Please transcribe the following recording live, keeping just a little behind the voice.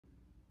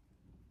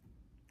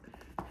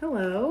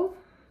Hello.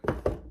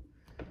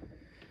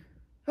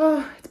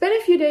 Oh, it's been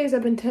a few days.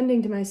 I've been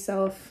tending to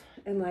myself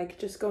and like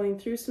just going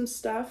through some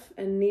stuff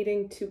and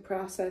needing to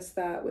process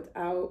that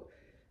without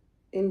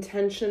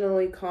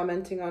intentionally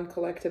commenting on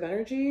collective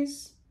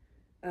energies.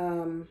 I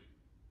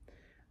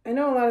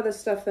know a lot of the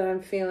stuff that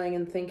I'm feeling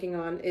and thinking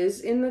on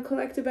is in the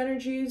collective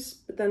energies,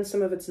 but then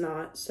some of it's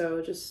not.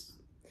 So just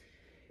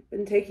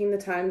been taking the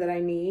time that I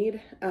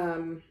need.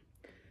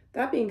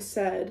 That being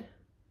said,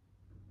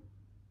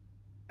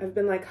 I've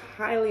been like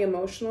highly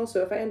emotional.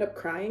 So if I end up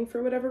crying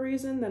for whatever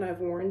reason, then I've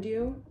warned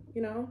you,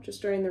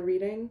 just during the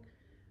reading.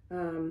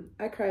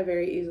 I cry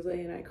very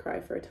easily and I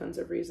cry for tons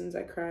of reasons.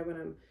 I cry when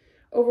I'm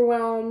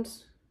overwhelmed,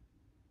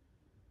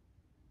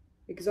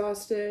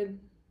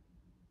 exhausted,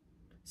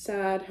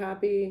 sad,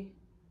 happy.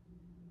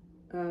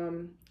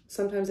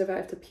 Sometimes if I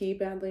have to pee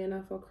badly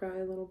enough, I'll cry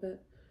a little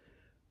bit.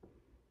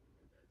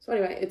 So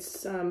anyway,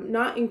 it's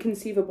not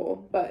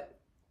inconceivable, but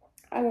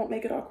I won't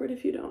make it awkward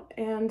if you don't.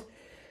 And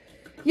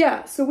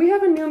yeah, so we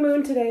have a new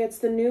moon today. It's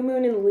the new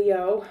moon in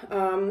Leo.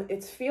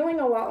 It's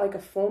feeling a lot like a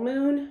full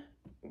moon.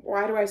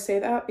 Why do I say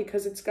that?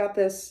 Because it's got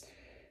this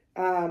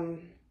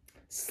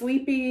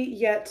sleepy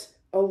yet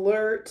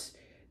alert,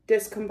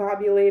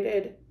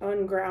 discombobulated,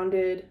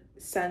 ungrounded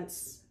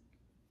sense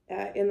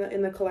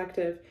in the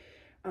collective.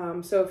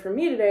 So for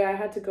me today, I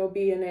had to go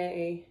be in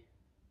a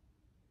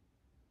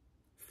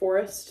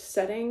forest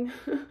setting,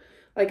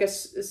 like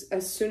as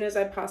soon as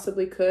I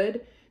possibly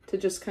could, to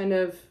just kind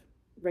of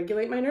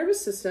regulate my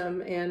nervous system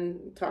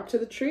and talk to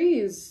the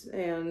trees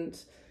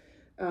and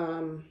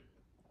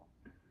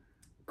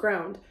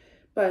ground.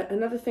 But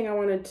another thing I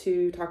wanted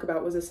to talk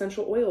about was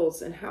essential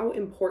oils and how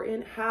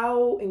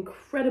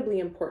incredibly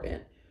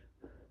important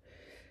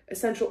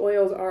essential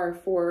oils are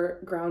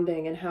for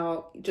grounding, and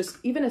how just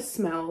even a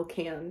smell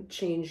can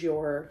change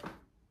your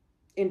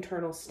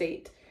internal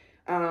state.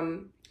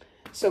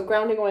 So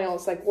grounding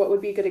oils, like what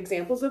would be good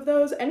examples of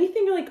those?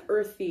 Anything like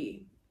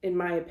earthy, in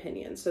my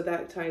opinion. So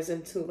that ties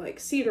into like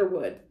cedar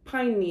wood,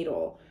 pine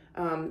needle,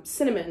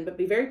 cinnamon, but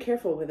be very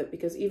careful with it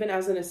because even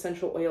as an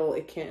essential oil,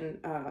 it can,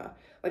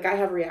 like I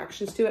have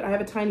reactions to it. I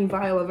have a tiny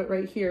vial of it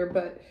right here,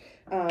 but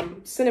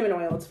cinnamon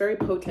oil, it's very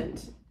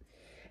potent.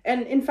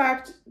 And in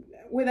fact,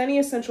 with any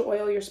essential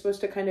oil, you're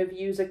supposed to kind of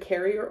use a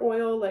carrier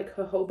oil, like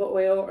jojoba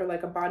oil or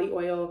like a body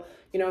oil,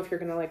 if you're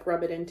going to like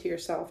rub it into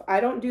yourself. I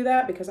don't do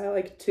that because I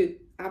like to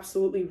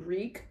absolutely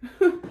reek.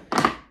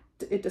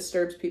 It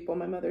disturbs people.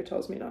 My mother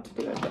tells me not to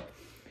do it.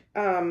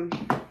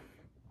 But,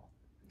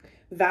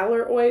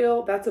 Valor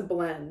oil, that's a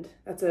blend.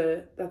 That's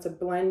a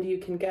blend you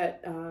can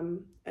get,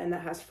 and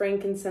that has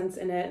frankincense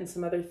in it and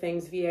some other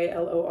things.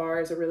 VALOR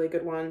is a really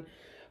good one.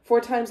 4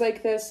 times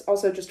like this,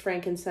 also just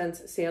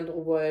frankincense,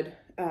 sandalwood,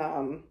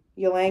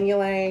 ylang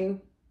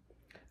ylang.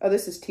 Oh,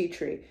 this is tea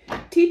tree.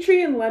 Tea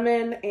tree and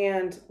lemon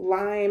and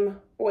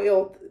lime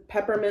oil,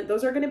 peppermint,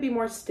 those are going to be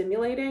more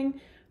stimulating.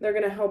 They're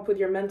going to help with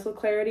your mental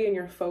clarity and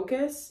your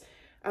focus.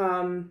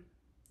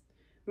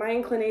 My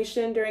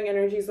inclination during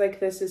energies like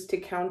this is to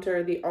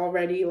counter the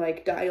already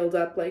like dialed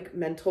up like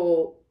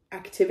mental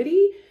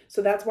activity.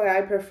 So that's why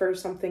I prefer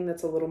something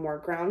that's a little more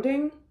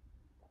grounding.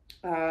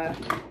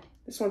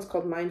 This one's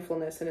called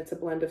Mindfulness, and it's a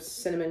blend of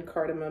cinnamon,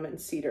 cardamom, and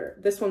cedar.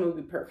 This one would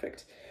be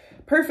perfect.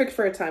 Perfect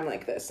for a time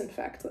like this. In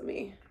fact,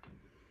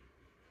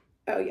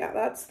 oh yeah,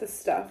 that's the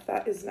stuff.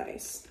 That is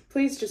nice.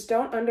 Please just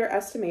don't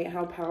underestimate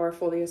how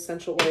powerful the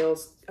essential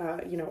oils,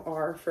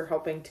 are for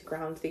helping to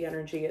ground the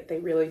energy. They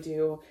really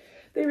do.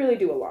 They really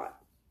do a lot.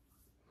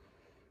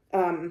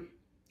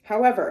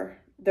 However,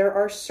 there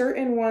are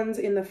certain ones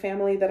in the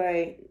family that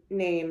I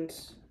named,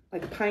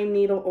 like pine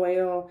needle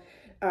oil,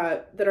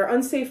 that are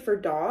unsafe for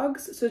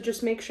dogs. So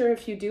just make sure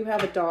if you do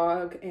have a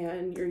dog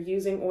and you're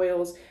using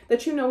oils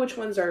that you know which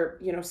ones are,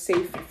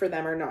 safe for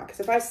them or not.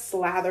 Because if I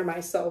slather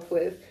myself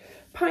with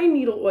pine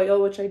needle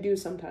oil, which I do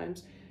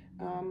sometimes,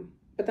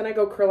 but then I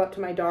go curl up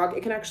to my dog,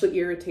 it can actually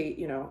irritate,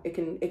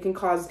 it can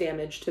cause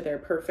damage to their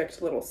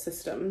perfect little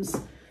systems.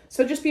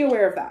 So just be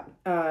aware of that.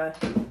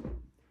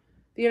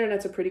 The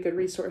internet's a pretty good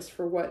resource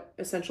for what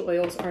essential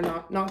oils are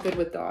not good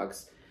with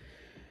dogs.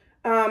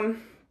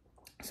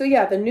 So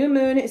yeah, the new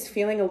moon is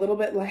feeling a little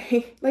bit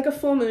like a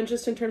full moon,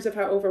 just in terms of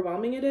how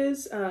overwhelming it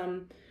is.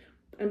 And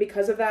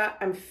because of that,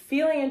 I'm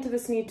feeling into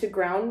this need to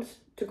ground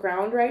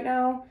right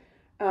now.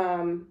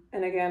 And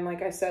again,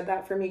 like I said,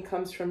 that for me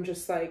comes from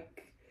just like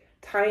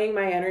tying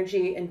my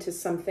energy into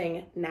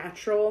something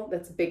natural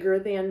that's bigger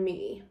than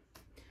me,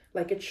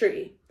 like a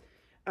tree.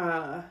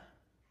 And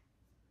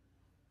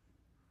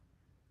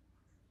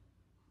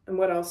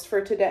what else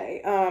for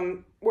today?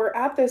 We're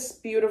at this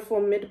beautiful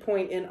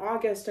midpoint in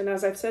August, and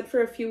as I've said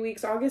for a few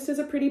weeks, August is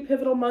a pretty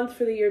pivotal month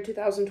for the year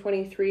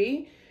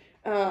 2023,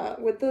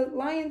 with the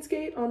Lion's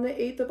Gate on the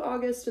 8th of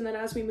August, and then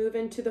as we move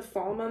into the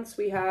fall months,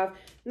 we have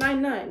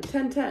 9/9,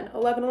 10/10,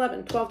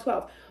 11/11,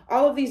 12/12.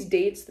 All of these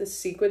dates, this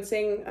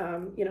sequencing,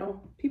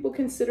 people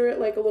consider it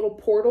like a little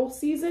portal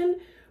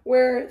season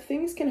where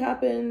things can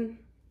happen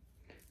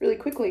really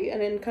quickly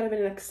and in kind of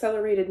an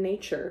accelerated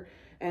nature.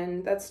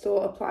 And that still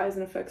applies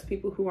and affects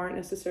people who aren't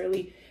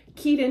necessarily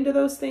keyed into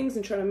those things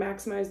and try to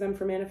maximize them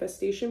for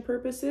manifestation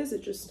purposes.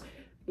 It just,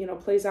 you know,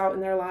 plays out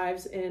in their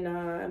lives in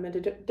a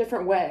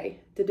different way.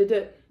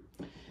 The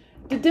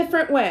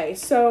different way.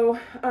 So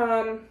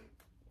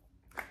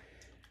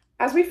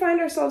as we find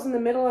ourselves in the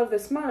middle of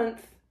this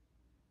month,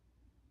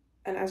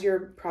 and as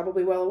you're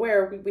probably well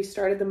aware, we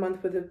started the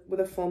month with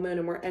a full moon,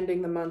 and we're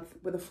ending the month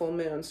with a full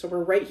moon. So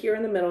we're right here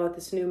in the middle at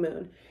this new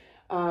moon.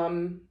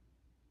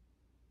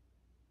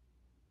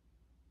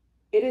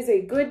 It is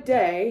a good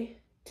day,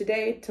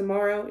 today,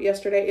 tomorrow,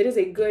 yesterday. It is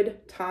a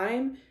good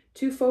time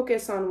to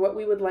focus on what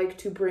we would like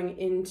to bring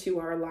into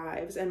our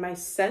lives. And my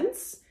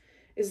sense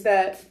is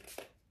that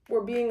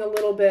we're being a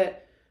little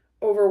bit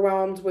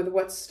overwhelmed with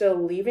what's still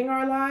leaving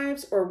our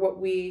lives, or what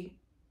we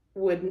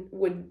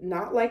would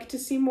not like to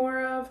see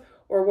more of,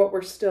 or what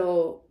we're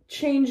still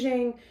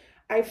changing.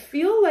 I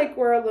feel like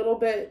we're a little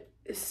bit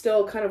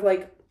still kind of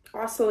like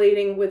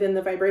oscillating within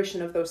the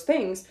vibration of those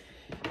things.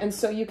 And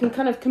so you can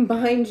kind of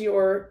combine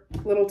your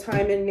little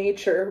time in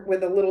nature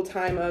with a little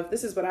time of,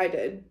 this is what I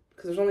did,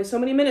 because there's only so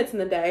many minutes in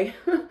the day.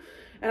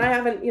 And I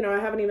haven't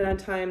even had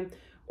time,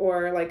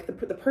 or like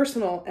the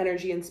personal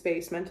energy and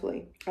space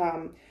mentally,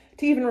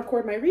 to even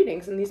record my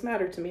readings, and these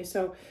matter to me.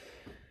 So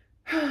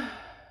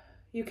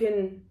you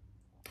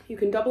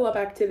can double up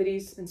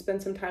activities and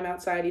spend some time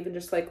outside, even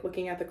just like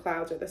looking at the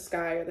clouds or the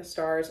sky or the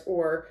stars,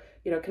 or,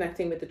 you know,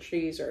 connecting with the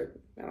trees, or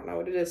I don't know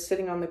what it is,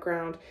 sitting on the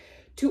ground,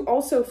 to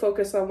also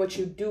focus on what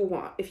you do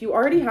want. If you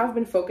already have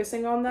been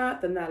focusing on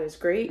that, then that is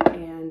great.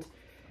 And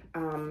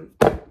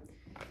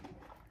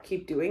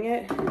keep doing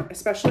it,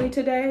 especially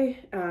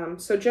today.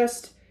 So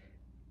just,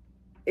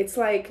 it's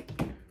like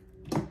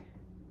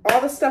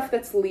all the stuff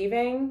that's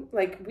leaving,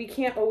 like we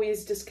can't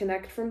always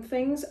disconnect from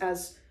things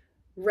as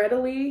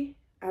readily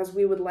as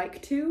we would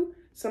like to.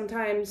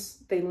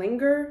 Sometimes they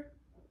linger.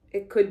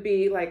 It could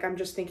be like, I'm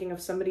just thinking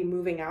of somebody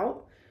moving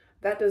out.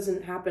 That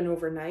doesn't happen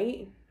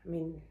overnight. I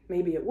mean,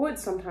 maybe it would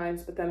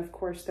sometimes, but then of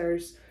course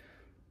there's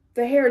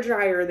the hair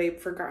dryer they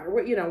forgot, or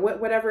what, you know,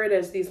 whatever it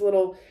is, these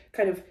little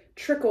kind of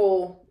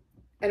trickle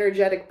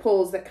energetic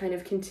pulls that kind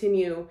of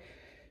continue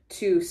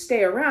to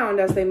stay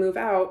around as they move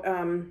out.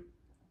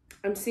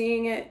 I'm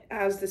seeing it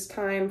as this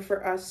time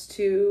for us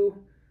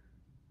to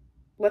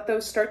let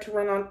those start to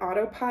run on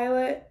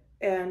autopilot.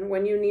 And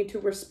when you need to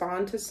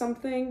respond to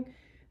something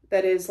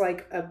that is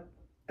like a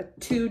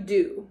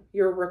to-do,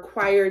 you're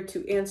required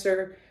to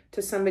answer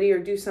to somebody or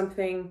do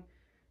something,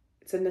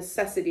 it's a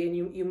necessity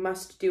and you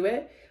must do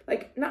it.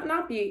 Like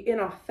not be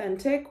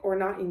inauthentic or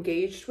not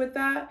engaged with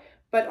that,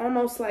 but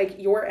almost like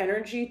your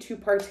energy to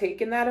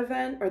partake in that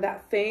event or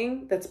that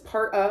thing that's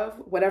part of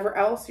whatever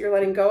else you're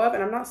letting go of.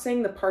 And I'm not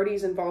saying the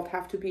parties involved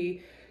have to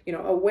be, you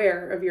know,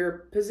 aware of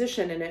your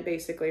position in it,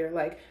 basically, or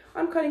like,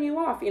 I'm cutting you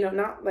off, you know,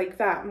 not like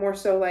that. More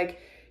so like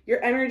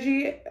your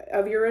energy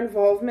of your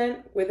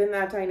involvement within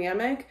that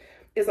dynamic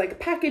is like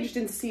packaged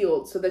and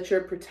sealed so that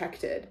you're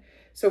protected.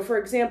 So for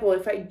example,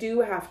 if I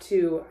do have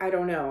to, I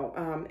don't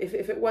know, if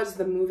it was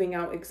the moving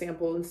out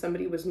example and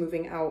somebody was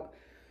moving out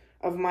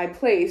of my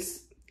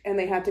place and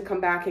they had to come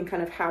back and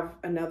kind of have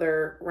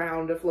another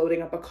round of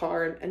loading up a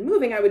car and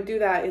moving, I would do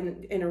that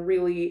in a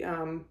really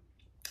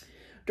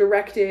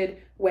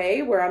directed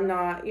way where I'm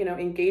not, you know,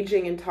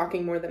 engaging and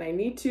talking more than I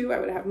need to. I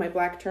would have my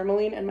black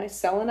tourmaline and my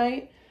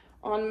selenite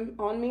on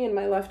me in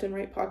my left and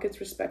right pockets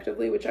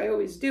respectively, which I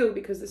always do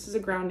because this is a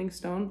grounding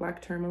stone, black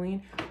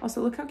tourmaline.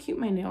 Also, look how cute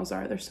my nails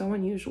are. They're so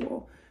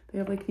unusual. They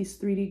have like these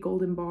 3D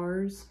golden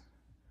bars.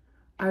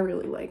 I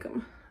really like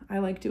them. I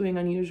like doing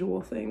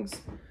unusual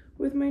things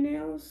with my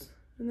nails,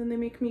 and then they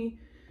make me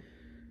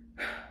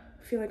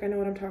feel like I know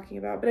what I'm talking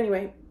about. But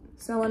anyway,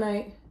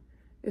 selenite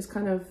is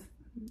kind of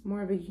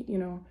more of a, you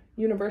know,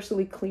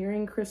 universally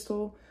clearing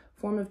crystal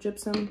form of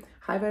gypsum,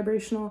 high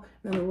vibrational,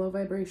 and then the low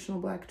vibrational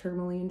black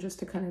tourmaline, just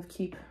to kind of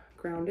keep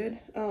grounded.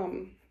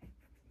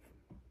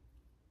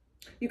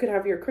 You could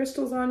have your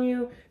crystals on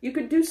you. You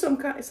could do some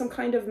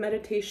kind of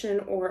meditation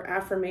or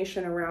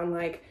affirmation around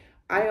like,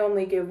 I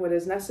only give what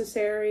is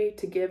necessary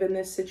to give in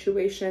this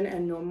situation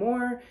and no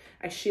more.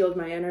 I shield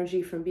my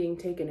energy from being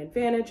taken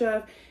advantage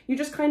of. You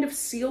just kind of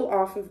seal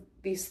off of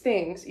these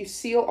things. You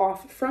seal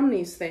off from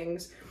these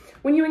things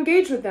when you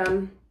engage with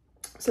them,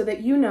 so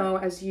that you know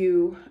as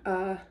you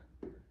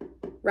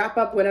wrap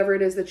up whatever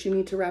it is that you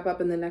need to wrap up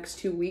in the next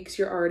 2 weeks,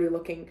 you're already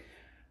looking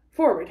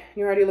forward.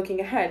 You're already looking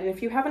ahead. And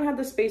if you haven't had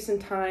the space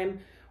and time,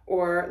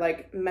 or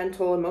like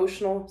mental,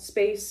 emotional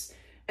space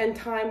and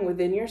time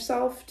within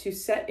yourself to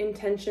set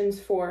intentions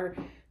for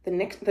the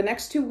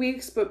next 2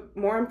 weeks, but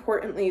more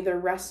importantly, the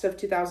rest of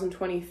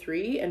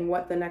 2023 and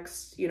what the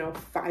next, you know,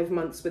 5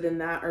 months within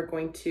that are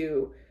going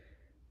to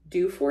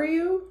do for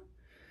you,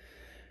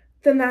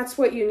 then that's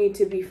what you need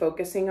to be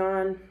focusing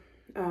on.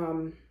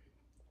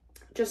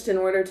 Just in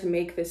order to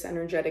make this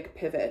energetic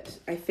pivot.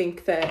 I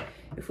think that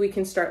if we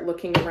can start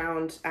looking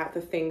around at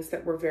the things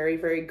that we're very,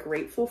 very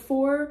grateful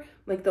for,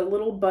 like the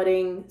little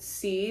budding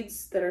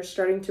seeds that are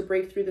starting to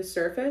break through the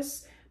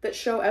surface that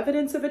show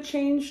evidence of a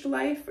changed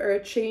life or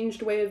a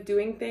changed way of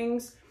doing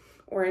things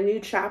or a new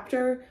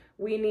chapter,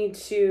 we need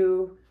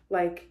to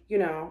like, you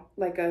know,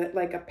 like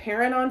a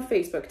parent on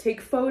Facebook.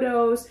 Take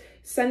photos,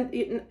 send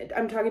it,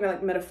 I'm talking about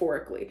like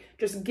metaphorically.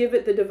 Just give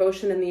it the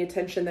devotion and the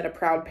attention that a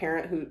proud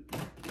parent who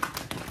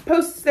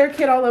posts their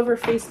kid all over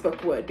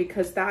Facebook would,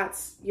 because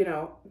that's, you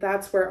know,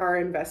 that's where our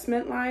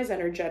investment lies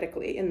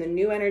energetically, in the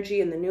new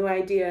energy and the new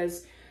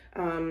ideas.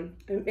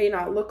 It may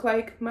not look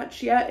like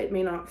much yet. It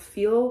may not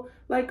feel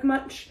like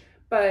much,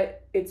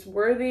 but it's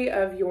worthy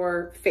of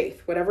your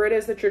faith, whatever it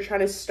is that you're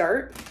trying to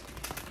start.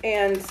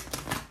 And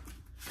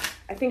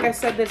I think I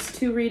said this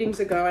 2 readings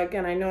ago.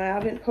 Again, I know I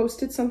haven't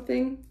posted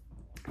something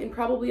in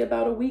probably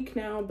about a week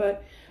now,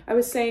 but I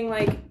was saying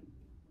like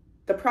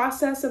the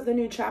process of the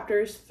new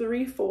chapter is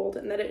threefold,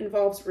 and that it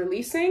involves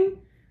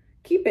releasing,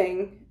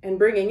 keeping, and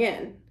bringing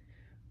in.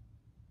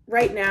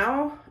 Right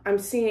now, I'm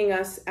seeing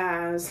us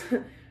as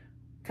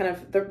kind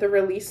of the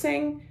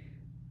releasing.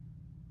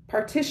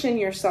 Partition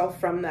yourself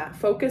from that.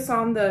 Focus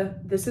on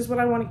this is what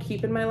I want to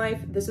keep in my life.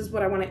 This is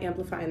what I want to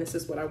amplify, and this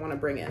is what I want to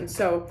bring in.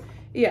 So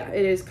yeah,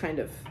 it is kind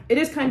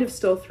of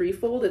still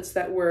threefold. It's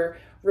that we're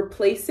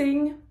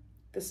replacing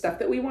the stuff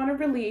that we want to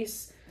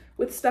release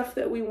with stuff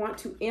that we want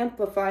to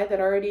amplify that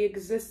already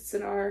exists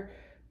in our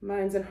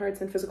minds and hearts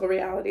and physical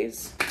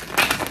realities.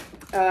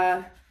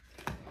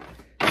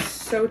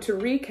 So to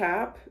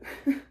recap,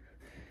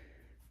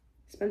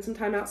 spend some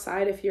time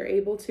outside if you're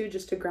able to,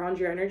 just to ground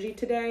your energy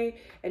today.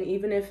 And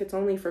even if it's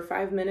only for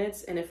 5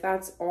 minutes, and if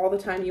that's all the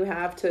time you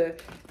have to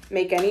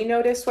make any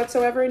notice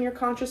whatsoever in your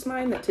conscious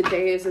mind that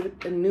today is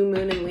a new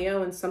moon in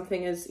Leo and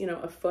something is, you know,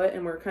 afoot,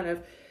 and we're kind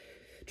of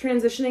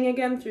transitioning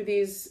again through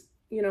these,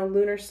 you know,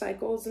 lunar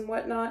cycles and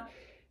whatnot,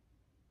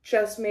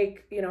 just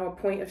make, you know, a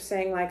point of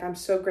saying like, I'm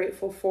so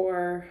grateful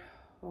for,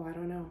 oh, I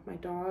don't know, my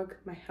dog,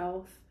 my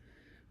health,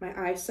 my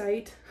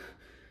eyesight,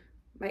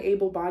 my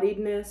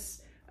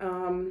able-bodiedness,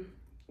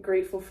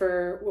 grateful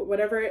for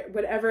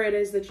whatever it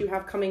is that you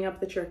have coming up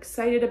that you're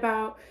excited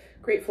about,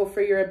 grateful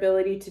for your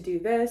ability to do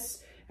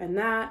this and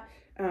that.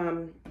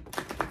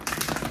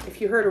 If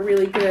you heard a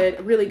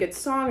really good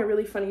song, a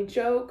really funny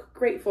joke,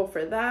 grateful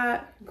for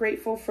that.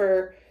 Grateful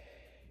for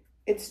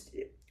it's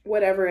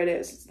whatever it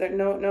is. There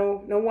no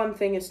one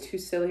thing is too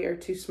silly or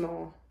too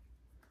small.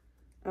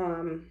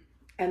 And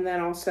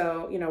then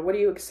also, you know, what are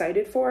you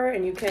excited for?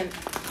 And you can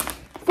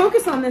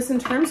focus on this in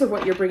terms of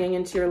what you're bringing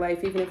into your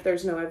life, even if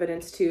there's no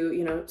evidence to,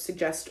 you know,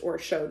 suggest or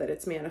show that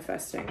it's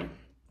manifesting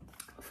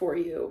for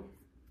you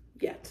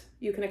yet.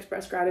 You can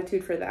express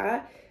gratitude for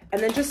that.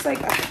 And then just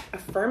like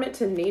affirm it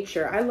to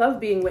nature. I love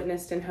being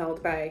witnessed and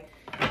held by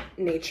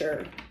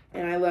nature.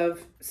 And I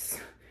love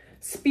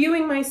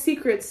spewing my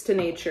secrets to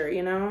nature,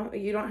 you know?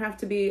 You don't have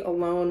to be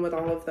alone with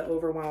all of the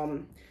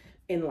overwhelm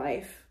in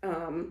life.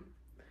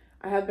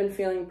 I have been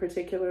feeling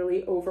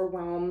particularly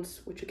overwhelmed,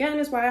 which again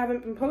is why I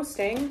haven't been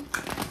posting.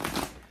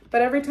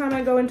 But every time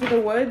I go into the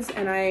woods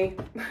and I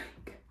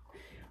like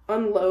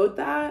unload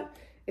that,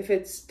 if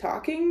it's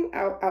talking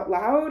out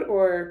loud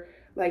or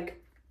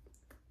like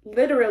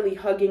literally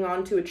hugging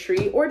onto a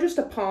tree or just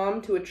a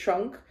palm to a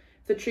trunk.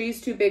 If the tree's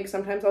too big,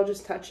 sometimes I'll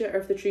just touch it, or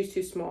if the tree's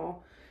too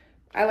small.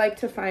 I like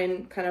to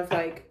find kind of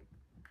like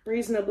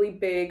reasonably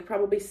big,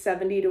 probably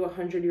 70 to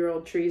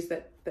 100-year-old trees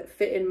that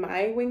fit in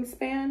my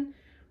wingspan.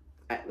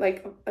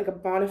 Like a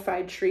bona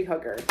fide tree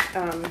hugger.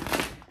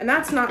 And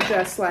that's not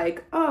just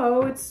like,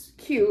 oh, it's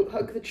cute,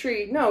 hug the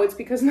tree. No, it's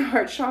because in the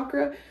heart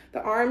chakra,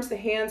 the arms, the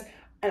hands,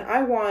 and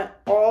I want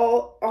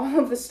all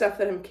of the stuff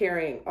that I'm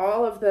carrying,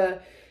 all of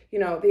the, you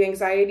know, the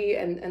anxiety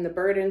and the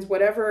burdens,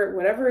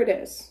 whatever it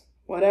is,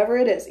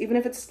 even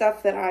if it's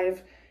stuff that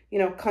I've, you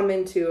know, come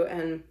into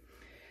and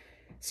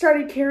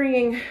started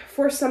carrying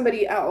for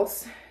somebody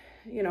else,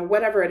 you know,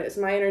 whatever it is,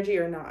 my energy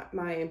or not,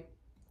 my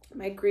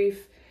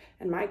grief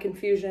and my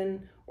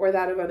confusion or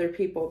that of other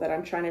people that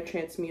I'm trying to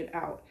transmute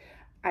out.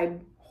 I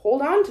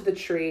hold on to the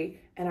tree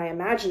and I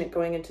imagine it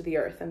going into the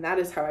earth, and that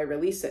is how I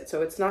release it.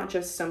 So it's not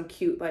just some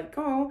cute like,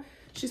 oh,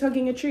 she's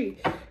hugging a tree.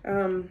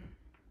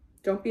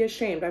 Don't be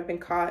ashamed. I've been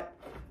caught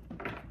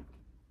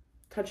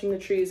touching the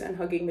trees and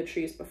hugging the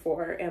trees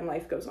before, and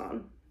life goes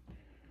on.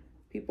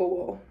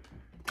 People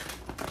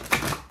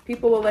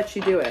will let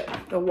you do it.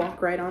 They'll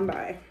walk right on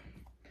by.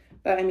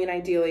 But I mean,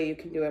 ideally you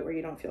can do it where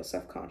you don't feel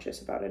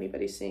self-conscious about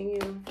anybody seeing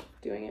you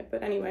doing it.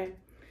 But anyway,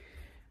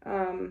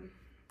 and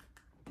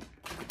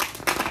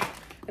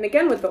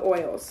again with the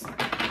oils.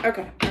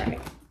 Okay, all right.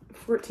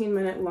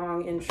 14-minute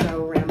long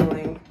intro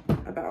rambling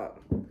about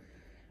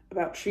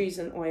trees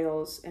and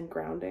oils and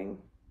grounding,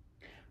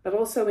 but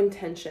also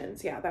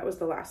intentions. Yeah, that was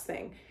the last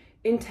thing.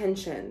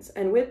 Intentions.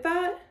 And with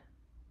that,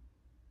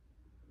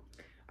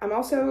 I'm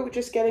also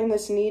just getting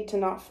this need to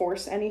not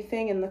force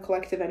anything in the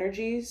collective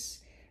energies.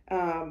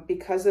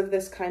 Because of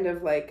this kind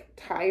of like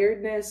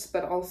tiredness,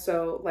 but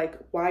also like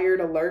wired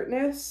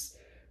alertness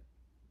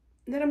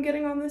that I'm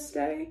getting on this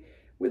day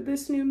with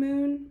this new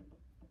moon.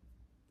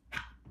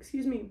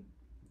 Excuse me.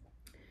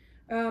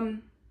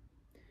 Don't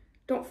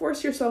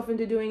force yourself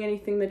into doing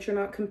anything that you're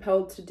not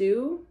compelled to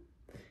do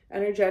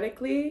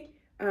energetically.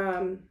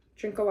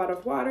 Drink a lot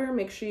of water,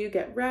 make sure you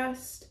get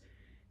rest,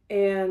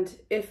 And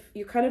if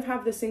you kind of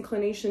have this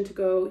inclination to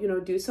go, you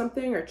know, do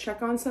something or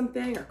check on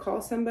something or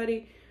call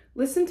somebody,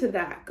 listen to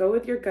that. Go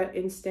with your gut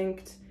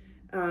instinct.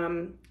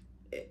 And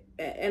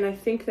I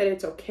think that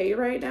it's okay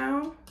right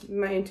now.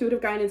 My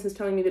intuitive guidance is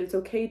telling me that it's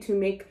okay to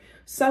make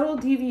subtle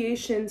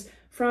deviations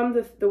from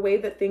the way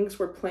that things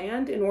were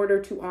planned in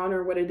order to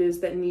honor what it is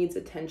that needs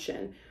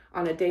attention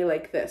on a day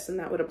like this. And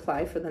that would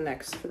apply for the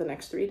next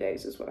 3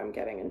 days is what I'm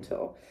getting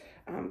until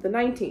the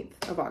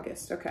 19th of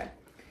August. Okay.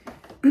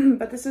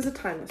 But this is a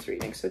timeless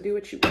reading, so do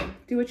what you will.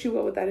 Do what you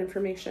will with that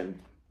information.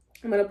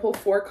 I'm going to pull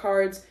 4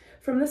 cards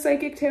from the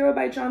Psychic Tarot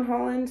by John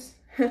Holland,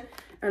 and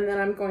then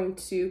I'm going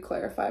to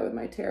clarify with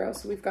my tarot.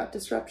 So we've got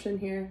disruption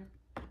here,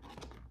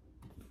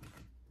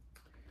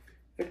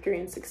 victory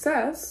and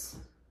success.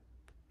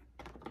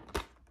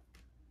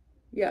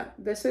 Yeah,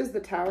 this is the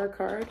Tower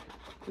card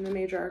in the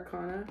Major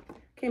Arcana.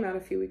 Came out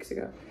a few weeks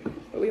ago.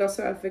 But we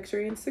also have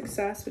victory and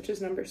success, which is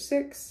number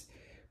 6.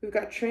 We've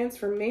got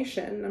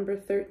transformation, number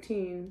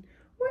 13.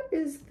 What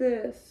is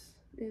this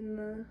in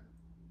the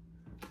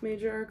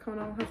Major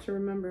Arcana? I'll have to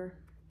remember.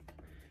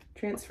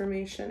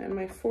 Transformation. And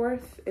my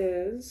 4th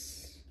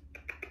is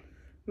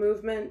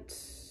movement,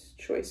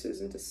 choices,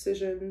 and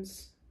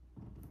decisions.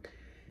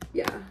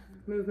 Yeah,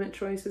 movement,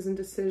 choices, and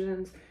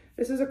decisions.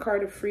 This is a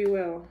card of free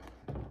will.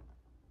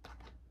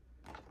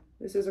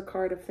 This is a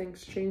card of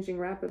things changing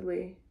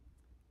rapidly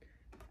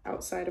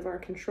outside of our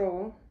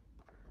control,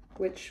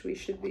 which we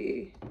should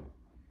be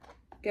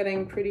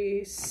getting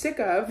pretty sick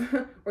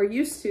of or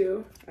used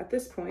to at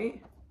this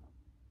point.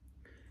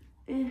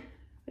 They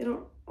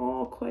don't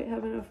all quite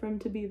have enough room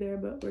to be there,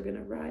 but we're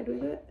gonna ride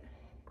with it.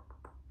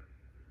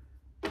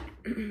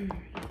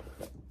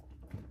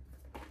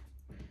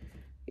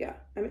 Yeah,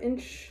 I'm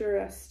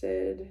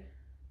interested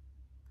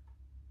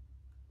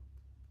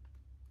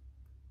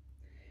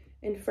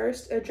in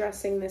first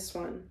addressing this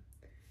one,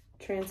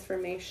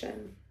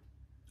 transformation.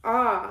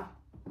 I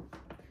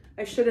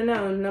should have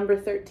known, number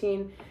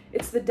 13.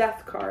 It's the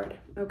Death card,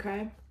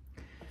 okay?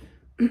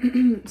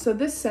 So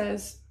this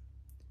says,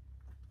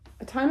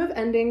 a time of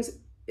endings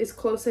is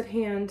close at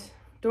hand.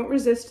 Don't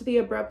resist the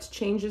abrupt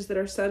changes that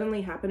are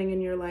suddenly happening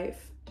in your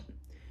life.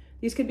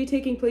 These could be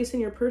taking place in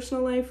your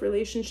personal life,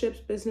 relationships,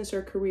 business,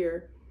 or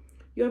career.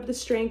 You have the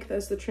strength,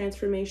 as the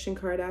transformation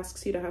card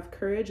asks you to have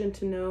courage and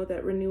to know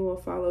that renewal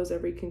follows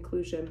every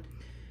conclusion.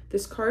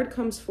 This card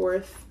comes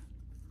forth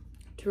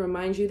to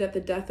remind you that the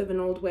death of an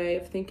old way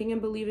of thinking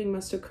and believing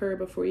must occur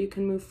before you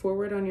can move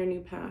forward on your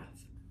new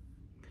path.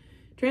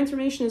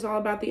 Transformation is all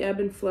about the ebb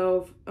and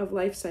flow of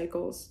life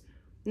cycles.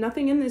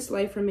 Nothing in this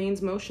life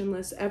remains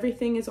motionless.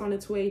 Everything is on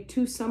its way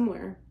to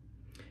somewhere.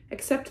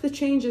 Accept the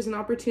changes, and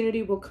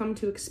opportunity will come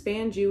to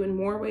expand you in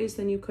more ways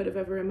than you could have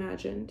ever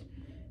imagined.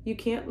 You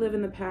can't live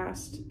in the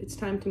past. It's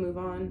time to move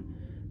on.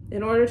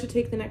 In order to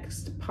take the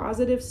next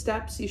positive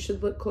steps, you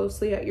should look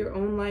closely at your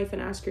own life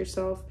and ask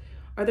yourself,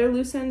 are there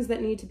loose ends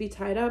that need to be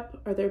tied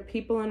up? Are there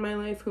people in my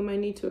life whom I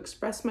need to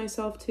express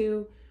myself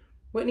to?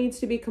 What needs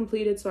to be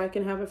completed so I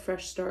can have a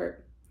fresh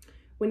start?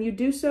 When you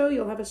do so,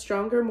 you'll have a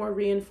stronger, more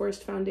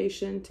reinforced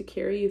foundation to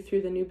carry you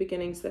through the new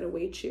beginnings that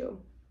await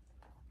you.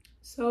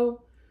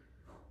 So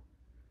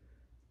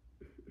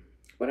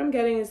what I'm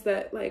getting is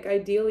that, like,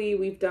 ideally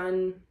we've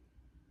done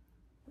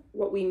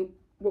what we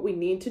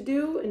need to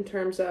do in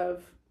terms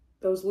of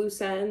those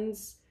loose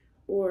ends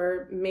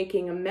or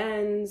making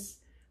amends.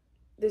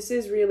 This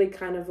is really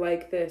kind of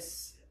like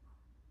this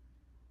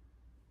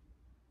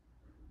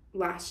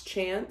last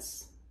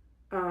chance.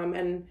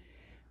 And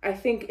I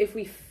think if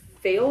we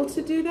fail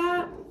to do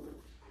that,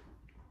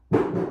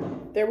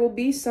 there will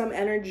be some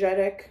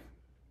energetic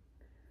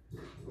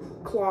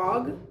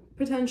clog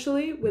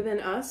potentially within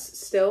us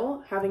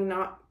still, having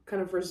not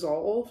kind of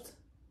resolved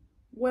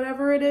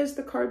whatever it is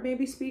the card may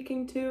be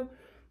speaking to,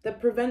 that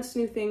prevents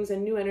new things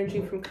and new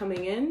energy from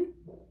coming in.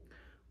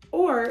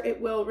 Or it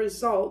will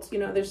result, you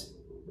know, there's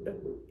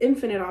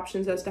infinite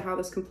options as to how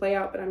this can play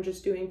out, but I'm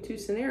just doing 2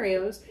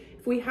 scenarios.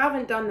 If we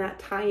haven't done that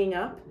tying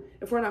up,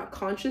 if we're not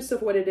conscious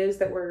of what it is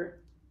that we're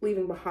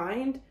leaving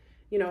behind,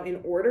 you know, in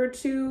order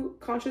to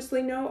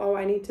consciously know, oh,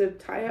 I need to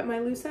tie up my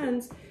loose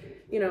ends,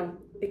 you know,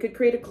 it could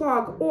create a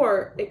clog,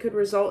 or it could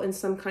result in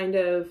some kind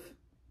of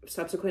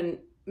subsequent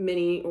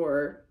mini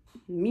or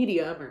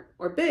medium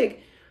or big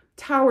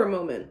tower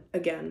moment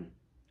again.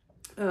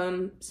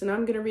 So now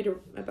I'm going to read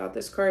about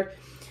this card.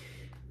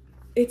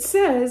 It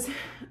says,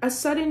 a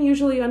sudden,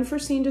 usually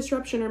unforeseen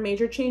disruption or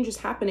major change is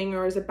happening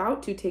or is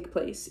about to take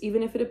place.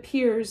 Even if it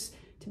appears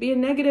to be a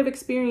negative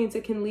experience,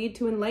 it can lead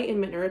to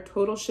enlightenment or a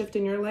total shift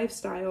in your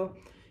lifestyle.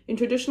 In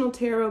traditional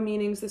tarot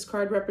meanings, this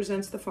card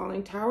represents the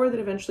falling tower that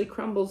eventually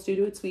crumbles due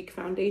to its weak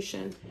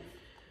foundation.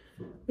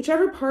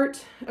 Whichever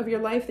part of your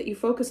life that you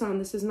focus on,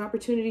 this is an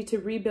opportunity to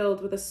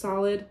rebuild with a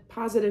solid,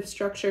 positive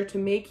structure to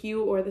make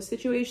you or the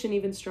situation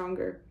even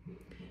stronger.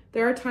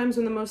 There are times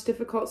when the most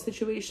difficult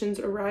situations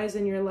arise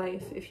in your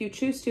life. If you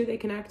choose to, they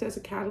can act as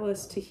a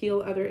catalyst to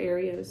heal other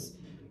areas.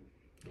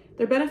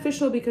 They're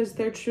beneficial because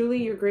they're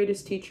truly your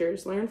greatest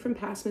teachers. Learn from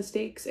past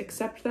mistakes,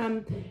 accept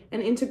them,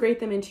 and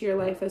integrate them into your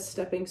life as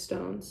stepping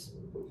stones.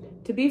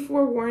 To be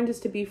forewarned is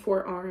to be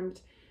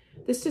forearmed.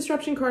 This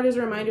disruption card is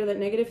a reminder that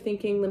negative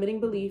thinking, limiting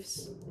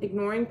beliefs,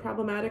 ignoring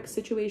problematic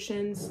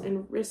situations,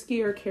 and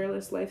risky or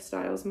careless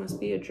lifestyles must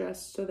be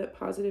addressed so that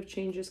positive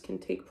changes can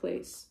take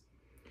place.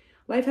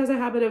 Life has a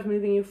habit of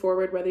moving you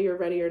forward whether you're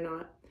ready or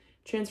not.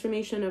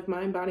 Transformation of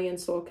mind, body, and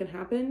soul can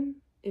happen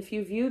if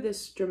you view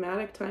this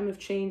dramatic time of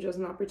change as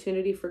an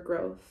opportunity for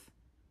growth.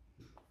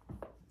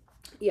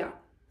 Yeah.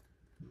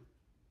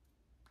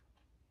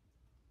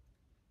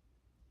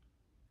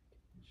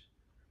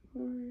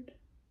 Word.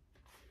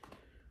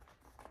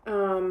 I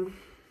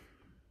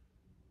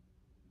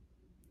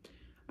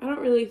don't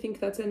really think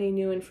that's any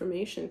new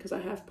information because I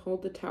have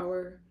pulled the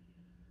Tower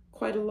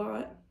quite a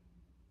lot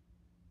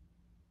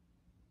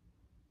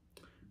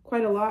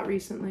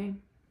recently.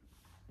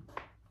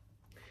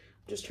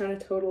 I'm just trying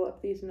to total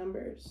up these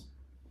numbers.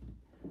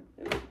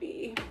 It would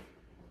be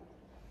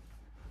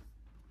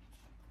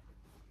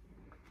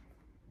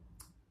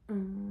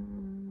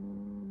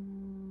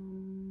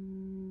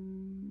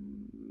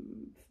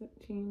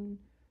 15,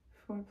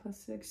 4 plus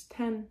 6,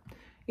 10.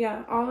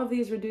 Yeah, all of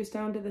these reduce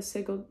down to the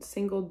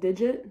single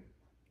digit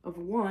of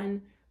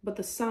 1, but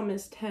the sum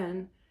is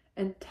 10,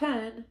 and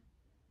 10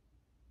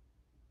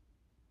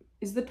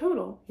 is the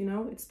total, you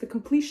know, it's the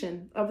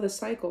completion of the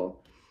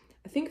cycle.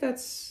 I think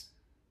that's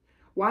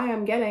why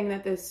I'm getting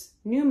that this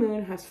new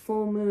moon has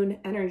full moon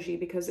energy,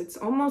 because it's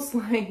almost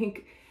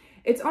like,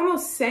 it's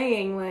almost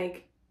saying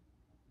like,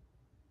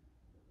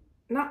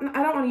 I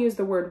don't want to use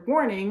the word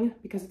warning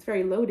because it's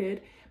very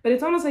loaded, but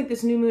it's almost like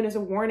this new moon is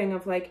a warning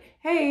of like,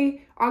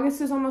 hey,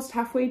 August is almost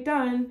halfway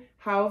done.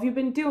 How have you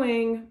been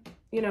doing?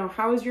 You know,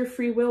 how has your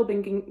free will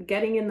been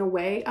getting in the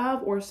way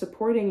of or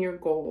supporting your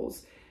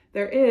goals?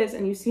 There is,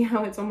 and you see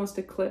how it's almost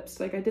eclipsed.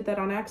 Like I did that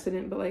on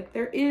accident, but like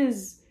there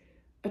is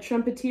a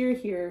trumpeter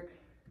here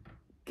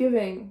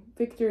giving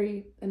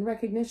victory and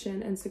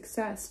recognition and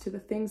success to the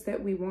things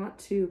that we want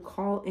to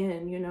call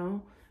in, you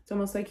know? It's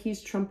almost like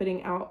he's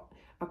trumpeting out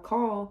a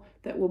call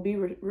that will be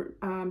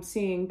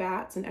seeing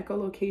bats and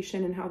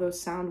echolocation and how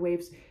those sound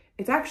waves.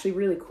 It's actually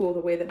really cool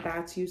the way that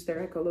bats use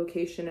their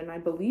echolocation, and I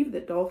believe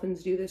that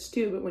dolphins do this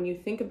too, but when you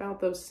think about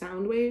those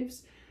sound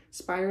waves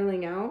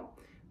spiraling out,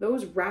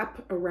 those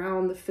wrap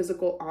around the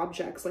physical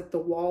objects like the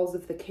walls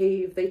of the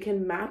cave. They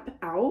can map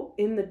out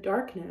in the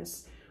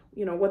darkness,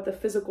 you know, what the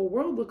physical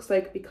world looks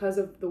like because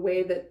of the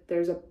way that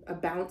there's a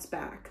bounce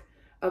back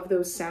of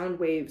those sound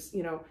waves,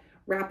 you know,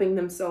 wrapping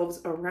themselves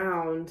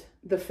around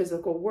the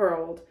physical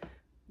world.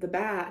 The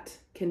bat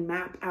can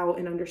map out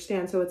and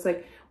understand. So it's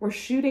like we're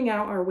shooting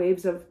out our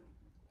waves of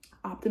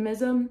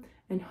optimism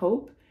and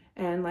hope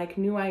and like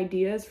new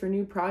ideas for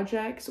new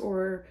projects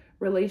or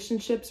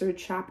relationships or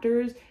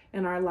chapters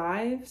in our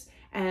lives.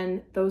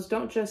 And those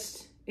don't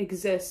just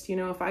exist. You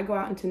know, if I go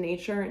out into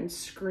nature and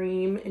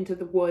scream into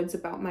the woods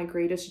about my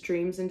greatest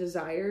dreams and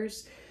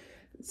desires,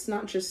 it's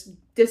not just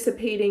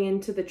dissipating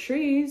into the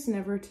trees,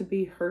 never to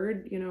be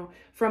heard, you know,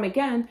 from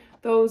again,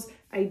 those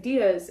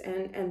ideas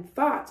and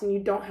thoughts. And you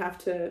don't have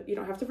to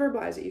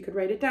verbalize it. You could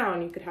write it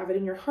down. You could have it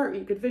in your heart.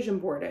 You could vision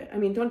board it. I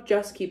mean, don't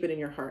just keep it in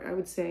your heart. I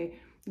would say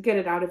get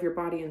it out of your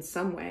body in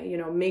some way, you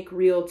know, make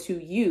real to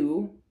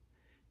you,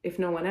 if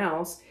no one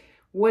else,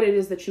 what it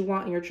is that you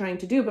want and you're trying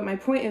to do. But my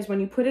point is when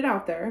you put it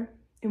out there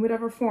in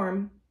whatever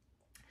form,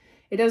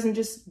 it doesn't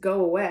just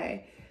go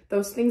away.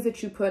 Those things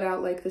that you put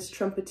out, like this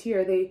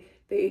trumpeter,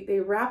 they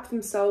wrap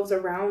themselves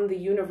around the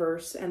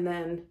universe and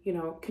then, you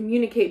know,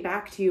 communicate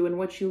back to you, and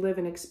what you live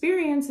and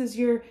experience is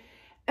your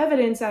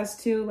evidence as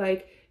to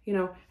like, you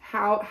know,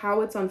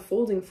 how it's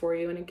unfolding for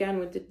you. And again,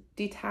 with the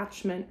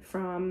detachment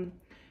from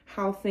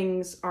how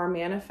things are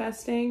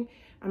manifesting,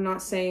 I'm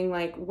not saying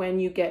like when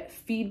you get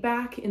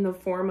feedback in the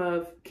form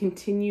of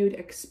continued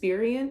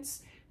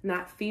experience, and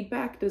that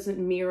feedback doesn't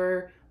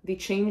mirror the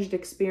changed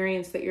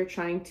experience that you're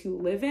trying to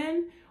live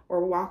in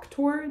or walk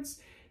towards,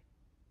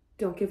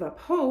 don't give up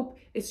hope.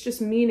 It's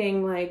just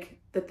meaning like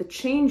that the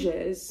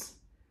changes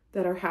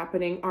that are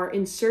happening are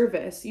in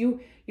service.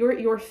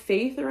 Your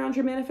faith around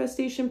your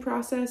manifestation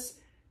process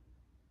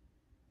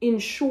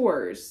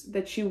ensures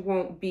that you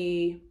won't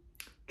be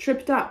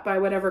tripped up by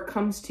whatever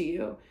comes to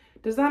you.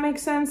 Does that make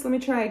sense? Let me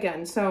try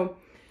again. So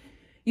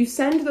you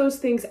send those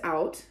things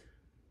out,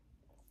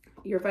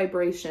 your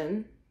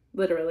vibration,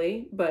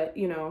 literally, but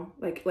you know,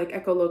 like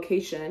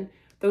echolocation,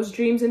 those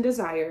dreams and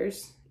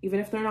desires, even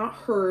if they're not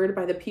heard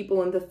by the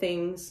people and the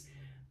things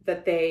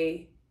that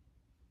they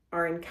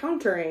are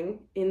encountering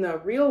in the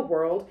real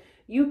world,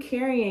 you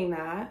carrying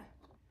that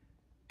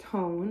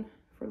tone,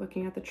 if we're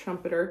looking at the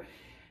trumpeter,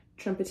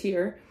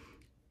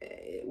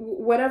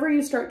 whatever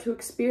you start to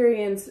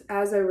experience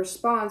as a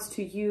response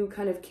to you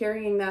kind of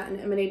carrying that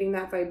and emanating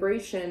that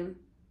vibration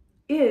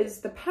is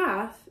the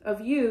path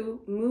of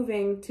you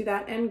moving to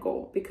that end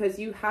goal. Because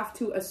you have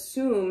to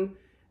assume,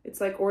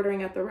 it's like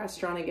ordering at the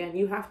restaurant again,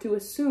 you have to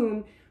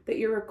assume that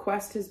your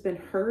request has been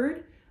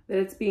heard, that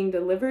it's being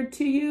delivered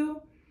to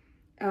you,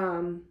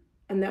 and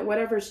that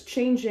whatever's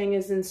changing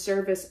is in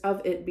service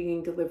of it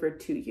being delivered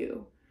to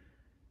you.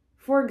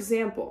 For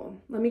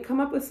example, let me come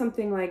up with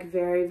something like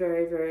very,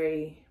 very,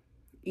 very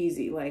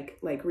easy, like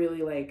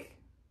really like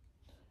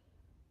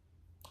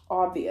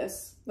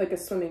obvious, like a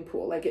swimming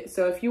pool. Like it,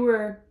 so if you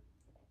were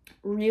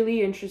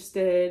really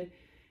interested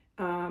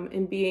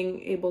in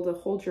being able to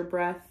hold your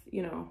breath,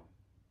 you know,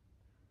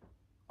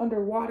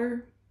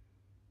 underwater,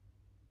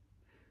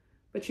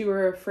 but you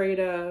were afraid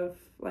of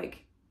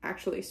like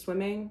actually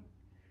swimming,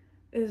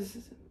 it's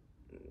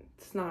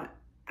not,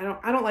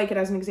 I don't like it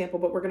as an example,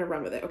 but we're gonna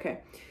run with it.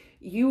 Okay.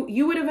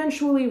 You would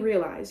eventually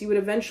realize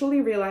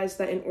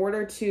that in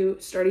order to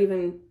start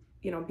even,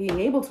 you know, being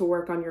able to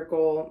work on your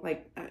goal,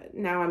 like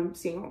now I'm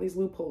seeing all these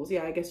loopholes.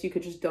 Yeah, I guess you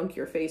could just dunk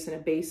your face in a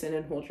basin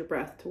and hold your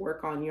breath to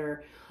work on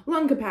your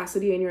lung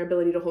capacity and your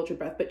ability to hold your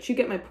breath. But you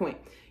get my point.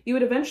 You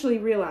would eventually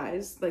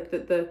realize like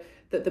that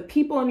the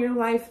people in your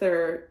life,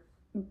 they're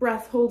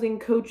breath holding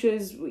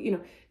coaches, you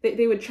know,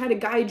 they would try to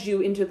guide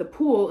you into the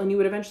pool, and you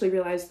would eventually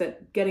realize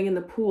that getting in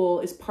the pool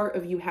is part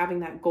of you having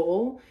that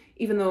goal,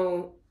 even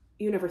though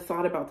you never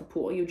thought about the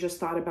pool. You just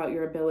thought about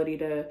your ability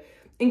to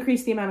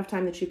increase the amount of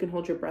time that you can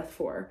hold your breath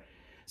for.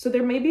 So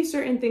there may be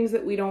certain things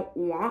that we don't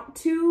want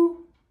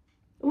to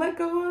let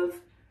go of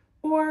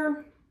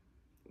or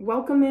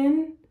welcome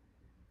in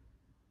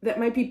that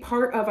might be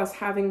part of us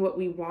having what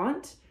we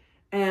want.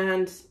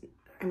 And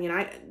I mean,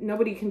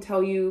 nobody can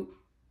tell you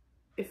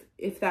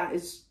if that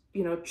is,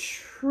 you know,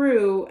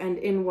 true and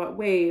in what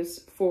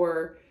ways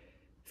for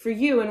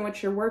you and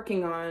what you're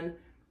working on,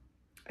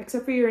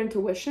 except for your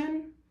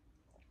intuition.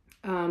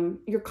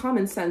 Your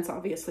common sense,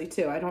 obviously,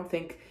 too. I don't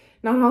think,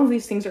 not all of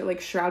these things are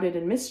like shrouded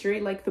in mystery,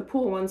 like the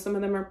pool ones. Some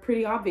of them are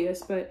pretty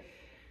obvious, but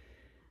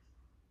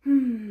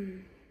I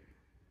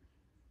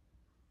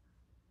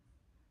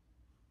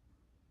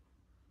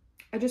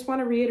just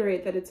want to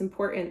reiterate that it's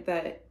important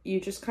that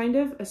you just kind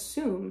of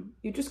assume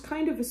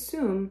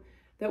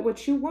that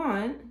what you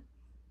want,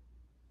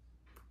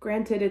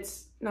 granted,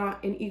 it's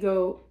not an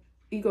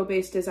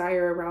ego-based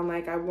desire around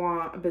like, I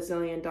want $1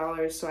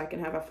 bazillion so I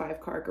can have a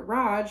 5-car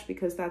garage,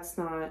 because that's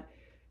not,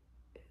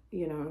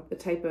 you know, the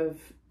type of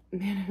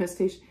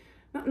manifestation.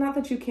 Not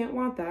that you can't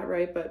want that,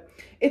 right? But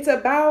it's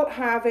about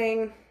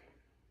having,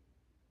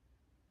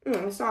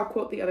 I saw a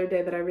quote the other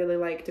day that I really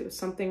liked. It was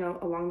something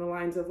along the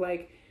lines of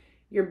like,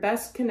 your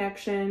best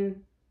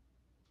connection,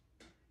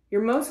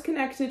 you're most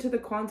connected to the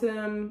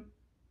quantum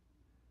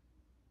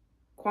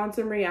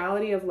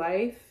reality of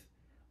life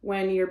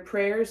when your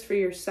prayers for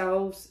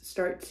yourselves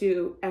start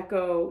to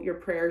echo your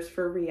prayers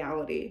for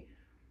reality.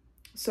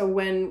 So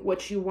when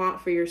what you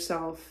want for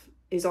yourself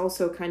is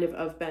also kind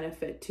of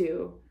benefit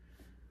to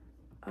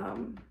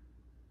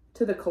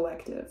the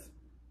collective.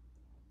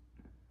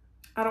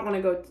 I don't want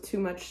to go too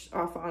much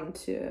off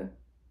onto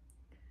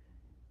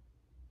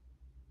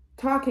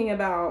talking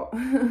about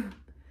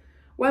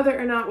whether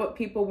or not what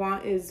people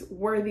want is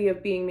worthy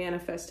of being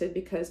manifested,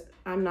 because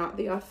I'm not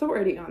the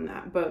authority on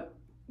that. But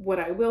what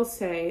I will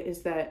say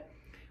is that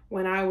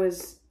when I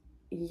was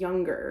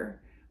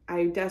younger,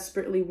 I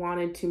desperately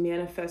wanted to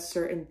manifest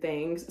certain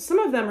things. Some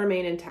of them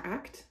remain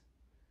intact,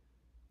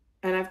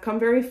 and I've come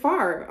very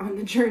far on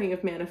the journey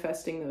of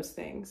manifesting those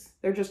things.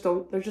 They're just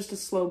a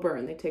slow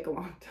burn. They take a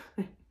long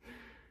time.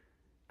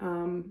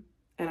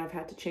 And I've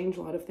had to change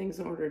a lot of things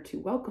in order to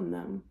welcome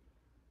them.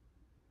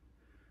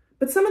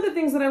 But some of the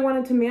things that I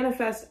wanted to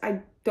manifest,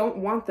 I don't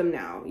want them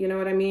now. You know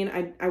what I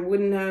mean? I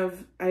wouldn't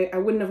have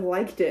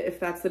liked it if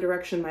that's the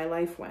direction my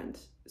life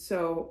went.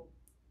 So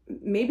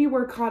maybe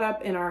we're caught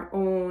up in our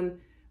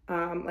own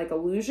like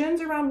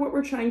illusions around what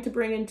we're trying to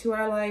bring into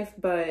our life.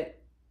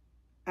 But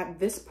at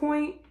this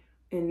point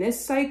in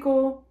this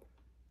cycle,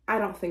 I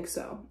don't think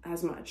so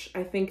as much.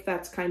 I think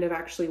that's kind of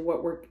actually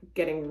what we're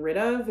getting rid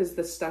of, is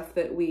the stuff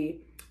that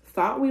we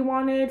thought we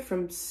wanted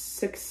from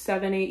 6,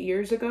 7, 8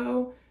 years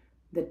ago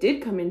that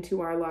did come into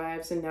our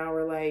lives, and now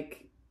we're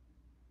like,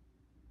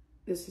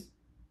 this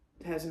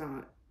has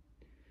not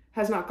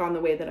gone the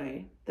way that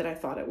I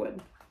thought it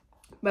would.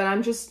 But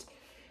I'm just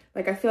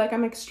like, I feel like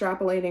I'm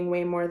extrapolating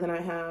way more than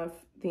I have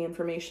the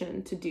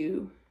information to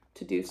do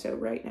so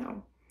right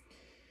now.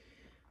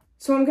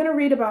 So I'm going to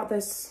read about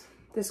this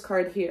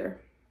card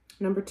here.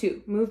 Number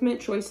 2, movement,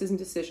 choices, and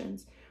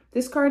decisions.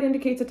 This card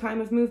indicates a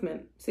time of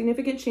movement.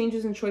 Significant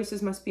changes and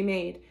choices must be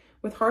made.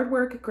 With hard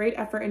work, great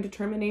effort, and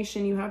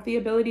determination, you have the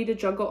ability to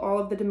juggle all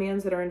of the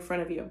demands that are in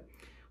front of you.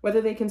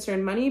 Whether they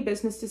concern money,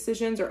 business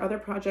decisions, or other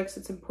projects,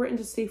 it's important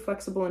to stay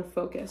flexible and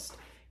focused.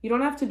 You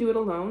don't have to do it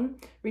alone.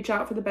 Reach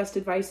out for the best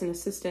advice and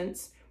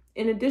assistance.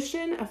 In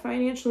addition, a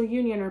financial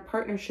union or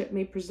partnership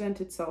may present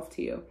itself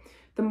to you.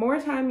 The more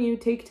time you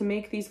take to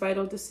make these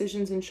vital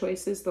decisions and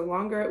choices, the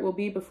longer it will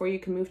be before you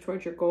can move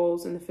towards your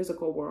goals in the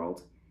physical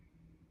world.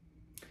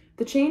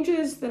 The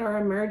changes that are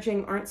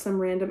emerging aren't some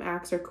random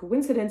acts or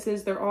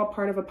coincidences. They're all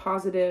part of a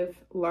positive,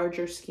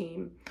 larger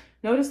scheme.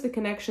 Notice the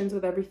connections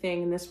with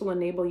everything, and this will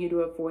enable you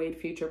to avoid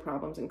future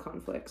problems and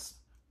conflicts.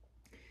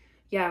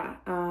 Yeah,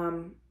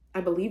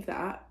 I believe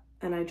that.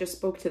 And I just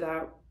spoke to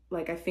that.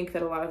 Like, I think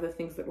that a lot of the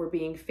things that we're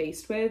being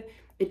faced with,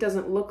 it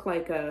doesn't look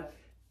like a,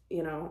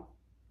 you know,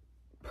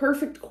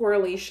 perfect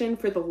correlation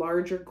for the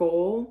larger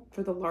goal,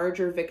 for the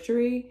larger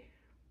victory,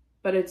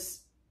 but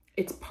it's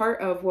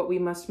part of what we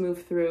must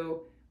move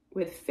through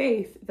with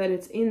faith that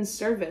it's in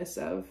service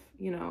of,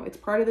 you know, it's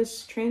part of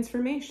this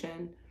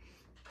transformation.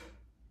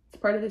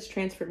 It's part of this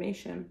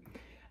transformation.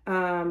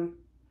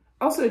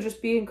 Also,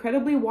 just be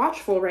incredibly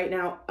watchful right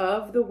now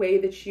of the way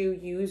that you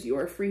use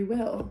your free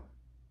will.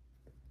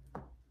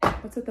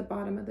 What's at the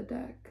bottom of the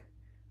deck?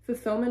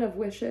 Fulfillment of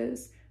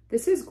wishes.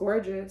 This is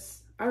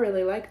gorgeous. I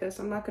really like this.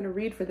 I'm not going to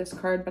read for this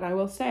card, but I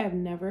will say I've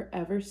never,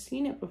 ever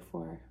seen it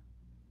before.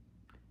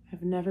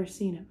 I've never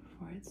seen it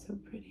before. It's so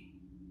pretty.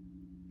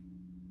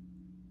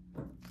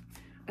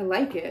 I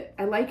like it.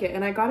 I like it.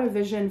 And I got a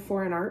vision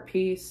for an art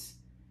piece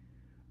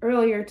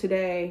earlier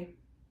today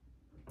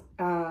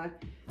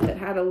that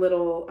had a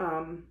little,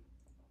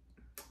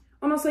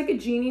 almost like a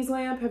genie's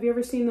lamp. Have you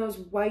ever seen those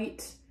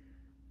white,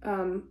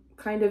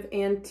 kind of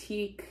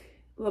antique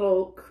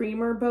little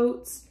creamer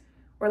boats,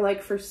 or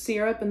like for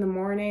syrup in the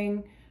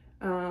morning?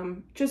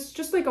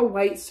 Just like a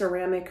white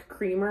ceramic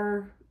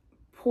creamer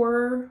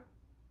pourer,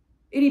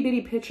 itty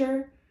bitty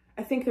pitcher.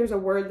 I think there's a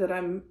word that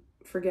I'm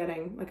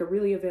forgetting, like a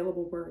really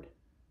available word.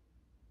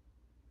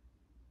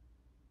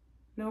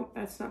 Nope,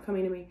 that's not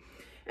coming to me.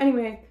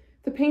 Anyway,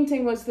 the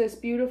painting was this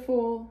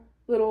beautiful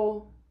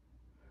little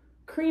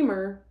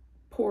creamer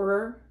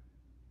pourer,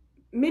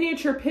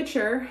 miniature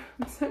pitcher.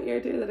 I'm so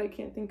irritated that I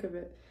can't think of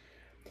it.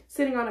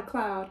 Sitting on a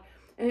cloud,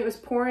 and it was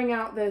pouring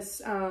out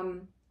this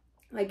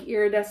like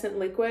iridescent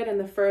liquid, and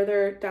the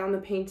further down the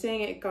painting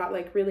it got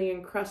like really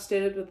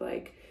encrusted with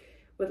like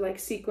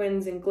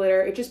sequins and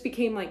glitter. It just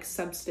became like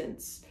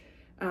substance.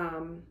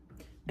 And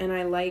I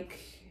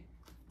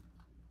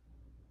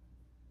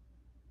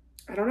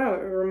don't know, it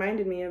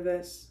reminded me of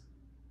this.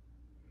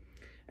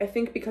 I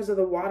think because of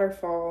the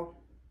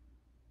waterfall,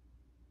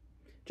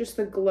 just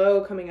the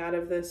glow coming out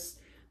of this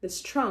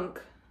trunk,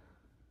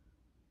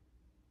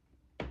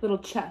 little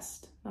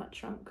chest, not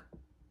trunk,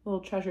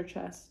 little treasure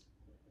chest.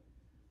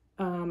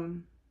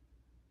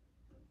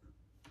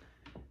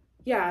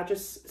 Yeah,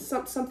 just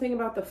something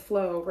about the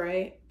flow,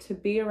 right? To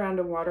be around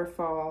a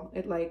waterfall,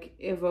 it like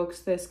evokes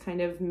this kind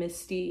of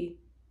misty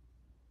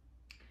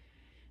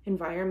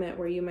environment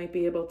where you might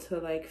be able to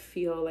like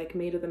feel like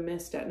made of the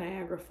mist at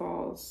Niagara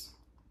Falls.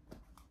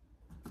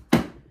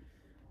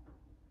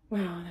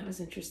 Wow, that was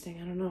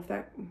interesting. I don't know if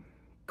that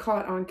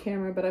caught on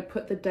camera, but I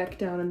put the deck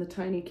down and the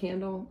tiny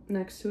candle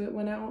next to it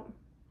went out.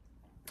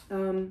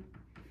 I'm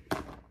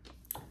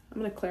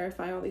going to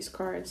clarify all these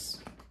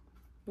cards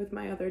with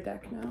my other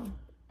deck now.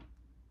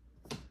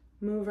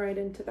 Move right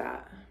into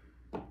that.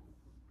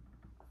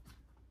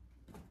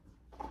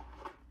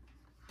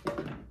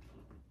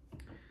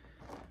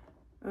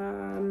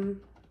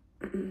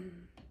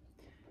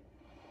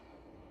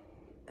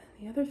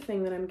 The other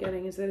thing that I'm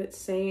getting is that it's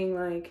saying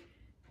like,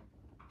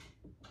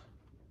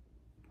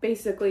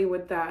 basically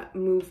with that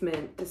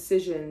movement,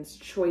 decisions,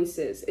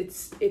 choices,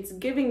 it's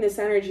giving this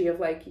energy of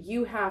like,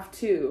 you have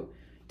to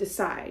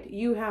decide,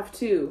 you have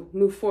to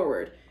move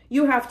forward,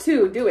 you have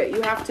to do it,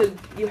 you have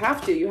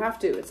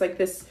to. It's like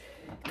this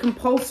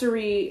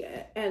compulsory,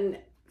 and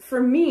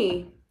for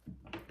me,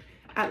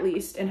 at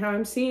least, and how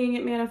I'm seeing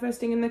it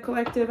manifesting in the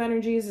collective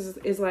energies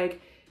is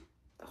like,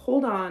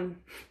 hold on,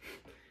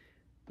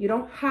 you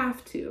don't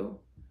have to.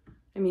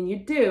 I mean, you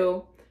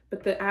do,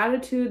 but the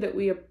attitude that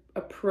we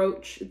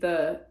approach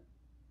the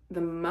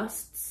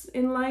musts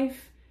in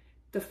life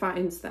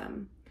defines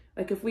them.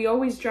 Like if we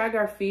always drag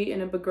our feet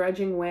in a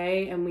begrudging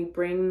way and we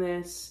bring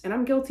this, and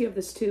I'm guilty of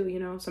this too, you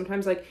know,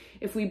 sometimes like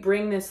if we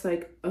bring this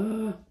like,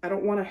 I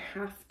don't want to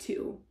have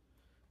to.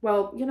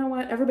 Well, you know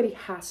what? Everybody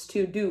has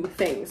to do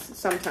things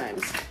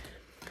sometimes.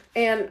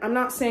 And I'm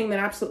not saying that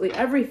absolutely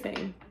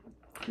everything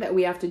that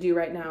we have to do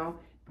right now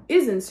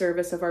is in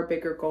service of our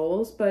bigger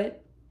goals,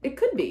 but it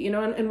could be, you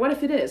know, and what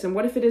if it is? And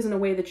what if it is in a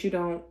way that you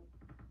don't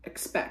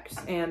expect?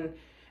 And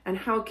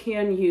how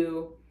can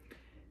you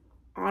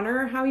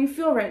honor how you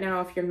feel right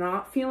now if you're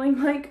not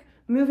feeling like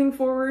moving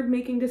forward,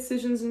 making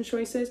decisions and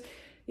choices?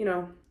 You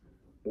know,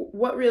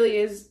 what really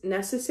is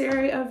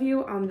necessary of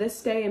you on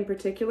this day in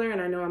particular. And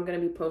I know I'm going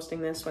to be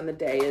posting this when the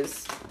day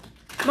is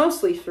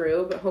mostly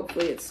through, but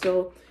hopefully it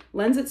still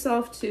lends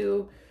itself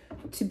to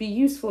be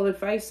useful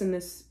advice in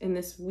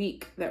this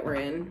week that we're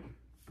in.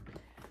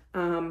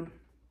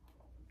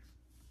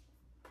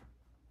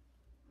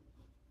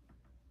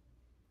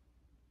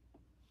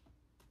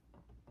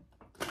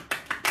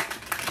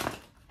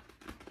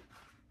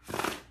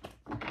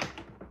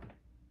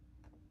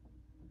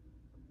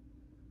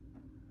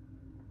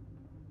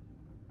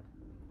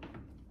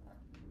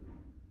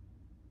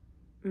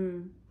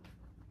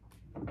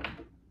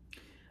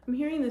 I'm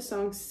hearing the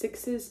song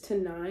 6s to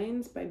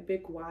 9s by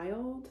Big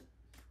Wild.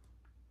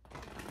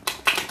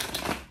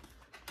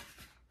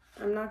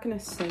 I'm not going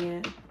to sing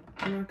it.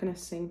 I'm not going to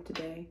sing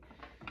today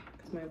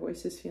because my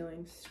voice is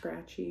feeling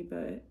scratchy,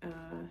 but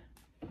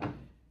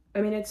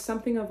I mean, it's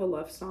something of a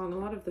love song. A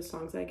lot of the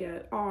songs I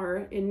get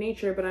are in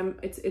nature, but I'm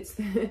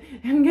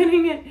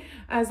getting it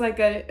as like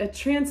a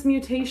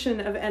transmutation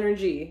of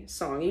energy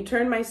song. You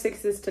turn my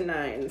 6s to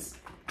 9s.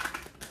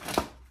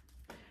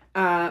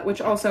 Which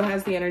also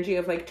has the energy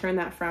of like turn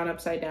that frown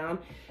upside down.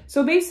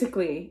 So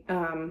basically,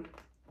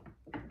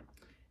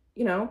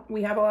 you know,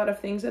 we have a lot of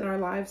things in our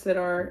lives that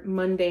are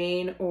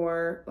mundane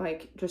or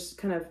like just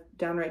kind of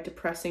downright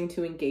depressing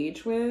to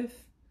engage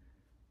with,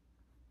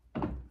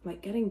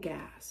 like getting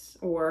gas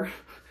or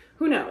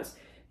who knows,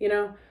 you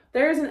know,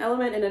 there is an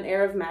element and an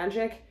air of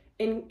magic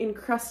in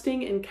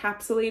encrusting,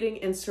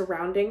 encapsulating, and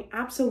surrounding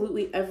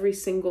absolutely every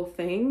single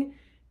thing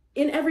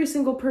in every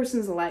single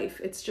person's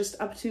life. It's just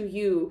up to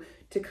you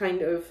to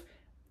kind of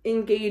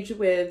engage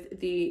with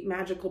the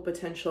magical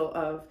potential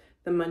of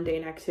the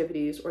mundane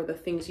activities or the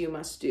things you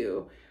must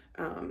do,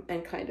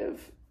 and kind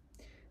of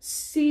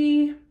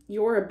see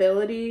your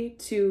ability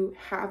to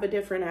have a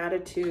different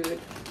attitude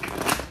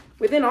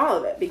within all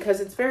of it, because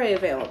it's very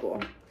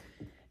available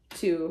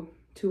to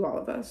all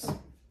of us.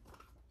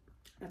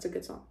 That's a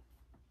good song.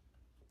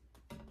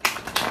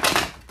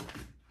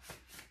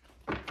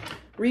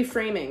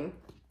 Reframing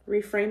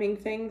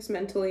things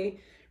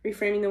mentally,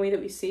 reframing the way that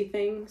we see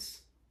things.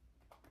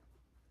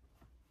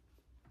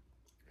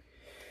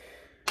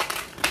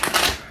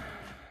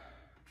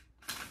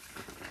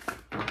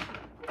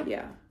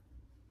 Yeah.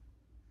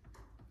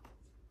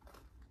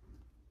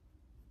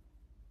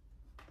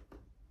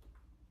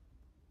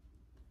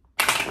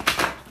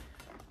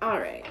 All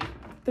right,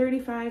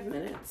 35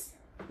 minutes.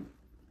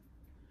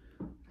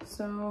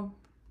 So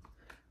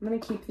I'm gonna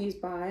keep these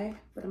by,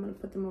 but I'm gonna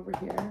put them over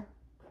here.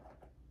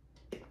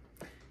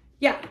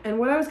 Yeah, and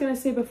what I was gonna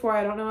say before,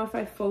 I don't know if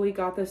I fully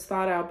got this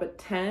thought out, but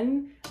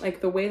 10,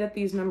 like the way that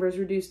these numbers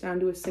reduce down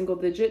to a single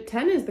digit,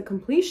 10 is the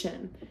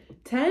completion.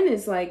 10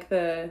 is like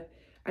the,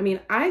 I mean,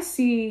 I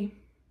see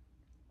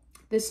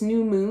this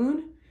new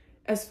moon,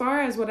 as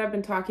far as what I've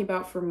been talking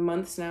about for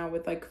months now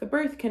with like the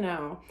birth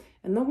canal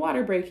and the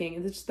water breaking,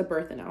 it's just the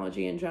birth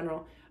analogy in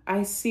general.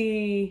 I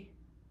see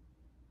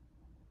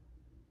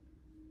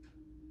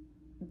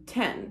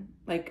 10,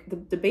 like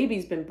the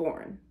baby's been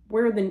born.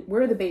 We're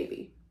the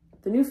baby.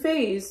 The new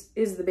phase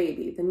is the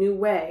baby. The new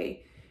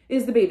way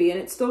is the baby. And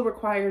it still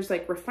requires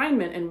like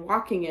refinement and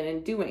walking in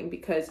and doing,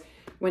 because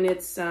when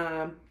it's,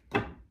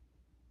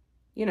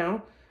 you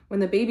know, when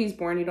the baby's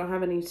born, you don't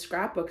have any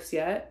scrapbooks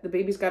yet. The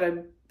baby's got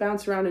to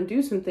bounce around and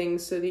do some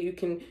things so that you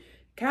can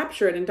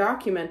capture it and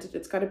document it.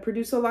 It's got to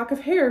produce a lock of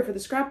hair for the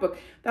scrapbook.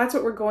 That's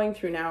what we're going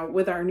through now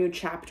with our new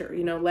chapter,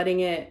 you know, letting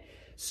it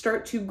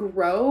start to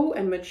grow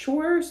and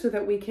mature so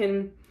that we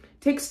can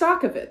take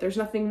stock of it. There's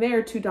nothing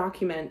there to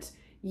document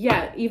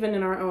yet, even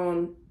in our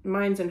own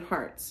minds and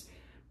hearts.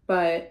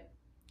 But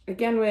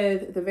again,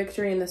 with the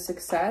victory and the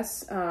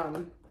success,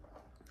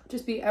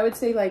 just be, I would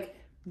say, like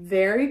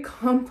very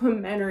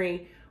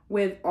complimentary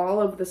with all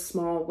of the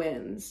small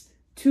wins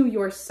to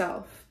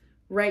yourself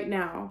right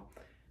now.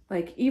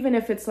 Like, even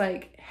if it's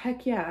like,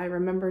 heck yeah, I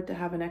remembered to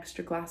have an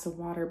extra glass of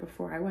water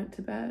before I went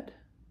to bed.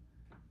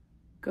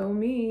 Go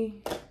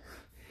me.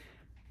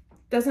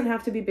 Doesn't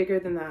have to be bigger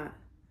than that.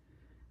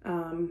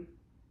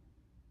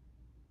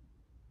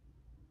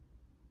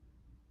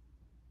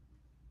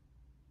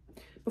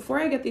 Before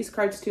I get these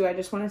cards too, I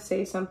just want to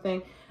say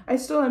something. I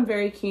still am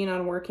very keen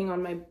on working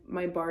on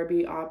my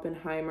Barbie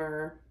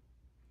Oppenheimer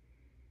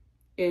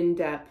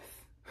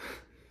in-depth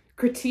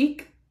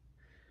critique.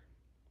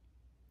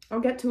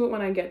 I'll get to it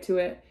when I get to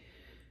it.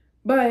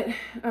 But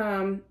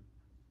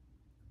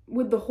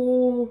with the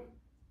whole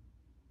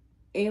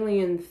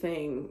alien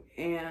thing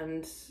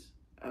and,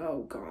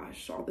 oh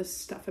gosh, all this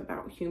stuff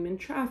about human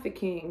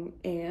trafficking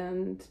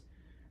and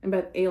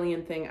by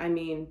alien thing, I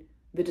mean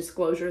the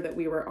disclosure that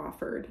we were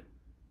offered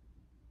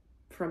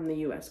from the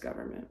US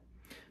government.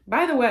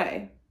 By the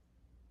way,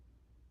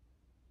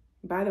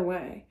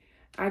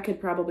 I could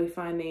probably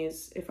find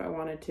these if I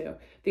wanted to.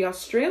 The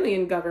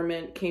Australian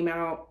government came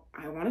out,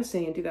 I want to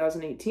say in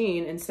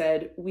 2018, and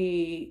said,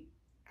 we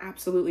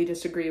absolutely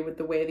disagree with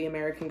the way the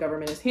American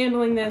government is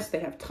handling this. They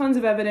have tons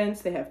of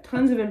evidence. They have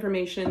tons of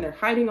information. They're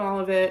hiding all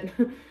of it.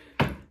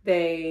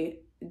 They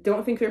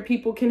don't think their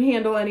people can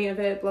handle any of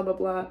it, blah, blah,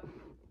 blah.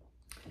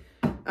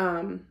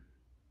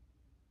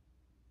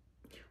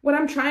 What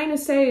I'm trying to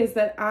say is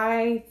that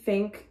I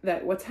think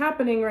that what's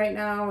happening right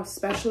now,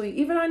 especially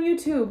even on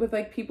YouTube with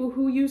like people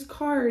who use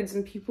cards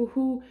and people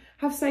who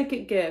have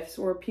psychic gifts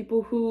or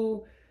people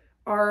who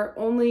are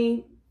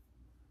only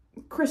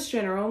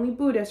Christian or only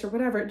Buddhist or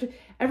whatever,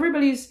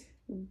 everybody's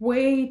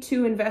way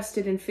too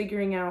invested in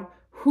figuring out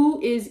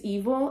who is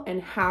evil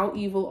and how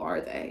evil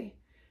are they.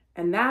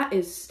 And that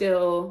is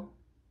still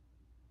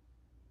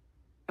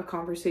a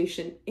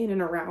conversation in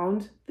and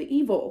around the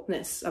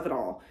evilness of it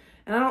all.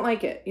 And I don't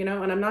like it, you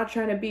know, and I'm not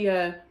trying to be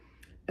a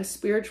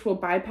spiritual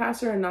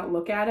bypasser and not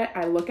look at it.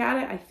 I look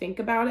at it, I think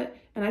about it,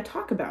 and I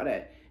talk about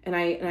it. And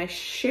I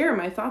share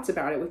my thoughts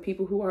about it with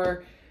people who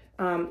are,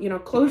 you know,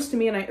 close to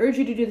me, and I urge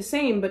you to do the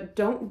same, but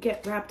don't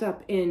get wrapped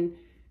up in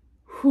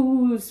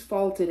whose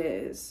fault it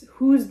is.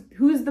 Who's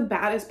the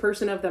baddest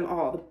person of them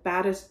all, the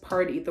baddest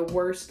party, the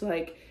worst,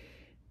 like,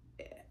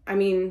 I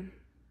mean,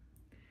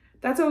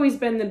 that's always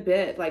been the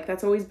bit, like,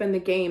 that's always been the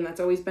game, that's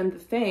always been the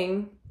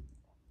thing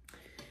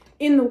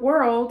in the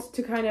world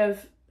to kind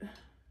of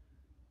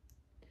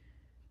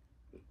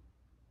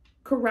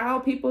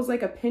corral people's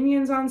like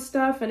opinions on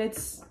stuff. And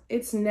it's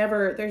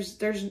never,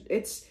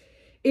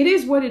 it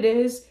is what it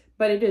is,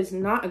 but it is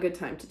not a good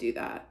time to do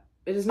that.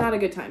 It is not a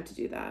good time to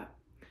do that.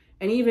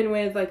 And even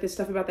with like this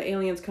stuff about the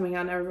aliens coming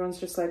out and everyone's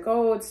just like,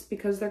 oh, it's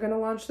because they're going to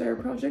launch their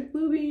Project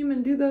Bluebeam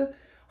and do the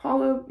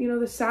hollow, you know,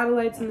 the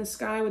satellites in the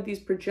sky with these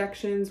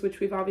projections,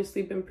 which we've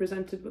obviously been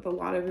presented with a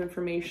lot of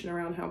information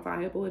around how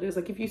viable it is.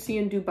 Like if you see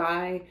in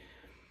Dubai,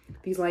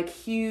 these like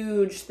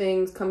huge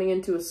things coming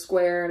into a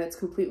square and it's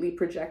completely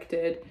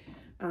projected.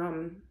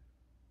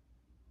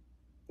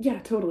 Yeah,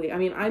 totally. I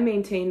mean, I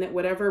maintain that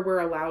whatever we're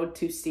allowed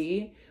to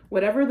see,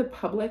 whatever the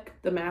public,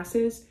 the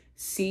masses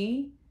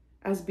see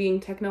as being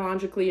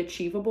technologically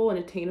achievable and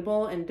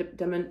attainable and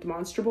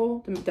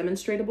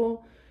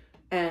demonstratable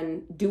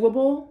and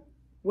doable,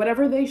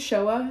 whatever they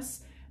show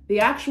us, the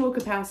actual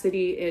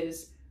capacity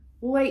is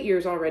light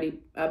years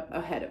already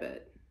ahead of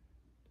it.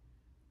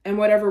 And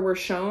whatever we're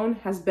shown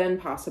has been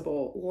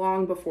possible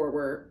long before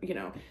we're, you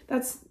know,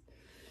 that's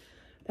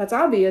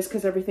obvious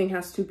because everything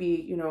has to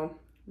be, you know,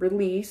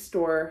 released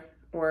or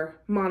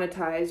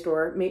monetized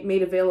or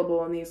made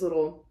available in these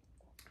little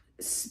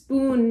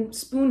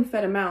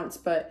spoon-fed amounts.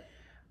 But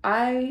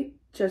I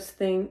just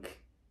think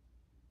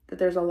that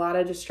there's a lot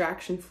of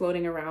distraction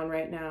floating around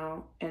right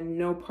now, and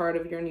no part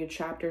of your new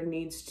chapter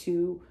needs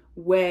to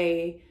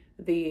weigh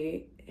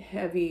the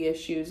heavy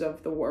issues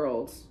of the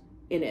world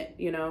in it,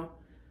 you know,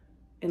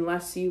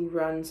 unless you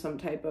run some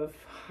type of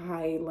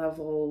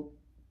high-level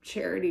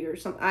charity or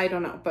something. I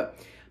don't know, but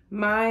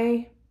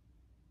my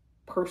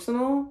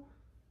personal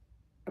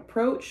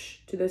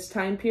approach to this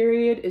time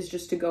period is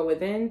just to go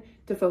within,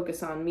 to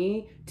focus on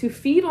me, to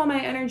feed all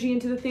my energy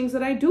into the things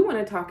that I do want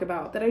to talk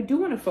about, that I do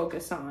want to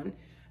focus on,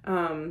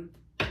 and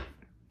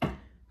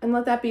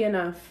let that be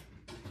enough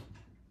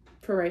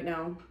for right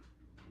now.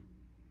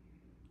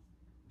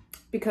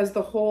 Because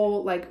the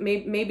whole, like,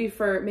 maybe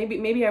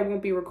I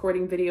won't be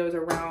recording videos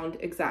around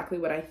exactly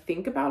what I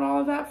think about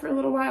all of that for a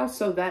little while,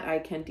 so that I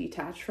can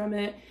detach from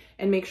it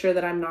and make sure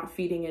that I'm not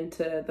feeding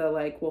into the,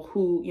 like, well,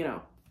 who, you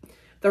know,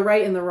 the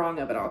right and the wrong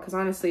of it all. Because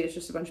honestly, it's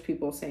just a bunch of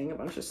people saying a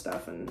bunch of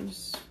stuff, and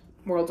just,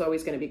 world's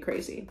always going to be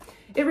crazy.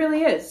 It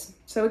really is.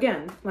 So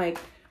again, like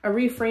a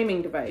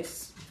reframing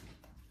device.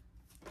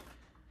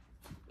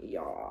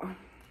 Yeah. All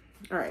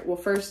right. Well,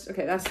 first,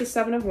 okay, that's the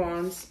Seven of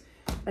Wands.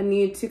 I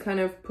need to kind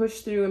of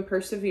push through and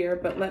persevere,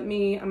 but I'm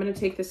going to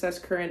take this as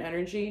current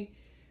energy,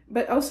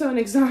 but also an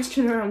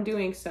exhaustion around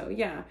doing so.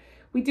 Yeah.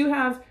 We do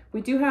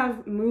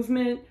have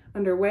movement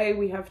underway.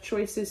 We have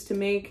choices to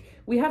make.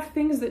 We have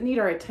things that need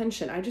our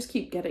attention. I just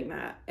keep getting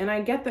that. And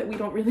I get that we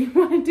don't really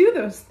want to do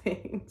those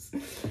things.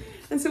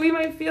 And so we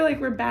might feel like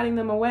we're batting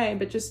them away,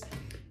 but just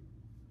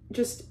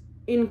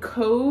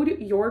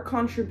encode your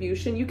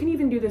contribution. You can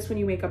even do this when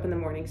you wake up in the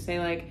morning. Say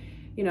like,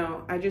 you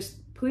know,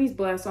 please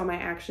bless all my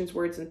actions,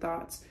 words, and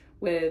thoughts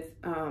with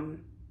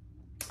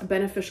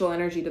beneficial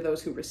energy to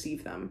those who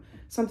receive them.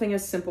 Something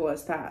as simple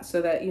as that,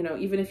 so that, you know,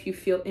 even if you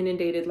feel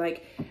inundated,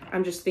 like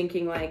I'm just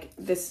thinking like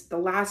the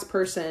last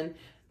person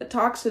that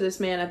talks to this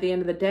man at the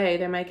end of the day,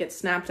 they might get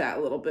snapped at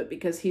a little bit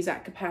because he's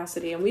at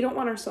capacity, and we don't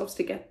want ourselves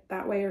to get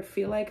that way or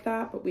feel like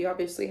that, but we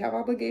obviously have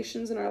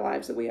obligations in our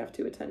lives that we have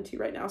to attend to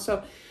right now.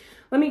 So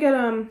let me get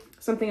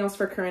something else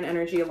for current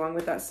energy along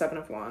with that Seven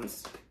of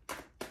Wands.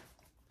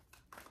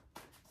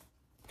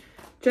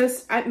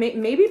 Just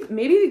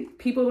maybe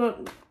people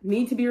don't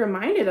need to be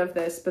reminded of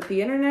this, but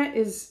the internet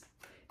is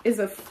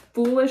a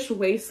foolish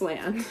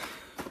wasteland.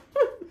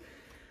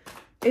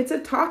 It's a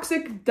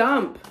toxic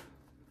dump.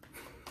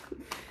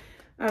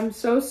 I'm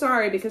so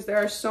sorry, because there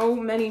are so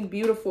many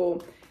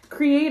beautiful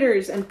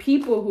creators and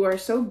people who are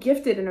so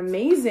gifted and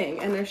amazing,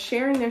 and they're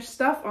sharing their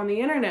stuff on the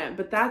internet,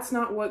 but that's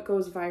not what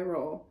goes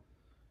viral.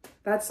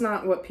 That's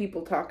not what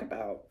people talk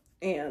about,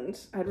 and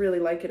I'd really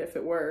like it if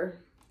it were.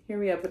 Here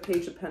we have the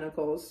Page of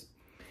Pentacles.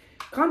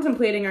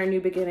 Contemplating our new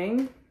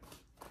beginning.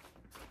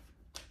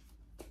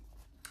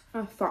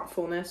 A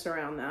thoughtfulness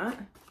around that.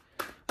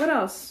 What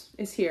else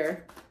is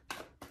here?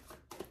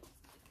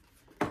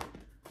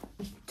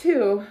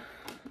 Two.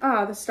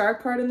 Ah, the Star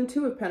card and the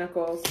Two of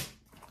Pentacles.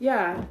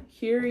 Yeah,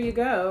 here you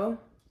go.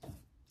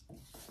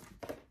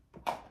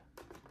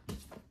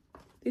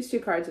 These two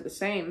cards are the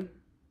same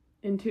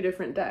in two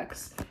different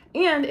decks.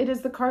 And it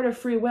is the card of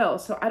free will.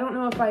 So I don't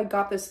know if I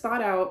got this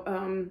thought out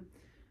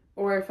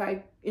or if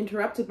I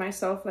interrupted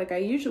myself like I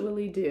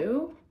usually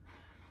do.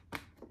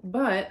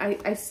 But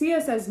I see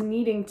us as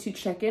needing to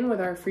check in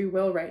with our free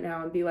will right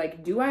now and be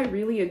like, do I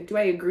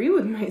agree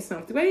with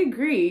myself? Do I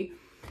agree?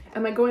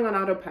 Am I going on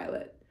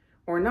autopilot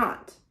or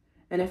not?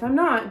 And if I'm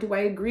not, do I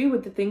agree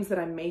with the things that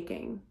I'm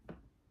making?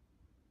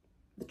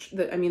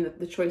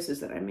 The choices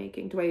that I'm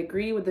making. Do I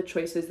agree with the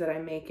choices that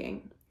I'm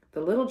making?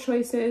 The little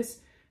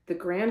choices, the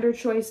grander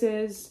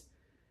choices.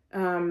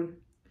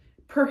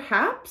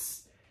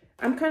 Perhaps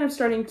I'm kind of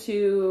starting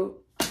to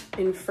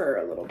infer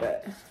a little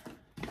bit.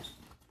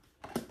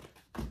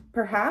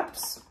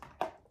 Perhaps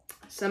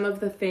some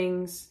of the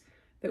things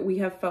that we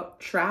have felt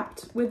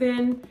trapped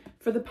within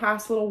for the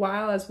past little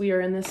while as we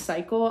are in this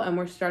cycle and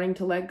we're starting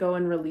to let go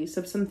and release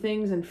of some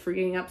things and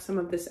freeing up some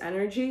of this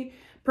energy,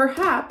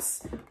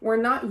 Perhaps we're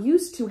not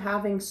used to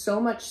having so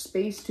much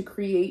space to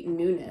create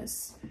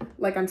newness.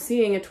 Like I'm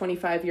seeing a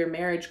 25-year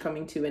marriage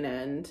coming to an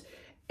end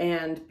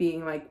and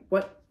being like,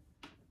 what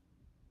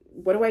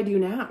do I do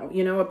now?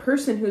 You know, a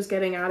person who's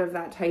getting out of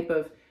that type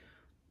of,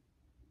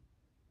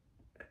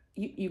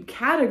 you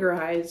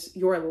categorize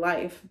your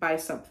life by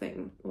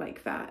something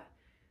like that.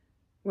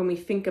 When we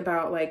think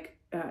about like,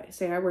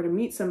 say I were to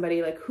meet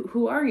somebody, like,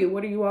 who are you?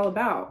 What are you all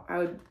about? I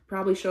would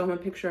probably show them a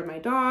picture of my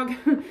dog,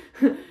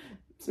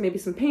 maybe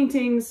some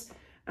paintings,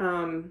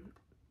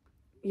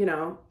 you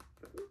know,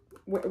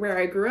 where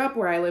I grew up,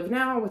 where I live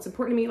now, what's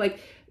important to me.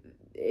 Like,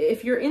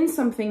 if you're in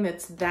something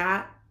that's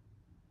that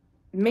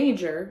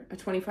major, a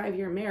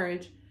 25-year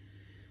marriage,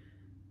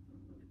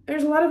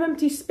 there's a lot of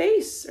empty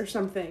space or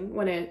something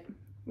when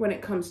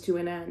it comes to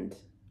an end.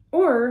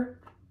 Or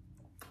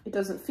it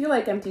doesn't feel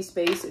like empty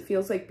space. It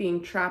feels like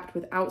being trapped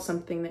without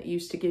something that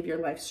used to give your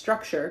life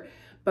structure.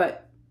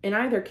 But in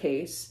either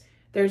case,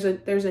 there's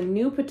a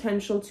new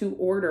potential to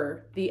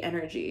order the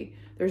energy.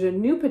 There's a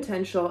new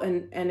potential,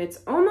 and it's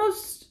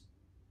almost,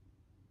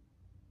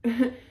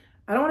 I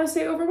don't want to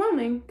say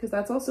overwhelming, because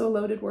that's also a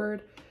loaded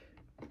word.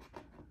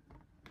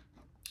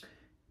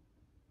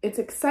 It's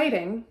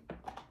exciting.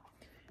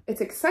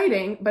 It's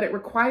exciting, but it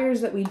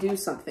requires that we do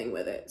something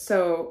with it.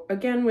 So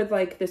again, with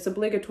like this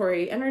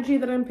obligatory energy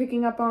that I'm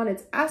picking up on,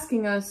 it's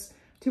asking us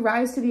to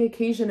rise to the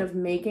occasion of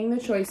making the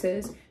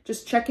choices,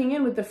 just checking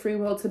in with the free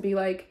will to be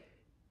like,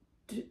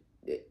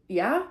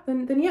 yeah,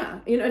 then yeah.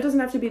 You know, it doesn't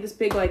have to be this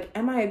big, like,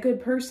 am I a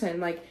good person?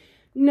 Like,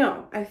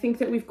 no, I think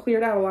that we've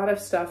cleared out a lot of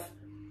stuff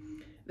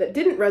that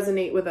didn't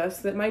resonate with us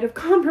that might have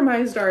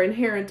compromised our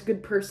inherent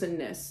good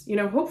personness. You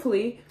know,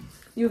 hopefully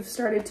you've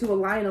started to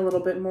align a little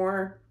bit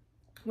more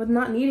with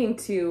not needing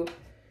to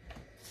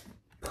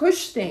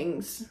push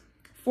things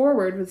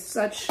forward with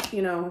such,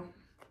 you know,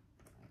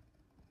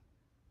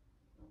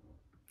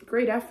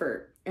 great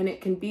effort. And it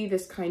can be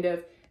this kind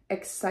of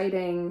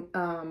exciting,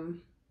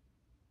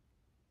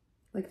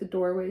 like the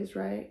doorways,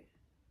 right?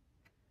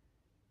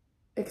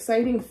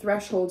 Exciting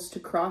thresholds to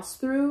cross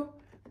through,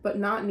 but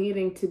not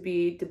needing to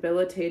be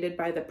debilitated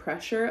by the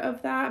pressure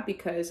of that.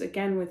 Because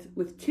again,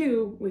 with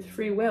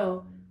free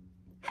will,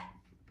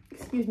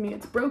 excuse me,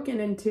 it's broken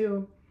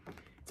into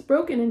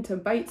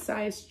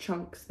bite-sized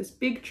chunks. This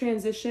big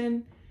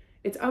transition,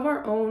 it's of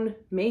our own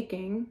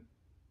making.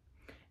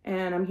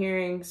 And I'm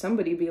hearing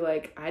somebody be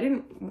like, I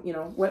didn't, you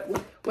know,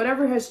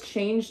 whatever has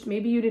changed,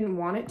 maybe you didn't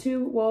want it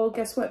to. Well,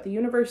 guess what? The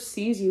universe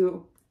sees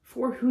you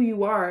for who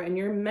you are, and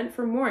you're meant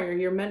for more.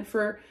 You're meant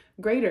for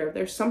greater.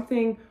 There's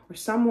something or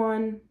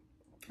someone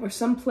or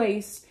some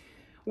place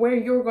where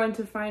you're going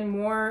to find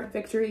more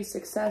victory,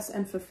 success,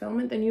 and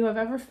fulfillment than you have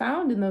ever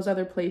found in those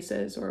other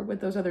places or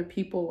with those other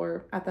people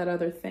or at that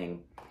other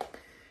thing.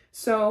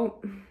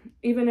 So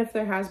even if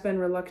there has been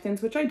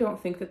reluctance, which I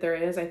don't think that there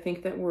is, I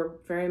think that we're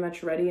very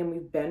much ready, and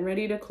we've been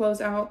ready to close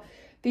out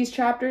these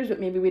chapters, but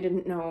maybe we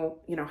didn't know,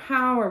 you know,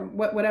 how or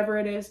whatever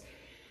it is.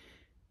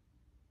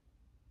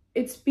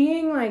 It's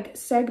being like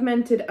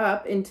segmented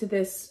up into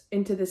this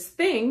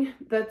thing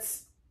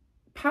that's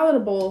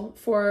palatable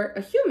for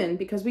a human,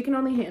 because we can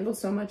only handle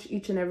so much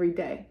each and every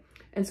day.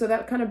 And so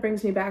that kind of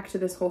brings me back to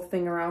this whole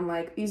thing around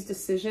like these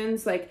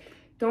decisions. Like,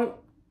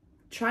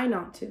 try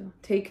not to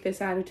take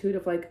this attitude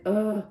of like,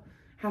 oh,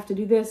 have to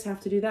do this,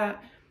 have to do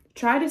that.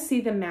 Try to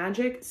see the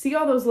magic, see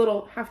all those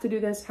little have to do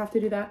this, have to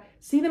do that.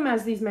 See them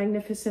as these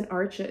magnificent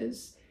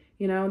arches,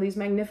 you know, these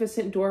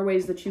magnificent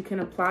doorways that you can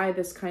apply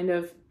this kind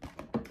of,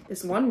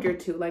 this wonder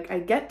to. Like, I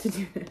get to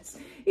do this,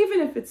 even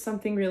if it's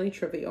something really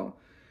trivial.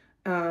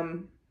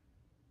 Because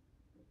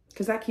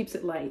that keeps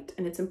it light,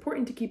 and it's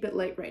important to keep it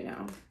light right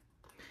now.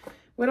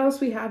 What else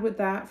we had with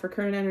that for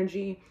current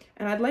energy?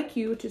 And I'd like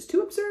you just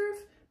to observe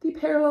the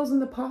parallels in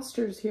the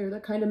postures here. They're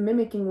kind of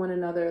mimicking one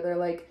another. They're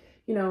like,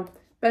 you know,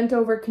 bent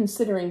over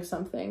considering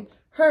something.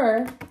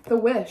 Her, the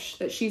wish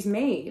that she's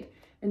made.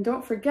 And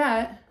don't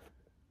forget,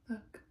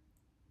 look,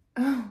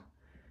 oh,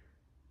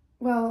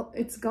 well,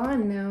 it's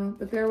gone now,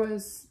 but there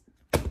was,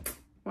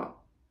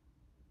 well,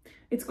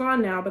 it's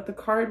gone now, but the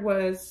card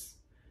was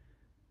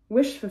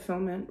wish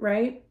fulfillment,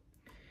 right?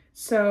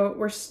 So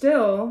we're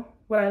still,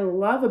 what I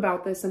love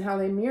about this and how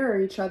they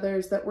mirror each other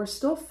is that we're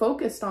still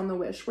focused on the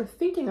wish. We're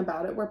thinking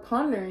about it. We're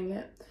pondering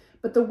it.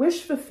 But the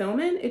wish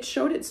fulfillment, it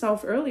showed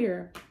itself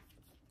earlier.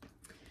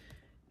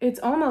 It's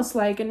almost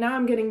like, and now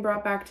I'm getting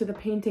brought back to the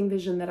painting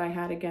vision that I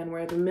had again,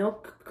 where the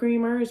milk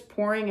creamer is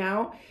pouring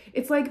out.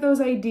 It's like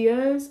those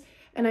ideas,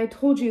 and I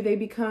told you they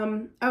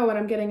become, oh, and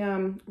I'm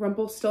getting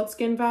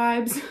Rumpelstiltskin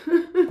vibes.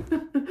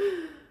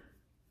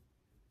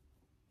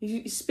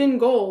 You spin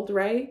gold,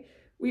 right?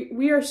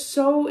 We are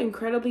so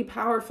incredibly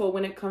powerful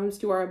when it comes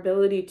to our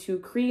ability to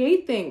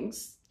create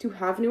things, to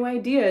have new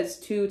ideas,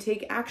 to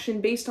take action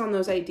based on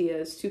those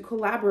ideas, to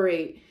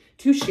collaborate,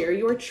 to share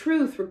your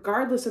truth,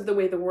 regardless of the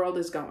way the world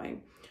is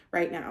going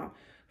right now.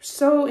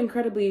 So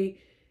incredibly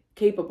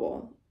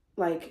capable.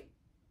 Like,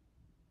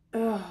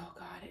 oh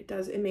God,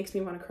 it makes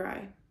me want to cry.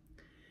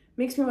 It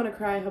makes me want to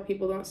cry how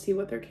people don't see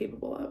what they're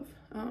capable of.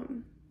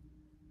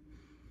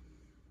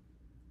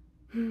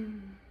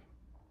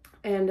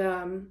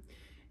 And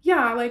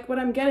yeah, like what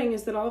I'm getting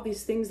is that all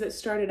these things that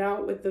started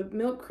out with the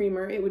milk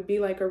creamer, it would be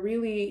like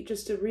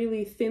just a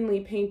really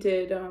thinly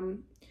painted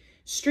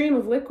stream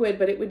of liquid,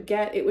 but it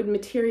would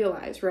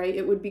materialize, right?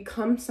 It would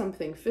become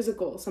something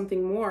physical,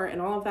 something more.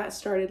 And all of that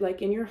started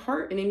like in your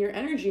heart and in your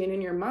energy and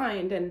in your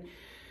mind. And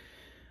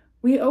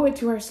we owe it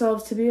to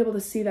ourselves to be able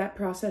to see that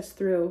process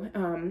through,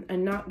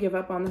 and not give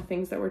up on the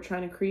things that we're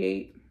trying to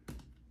create.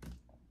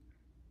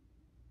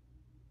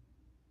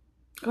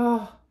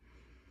 Oh,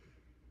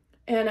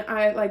 and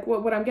I like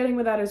what I'm getting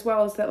with that as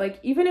well is that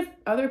like, even if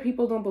other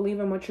people don't believe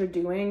in what you're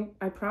doing,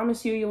 I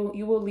promise you,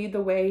 you will lead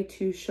the way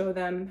to show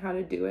them how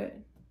to do it.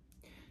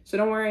 So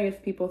don't worry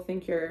if people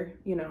think you're,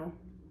 you know,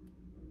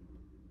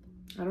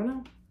 I don't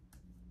know.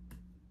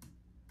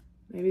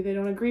 Maybe they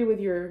don't agree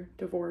with your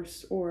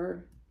divorce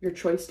or your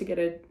choice to get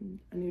a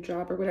new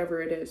job or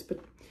whatever it is. But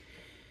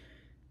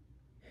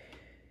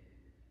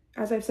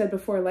as I've said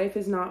before, life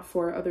is not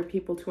for other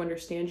people to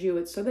understand you.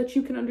 It's so that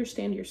you can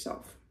understand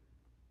yourself.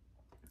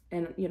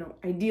 And, you know,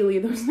 ideally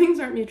those things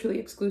aren't mutually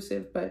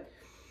exclusive, but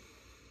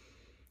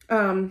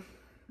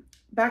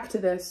back to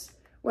this,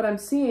 what I'm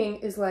seeing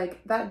is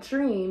like that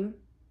dream,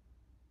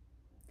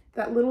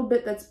 that little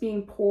bit that's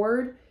being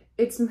poured,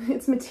 it's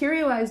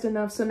materialized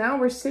enough. So now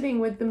we're sitting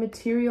with the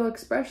material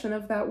expression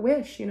of that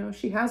wish. You know,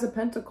 she has a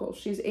pentacle.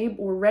 She's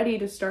ready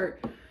to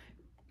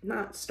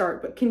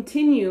but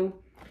continue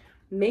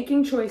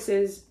making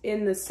choices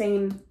in the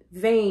same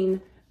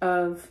vein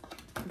of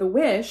the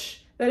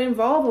wish that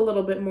involve a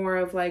little bit more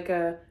of like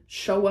a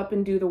show up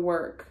and do the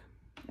work,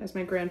 as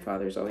my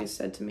grandfather's always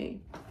said to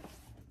me.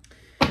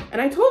 And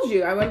I told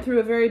you, I went through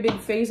a very big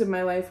phase of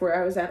my life where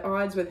I was at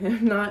odds with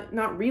him.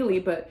 Not really,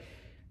 but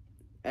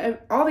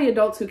all the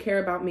adults who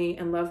care about me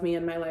and love me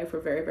in my life were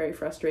very, very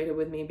frustrated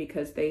with me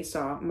because they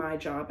saw my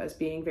job as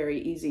being very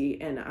easy,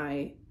 and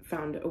I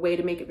found a way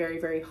to make it very,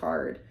 very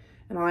hard.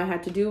 And all I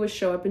had to do was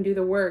show up and do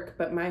the work,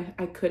 but I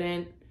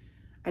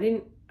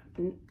didn't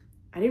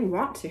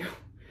want to.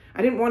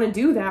 I didn't want to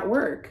do that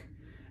work.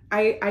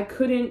 I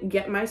couldn't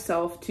get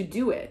myself to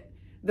do it.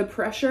 The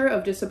pressure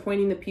of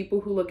disappointing the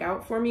people who look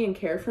out for me and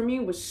care for me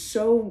was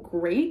so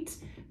great.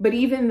 But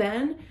even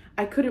then,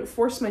 I couldn't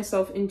force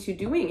myself into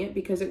doing it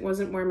because it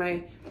wasn't where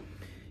my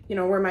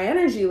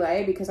energy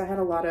lay, because I had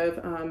a lot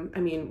of, I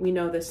mean, we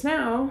know this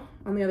now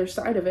on the other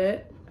side of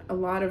it, a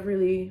lot of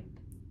really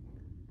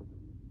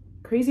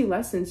crazy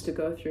lessons to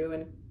go through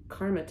and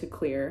karma to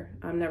clear.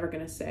 I'm never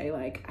going to say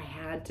like I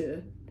had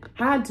to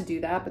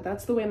do that, but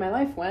that's the way my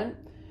life went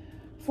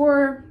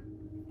for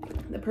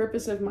the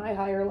purpose of my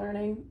higher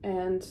learning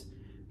and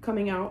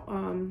coming out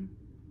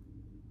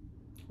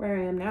where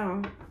I am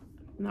now. I'm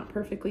not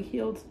perfectly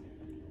healed,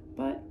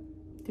 but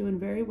doing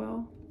very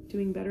well,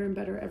 doing better and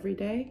better every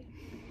day.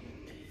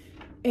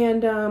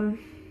 And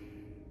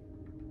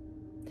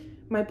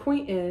my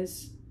point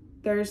is,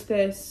 there's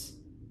this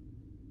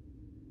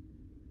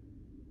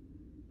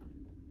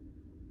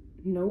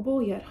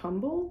noble yet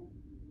humble.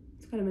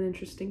 It's kind of an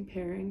interesting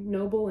pairing,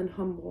 noble and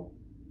humble.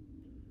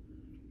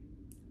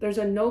 There's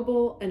a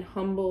noble and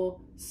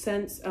humble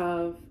sense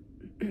of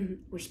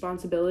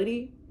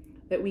responsibility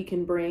that we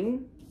can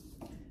bring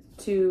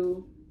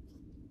to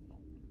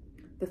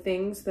the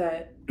things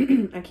that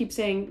I keep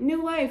saying,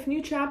 new life,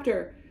 new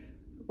chapter,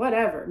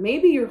 whatever.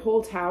 Maybe your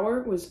whole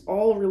tower was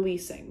all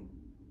releasing.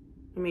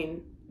 I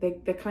mean,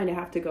 they kind of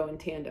have to go in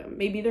tandem.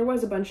 Maybe there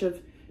was a bunch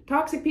of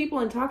toxic people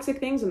and toxic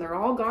things and they're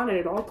all gone and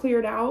it all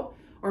cleared out.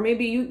 Or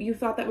maybe you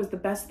thought that was the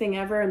best thing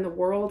ever and the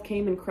world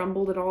came and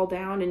crumbled it all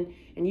down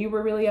and you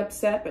were really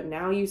upset, but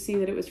now you see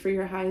that it was for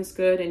your highest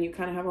good and you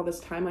kind of have all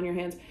this time on your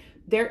hands.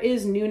 There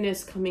is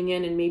newness coming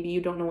in and maybe you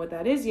don't know what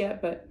that is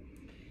yet, but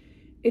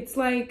it's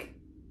like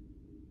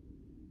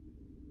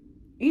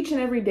each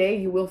and every day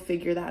you will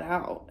figure that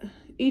out.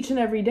 Each and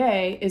every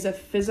day is a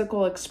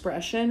physical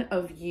expression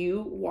of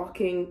you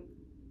walking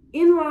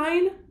in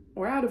line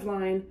or out of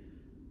line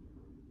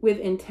with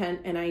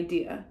intent and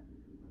idea.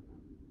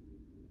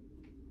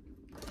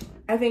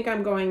 I think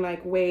I'm going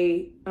like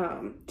way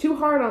too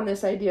hard on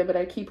this idea, but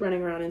I keep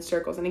running around in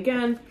circles. And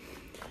again,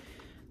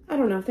 I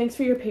don't know, thanks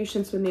for your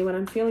patience with me. When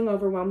I'm feeling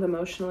overwhelmed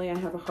emotionally, I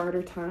have a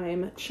harder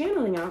time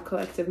channeling out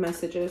collective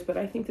messages, but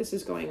I think this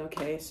is going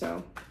okay.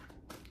 So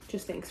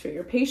just thanks for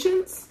your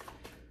patience.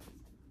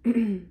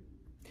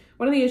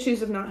 One of the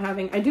issues of not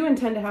having, I do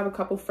intend to have a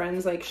couple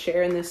friends like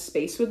share in this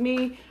space with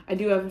me. I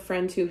do have a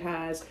friend who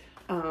has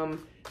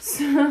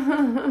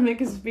some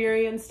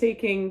experience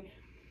taking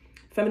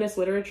feminist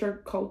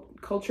literature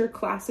culture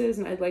classes,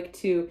 and I'd like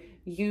to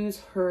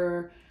use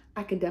her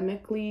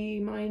academically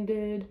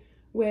minded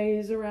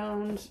ways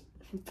around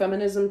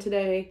feminism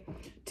today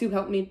to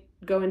help me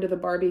go into the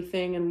Barbie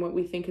thing and what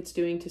we think it's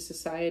doing to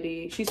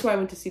society. She's who I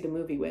went to see the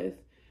movie with.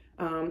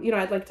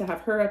 I'd like to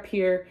have her up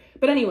here.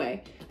 But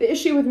anyway, the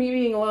issue with me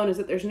being alone is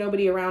that there's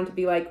nobody around to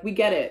be like, we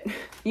get it.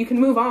 You can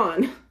move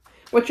on.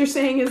 What you're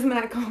saying isn't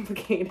that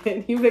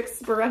complicated. You've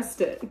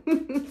expressed it.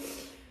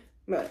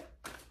 But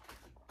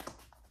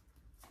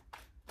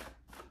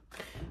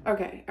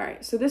okay, all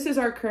right. So this is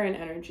our current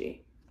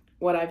energy,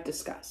 what I've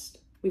discussed.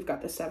 We've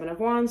got the Seven of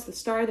Wands, the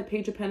Star, the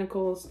Page of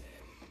Pentacles,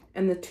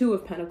 and the Two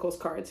of Pentacles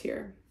cards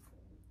here.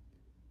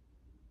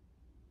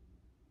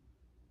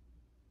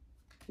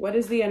 What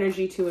is the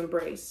energy to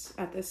embrace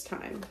at this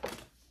time?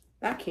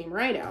 That came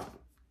right out.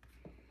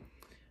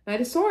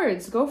 Knight of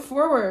Swords, go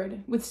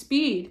forward with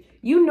speed.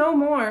 You know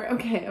more.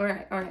 Okay, all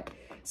right, all right.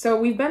 So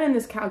we've been in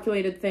this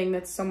calculated thing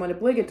that's somewhat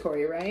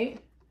obligatory, right?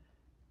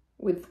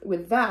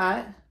 With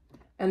that.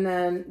 And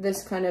then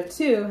this kind of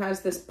too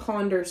has this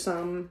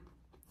pondersome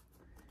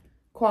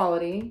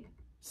quality,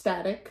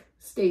 static,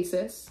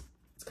 stasis.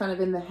 It's kind of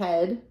in the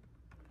head.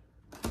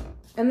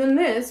 And then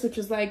this, which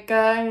is like,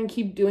 I'm gonna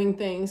keep doing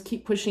things,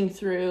 keep pushing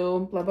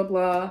through, blah, blah,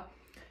 blah.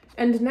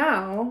 And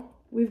now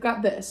we've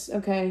got this,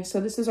 okay? So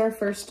this is our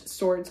first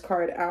Swords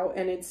card out,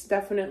 and it's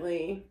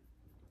definitely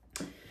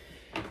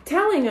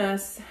telling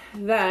us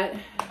that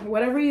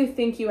whatever you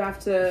think you have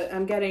to,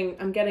 I'm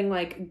getting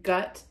like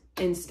gut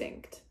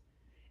instinct.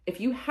 If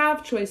you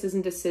have choices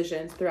and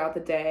decisions throughout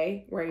the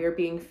day where you're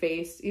being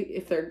faced,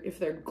 if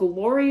they're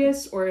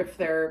glorious or if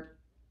they're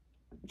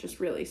just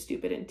really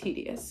stupid and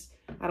tedious,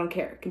 I don't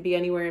care. It can be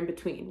anywhere in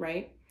between,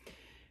 right?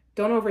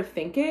 Don't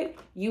overthink it.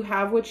 You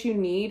have what you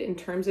need in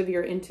terms of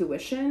your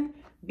intuition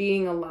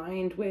being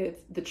aligned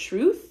with the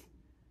truth.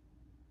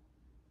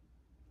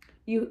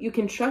 You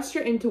can trust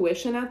your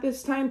intuition at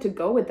this time to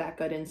go with that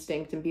gut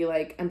instinct and be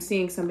like, I'm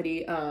seeing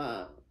somebody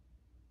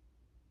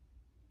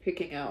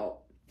picking out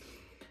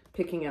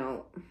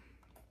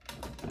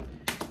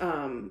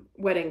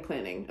wedding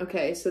planning.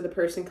 Okay, so the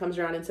person comes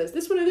around and says,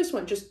 this one or this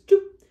one, just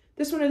doop,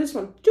 this one or this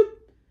one, doop,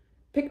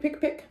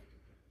 pick.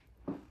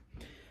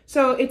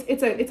 So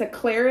it's a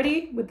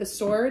clarity with the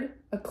sword,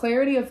 a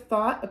clarity of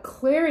thought, a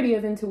clarity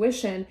of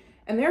intuition,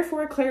 and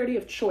therefore a clarity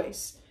of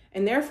choice,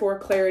 and therefore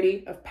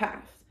clarity of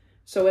path.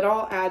 So it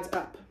all adds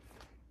up.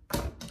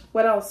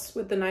 What else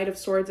with the Knight of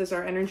Swords is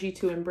our energy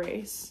to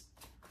embrace?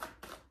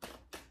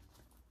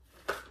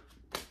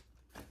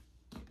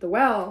 The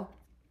Well.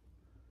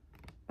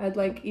 I'd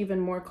like even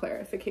more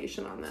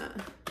clarification on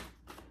that.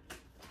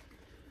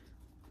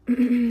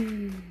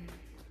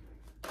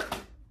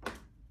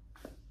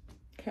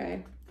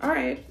 Okay. All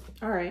right.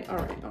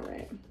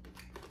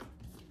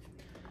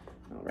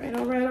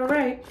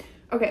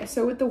 Okay,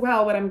 so with the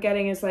Well, what I'm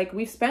getting is like,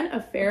 we've spent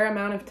a fair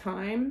amount of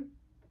time,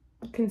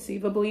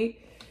 conceivably,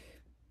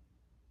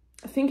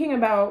 thinking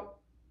about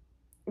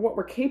what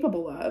we're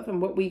capable of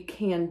and what we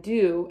can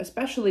do,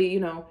 especially,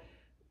 you know,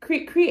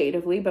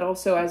 creatively, but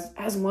also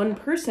as one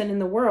person in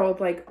the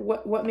world. Like,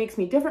 what makes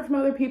me different from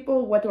other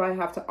people? What do I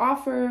have to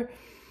offer?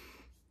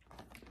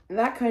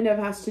 That kind of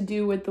has to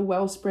do with the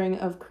wellspring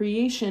of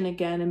creation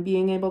again, and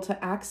being able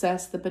to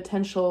access the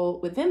potential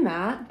within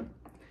that.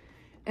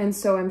 And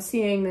so I'm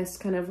seeing this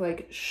kind of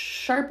like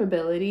sharp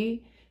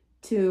ability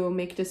to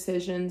make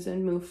decisions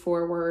and move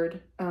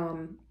forward,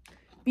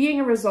 being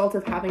a result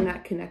of having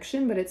that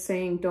connection, but it's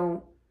saying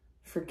don't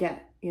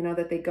forget, you know,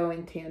 that they go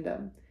in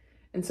tandem.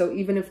 And so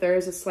even if there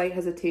is a slight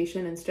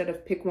hesitation, instead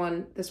of pick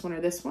one, this one or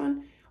this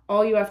one,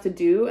 all you have to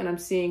do, and I'm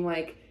seeing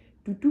like,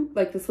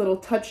 like this little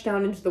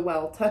touchdown into the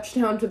well,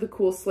 touchdown to the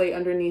cool slate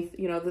underneath,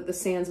 you know, the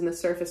sands and the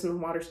surface and the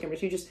water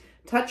skimmers. You just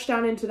touch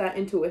down into that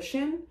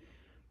intuition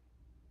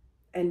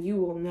and you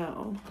will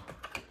know.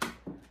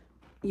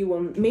 You will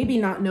maybe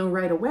not know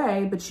right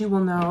away, but you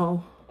will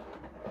know.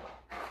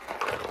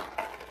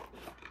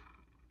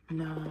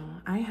 No,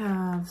 I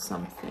have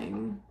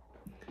something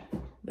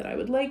that I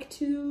would like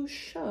to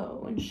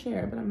show and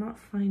share, but I'm not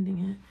finding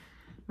it.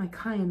 My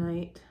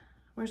kyanite.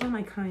 Where's all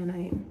my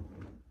kyanite?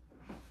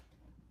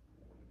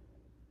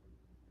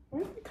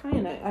 Where's the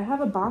kyanite? I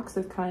have a box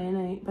of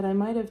kyanite, but I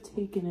might have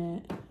taken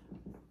it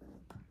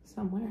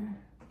somewhere.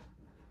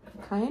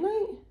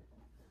 Kyanite?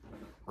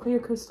 Clear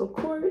crystal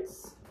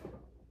quartz.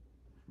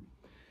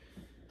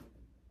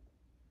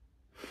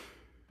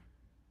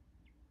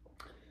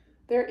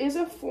 There is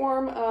a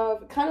form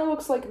of, kind of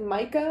looks like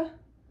mica.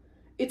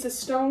 It's a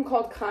stone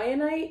called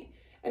kyanite,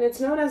 and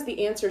it's known as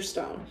the answer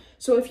stone.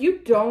 So if you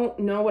don't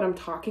know what I'm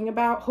talking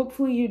about,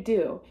 hopefully you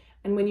do.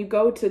 And when you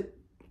go to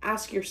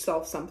ask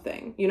yourself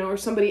something, you know, or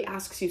somebody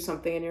asks you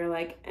something and you're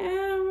like,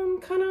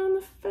 I'm kind of on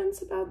the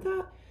fence about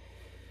that.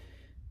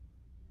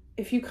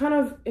 If you kind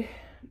of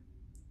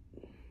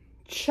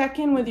check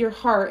in with your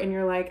heart and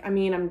you're like, I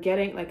mean, I'm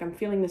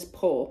feeling this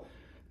pull.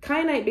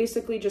 Kyanite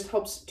basically just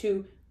helps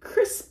to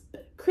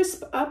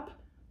crisp up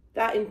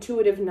that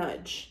intuitive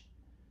nudge.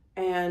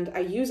 And I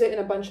use it in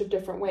a bunch of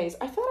different ways.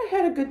 I thought I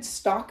had a good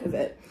stock of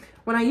it.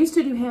 When I used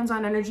to do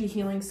hands-on energy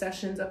healing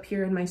sessions up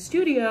here in my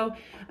studio,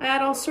 I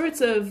had all sorts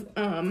of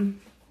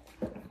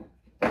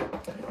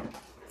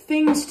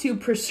things to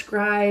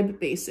prescribe,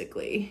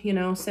 basically, you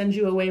know, send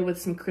you away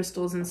with some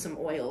crystals and some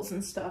oils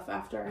and stuff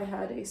after I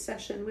had a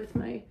session with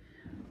my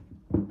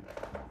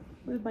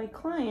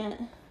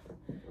client.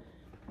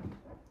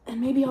 And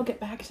maybe I'll get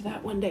back to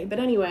that one day. But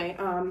anyway,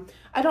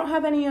 I don't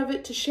have any of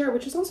it to share,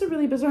 which is also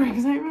really bizarre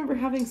because I remember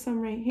having some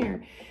right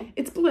here.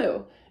 It's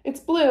blue. It's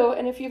blue.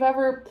 And if you've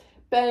ever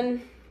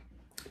been,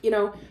 you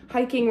know,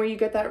 hiking where you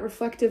get that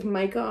reflective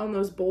mica on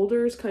those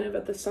boulders kind of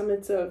at the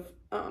summits of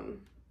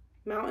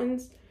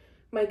mountains.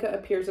 Mica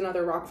appears in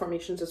other rock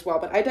formations as well,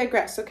 but I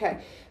digress.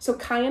 Okay, so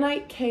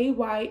kyanite,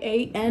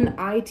 Kyanite.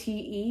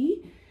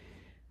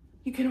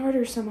 You can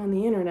order some on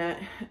the internet.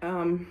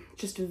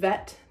 Just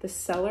vet the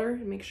seller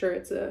and make sure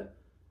that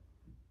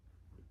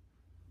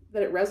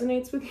it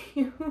resonates with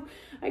you,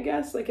 I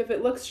guess. Like, if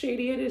it looks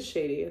shady, it is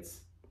shady.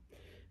 It's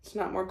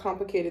not more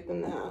complicated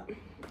than that.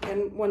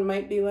 And one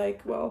might be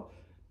like, well,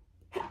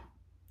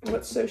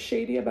 what's so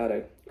shady about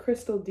a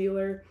crystal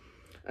dealer?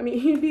 I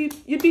mean,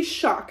 you'd be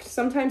shocked.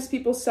 Sometimes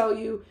people sell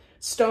you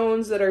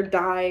stones that are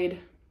dyed,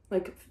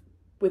 like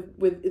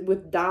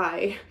with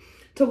dye,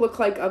 to look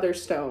like other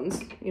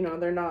stones. You know,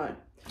 they're not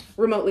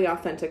remotely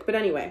authentic. But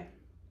anyway,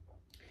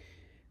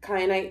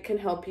 kyanite can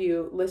help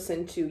you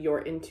listen to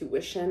your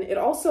intuition. It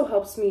also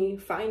helps me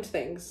find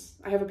things.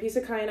 I have a piece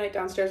of kyanite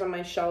downstairs on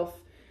my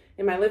shelf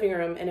in my living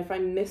room, and if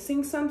I'm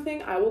missing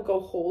something, I will go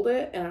hold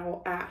it and I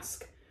will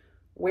ask,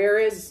 where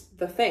is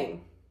the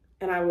thing?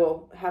 And I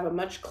will have a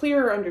much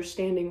clearer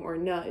understanding or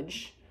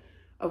nudge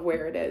of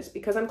where it is.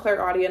 Because I'm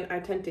clairaudient, I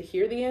tend to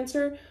hear the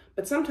answer,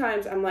 but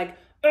sometimes I'm like,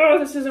 oh,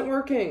 this isn't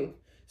working.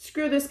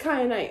 Screw this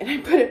kyanite, and I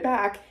put it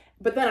back,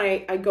 but then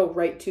I go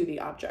right to the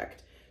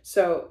object.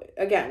 So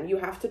again, you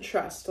have to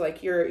trust,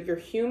 like, your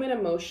human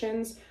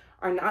emotions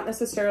are not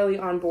necessarily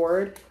on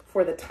board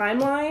for the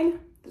timeline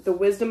that the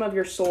wisdom of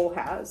your soul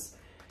has.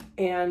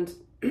 And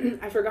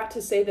I forgot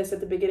to say this at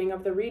the beginning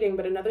of the reading,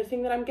 but another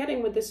thing that I'm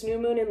getting with this new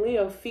moon in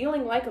Leo,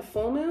 feeling like a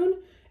full moon,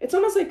 it's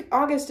almost like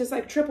August is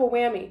like triple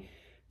whammy.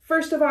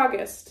 1st of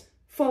August,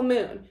 full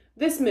moon.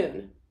 This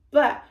moon,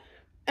 blah.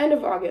 End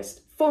of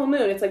August, full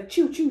moon. It's like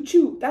choo, choo,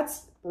 choo.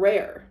 That's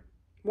rare.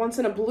 Once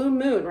in a blue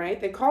moon, right?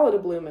 They call it a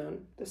blue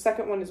moon. The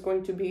second one is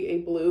going to be a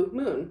blue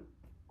moon.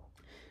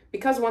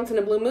 Because once in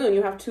a blue moon,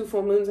 you have 2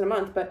 full moons in a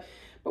month. But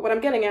what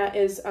I'm getting at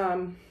is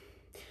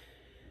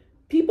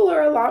people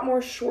are a lot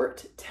more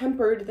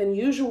short-tempered than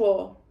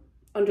usual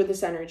under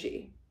this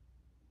energy.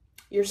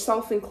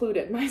 Yourself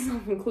included,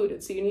 myself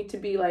included. So you need to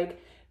be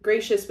like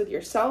gracious with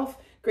yourself,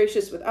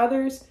 gracious with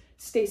others,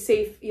 stay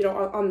safe, you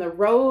know, on the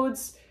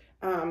roads.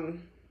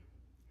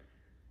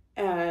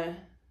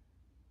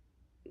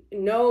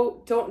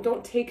 No,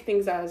 don't take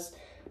things as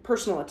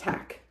personal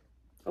attack.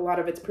 A lot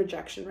of it's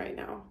projection right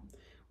now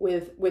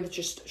with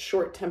just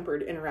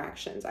short-tempered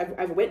interactions.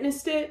 I've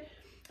witnessed it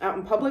out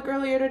in public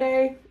earlier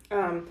today.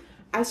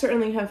 I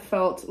certainly have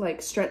felt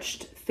like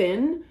stretched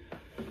thin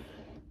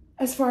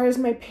as far as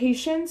my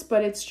patience,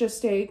 but it's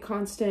just a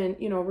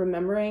constant, you know,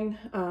 remembering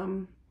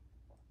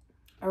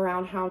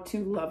around how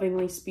to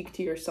lovingly speak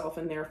to yourself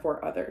and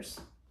therefore others.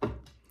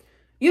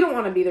 You don't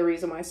want to be the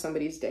reason why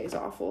somebody's day is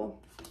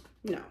awful.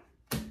 No.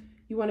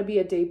 You want to be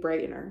a day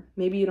brightener.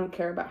 Maybe you don't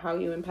care about how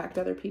you impact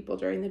other people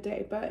during the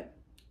day, but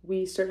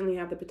we certainly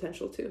have the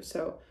potential to.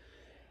 So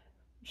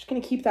I'm just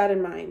going to keep that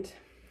in mind.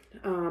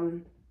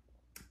 I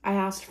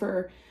asked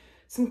for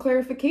some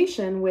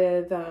clarification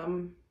with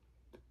the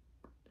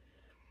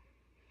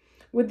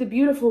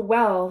beautiful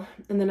well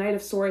and the Knight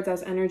of Swords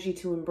as energy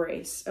to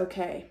embrace.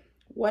 Okay,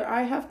 what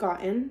I have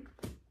gotten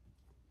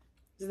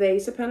is the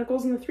Ace of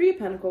Pentacles and the Three of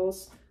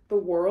Pentacles, the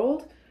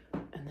World,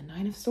 and the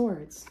Nine of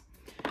Swords.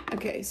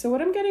 Okay, so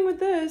what I'm getting with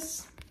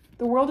this,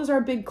 the World is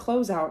our big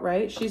closeout,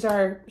 right? She's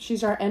our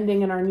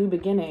ending and our new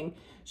beginning.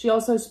 She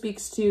also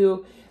speaks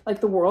to, like,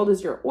 the world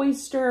is your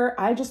oyster.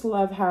 I just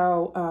love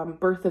how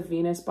Birth of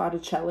Venus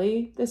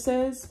Botticelli this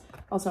is.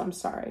 Also, I'm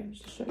sorry, I'll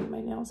just show you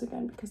my nails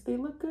again because they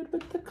look good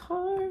with the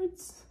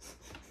cards.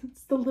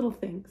 It's the little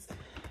things.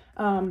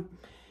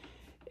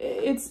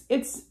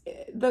 It's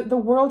the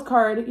World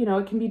card, you know,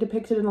 it can be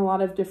depicted in a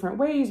lot of different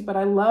ways, but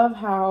I love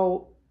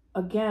how,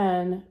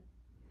 again,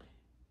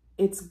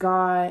 it's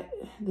got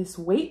this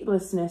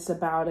weightlessness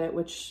about it,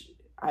 which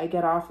I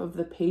get off of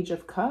the Page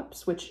of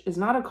Cups, which is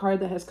not a card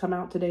that has come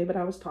out today, but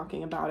I was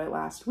talking about it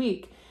last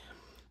week.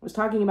 I was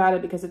talking about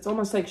it because it's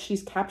almost like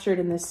she's captured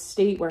in this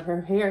state where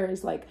her hair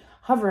is like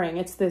hovering.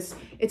 It's this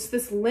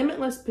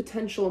limitless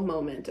potential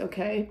moment,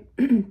 okay?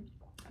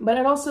 But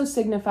it also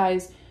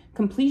signifies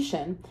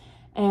completion.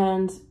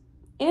 And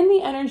in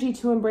the energy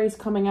to embrace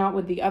coming out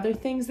with the other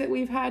things that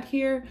we've had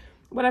here,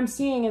 what I'm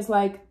seeing is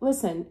like,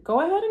 listen,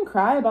 go ahead and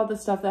cry about the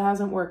stuff that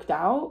hasn't worked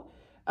out.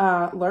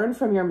 Learn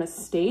from your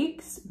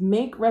mistakes,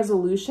 make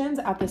resolutions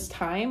at this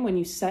time when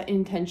you set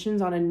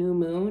intentions on a new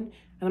moon.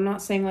 And I'm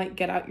not saying like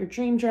get out your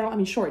dream journal. I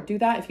mean, sure, do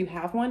that if you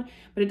have one,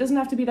 but it doesn't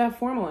have to be that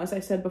formal. As I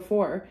said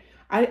before,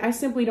 I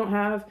simply don't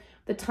have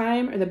the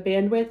time or the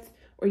bandwidth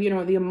or, you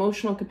know, the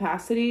emotional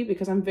capacity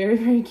because I'm very,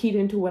 very keyed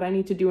into what I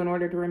need to do in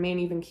order to remain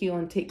even keel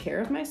and take care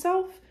of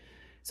myself.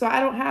 So I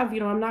don't have, you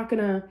know, I'm not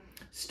going to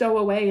stow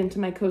away into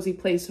my cozy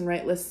place and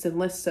write lists and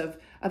lists of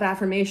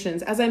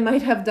affirmations as I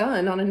might have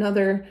done on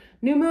another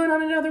new moon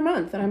on another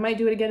month. And I might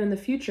do it again in the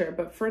future.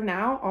 But for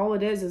now, all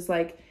it is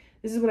like,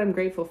 this is what I'm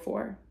grateful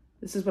for.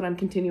 This is what I'm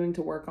continuing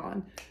to work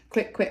on.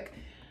 Quick.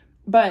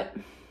 But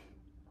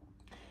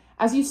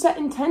as you set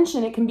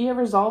intention, it can be a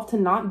resolve to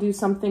not do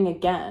something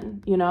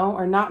again, you know,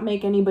 or not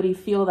make anybody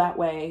feel that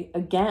way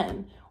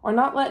again, or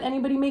not let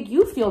anybody make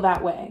you feel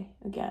that way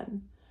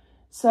again.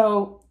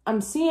 So I'm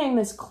seeing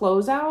this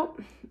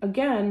closeout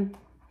again.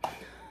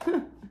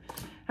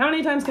 How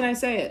many times can I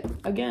say it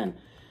again?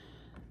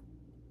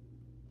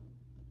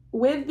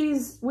 With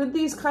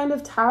these kind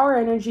of tower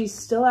energies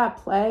still at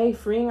play,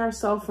 freeing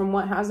ourselves from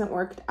what hasn't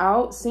worked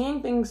out,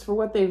 seeing things for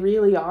what they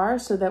really are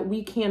so that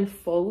we can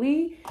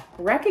fully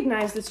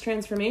recognize this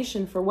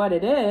transformation for what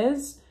it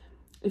is.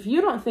 If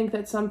you don't think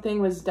that something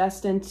was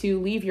destined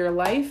to leave your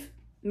life,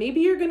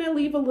 maybe you're going to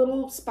leave a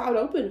little spot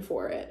open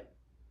for it.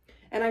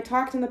 And I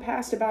talked in the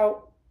past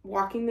about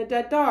walking the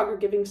dead dog or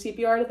giving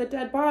CPR to the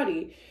dead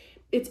body.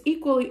 It's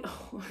equally,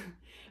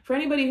 for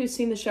anybody who's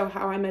seen the show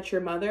How I Met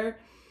Your Mother,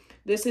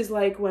 this is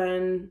like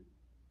when,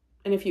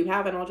 and if you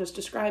haven't, I'll just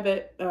describe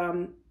it.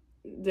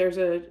 There's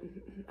a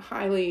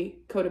highly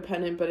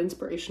codependent but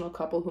inspirational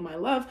couple whom I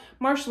love,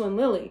 Marshall and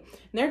Lily.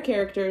 And their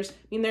characters, I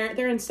mean,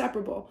 they're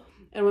inseparable.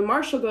 And when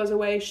Marshall goes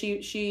away,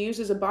 she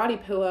uses a body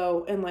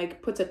pillow and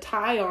like puts a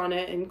tie on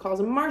it and calls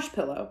him Marsh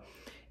Pillow.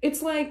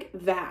 It's like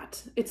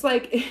that. It's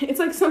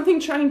like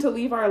something trying to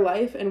leave our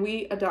life, and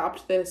we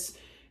adopt this,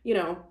 you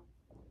know,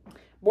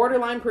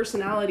 borderline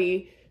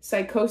personality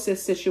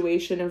psychosis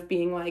situation of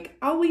being like,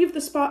 I'll leave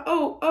the spot.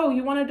 Oh,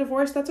 you want a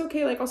divorce? That's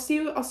okay. Like, I'll see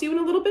you in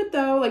a little bit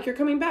though. Like, you're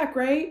coming back,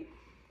 right?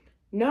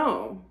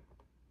 No,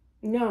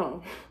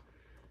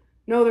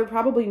 they're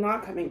probably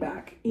not coming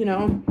back, you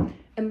know?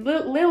 And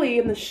Lily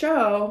in the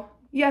show,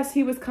 yes,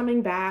 he was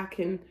coming back,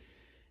 and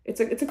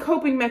it's a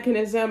coping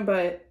mechanism,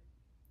 but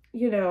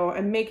you know,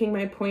 I'm making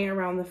my point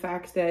around the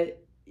fact that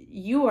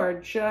you are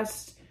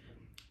just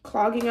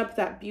clogging up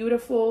that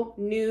beautiful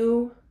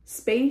new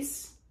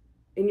space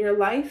in your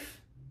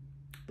life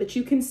that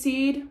you can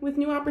seed with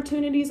new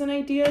opportunities and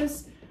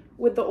ideas,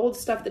 with the old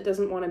stuff that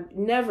doesn't want to.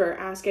 Never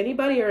ask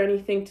anybody or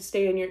anything to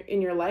stay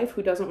in your life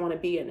who doesn't want to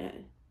be in it.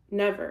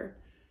 Never.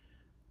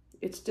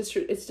 It's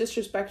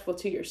disrespectful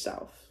to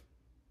yourself.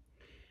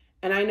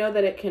 And I know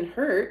that it can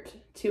hurt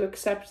to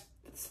accept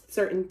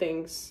certain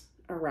things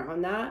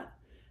around that,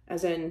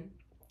 as in,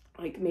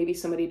 like, maybe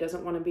somebody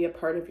doesn't want to be a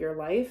part of your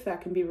life.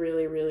 That can be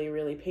really, really,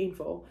 really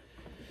painful.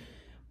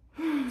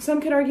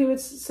 Some could argue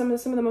it's some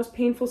of the most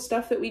painful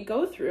stuff that we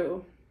go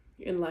through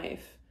in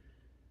life.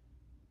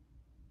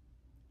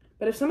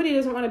 But if somebody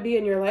doesn't want to be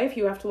in your life,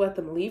 you have to let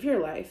them leave your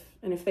life.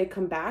 And if they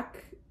come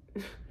back,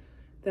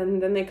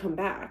 then they come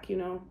back, you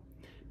know.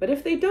 But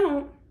if they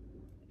don't,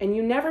 and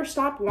you never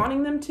stop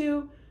wanting them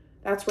to,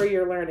 that's where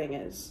your learning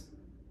is.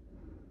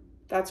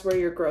 That's where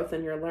your growth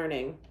and your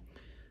learning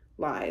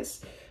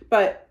lies.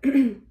 But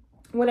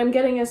what I'm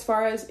getting as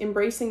far as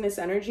embracing this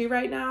energy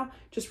right now,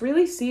 just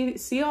really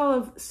see all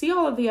of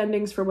the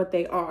endings for what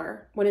they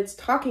are. When it's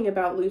talking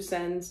about loose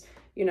ends,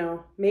 you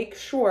know, make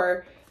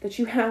sure that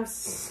you have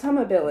some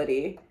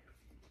ability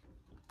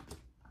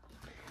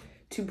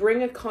to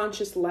bring a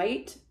conscious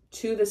light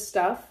to the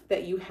stuff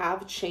that you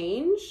have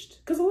changed.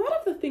 Because a lot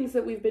of the things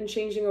that we've been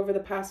changing over the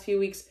past few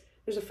weeks,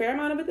 there's a fair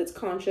amount of it that's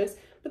conscious,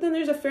 but then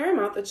there's a fair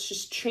amount that's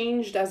just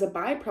changed as a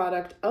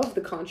byproduct of the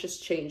conscious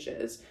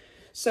changes.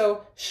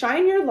 So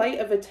shine your light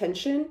of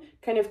attention,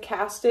 kind of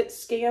cast it,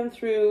 scan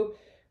through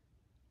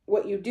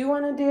what you do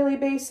on a daily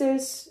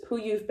basis, who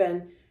you've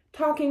been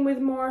talking with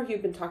more, who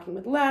you've been talking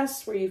with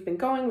less, where you've been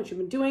going, what you've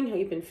been doing, how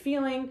you've been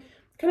feeling.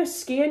 Kind of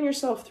scan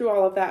yourself through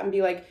all of that and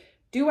be like,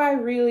 do I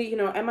really, you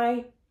know, am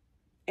I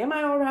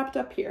all wrapped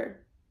up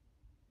here?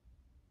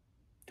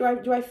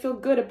 Do I feel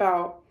good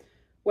about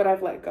what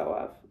I've let go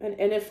of?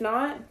 And if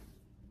not,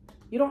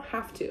 you don't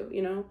have to,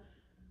 you know.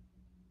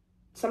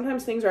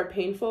 Sometimes things are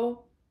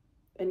painful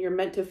and you're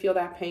meant to feel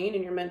that pain,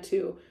 and you're meant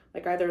to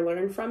like either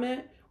learn from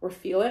it or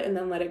feel it and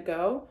then let it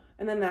go,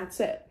 and then that's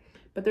it.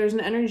 But there's an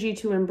energy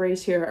to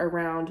embrace here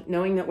around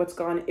knowing that what's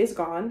gone is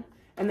gone,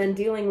 and then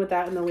dealing with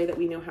that in the way that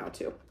we know how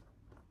to.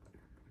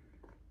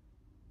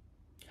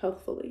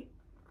 Healthfully.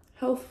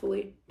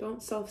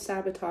 Don't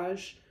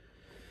self-sabotage.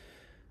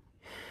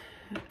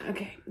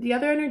 Okay, the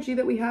other energy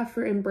that we have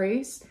for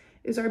embrace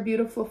is our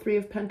beautiful Three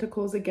of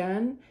Pentacles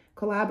again.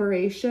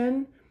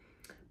 Collaboration.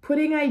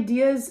 Putting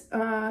ideas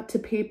to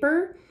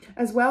paper,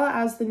 as well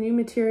as the new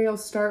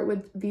materials start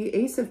with the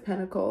Ace of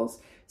Pentacles.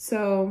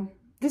 So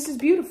this is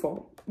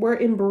beautiful. We're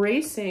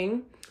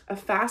embracing a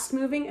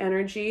fast-moving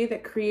energy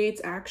that creates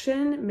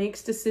action,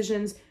 makes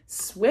decisions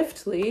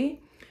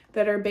swiftly,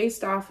 that are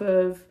based off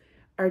of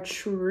our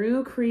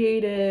true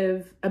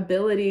creative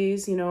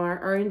abilities, you know,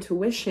 our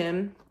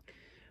intuition.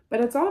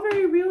 But it's all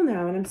very real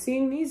now, and I'm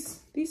seeing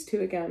these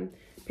two again.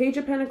 Page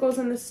of Pentacles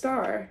and the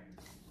Star.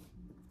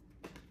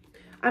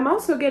 I'm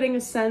also getting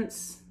a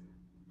sense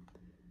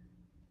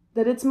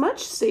that it's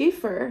much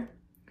safer.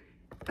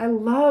 I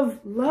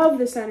love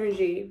this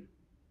energy.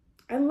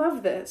 I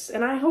love this,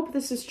 and I hope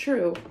this is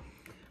true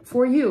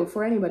for you,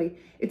 for anybody.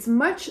 It's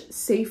much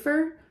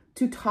safer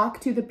to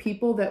talk to the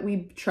people that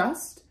we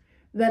trust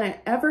than it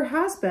ever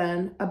has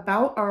been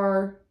about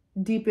our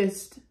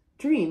deepest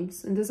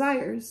dreams and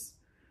desires.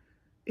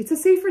 It's a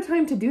safer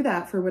time to do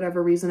that for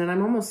whatever reason, and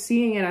I'm almost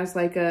seeing it as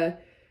like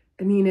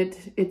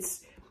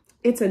it's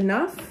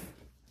enough.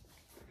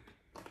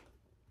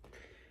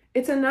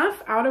 It's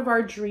enough out of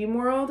our dream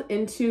world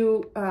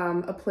into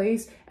a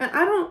place, and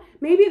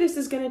maybe this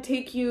is going to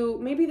take you,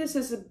 maybe this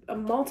is a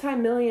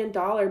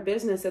multi-million-dollar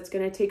business that's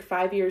going to take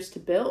 5 years to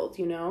build,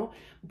 you know,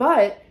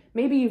 but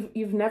maybe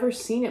you've never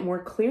seen it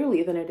more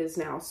clearly than it is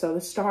now. So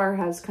the star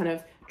has kind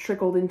of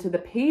trickled into the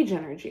page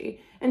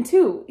energy. And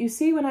two, you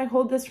see when I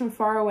hold this from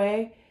far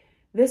away,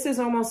 this is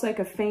almost like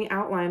a faint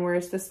outline,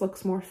 whereas this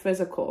looks more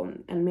physical.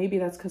 And maybe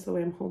that's because of the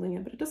way I'm holding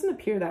it, but it doesn't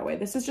appear that way.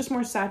 This is just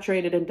more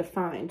saturated and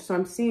defined. So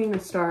I'm seeing the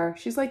star.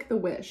 She's like the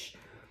wish,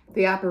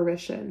 the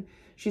apparition.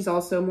 She's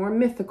also more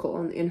mythical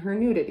in her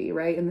nudity,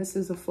 right? And this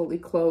is a fully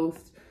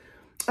clothed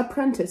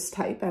apprentice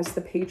type, as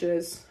the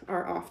pages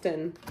are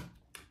often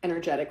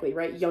energetically,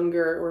 right?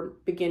 Younger or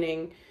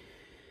beginning.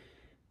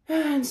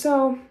 And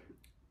so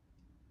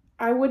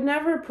I would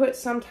never put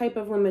some type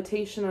of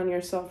limitation on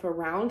yourself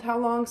around how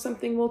long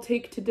something will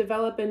take to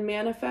develop and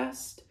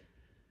manifest.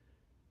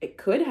 It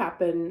could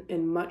happen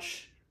in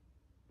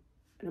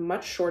a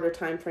much shorter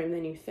time frame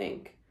than you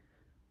think.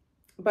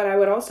 But I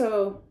would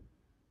also,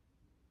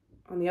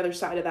 on the other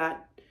side of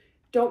that,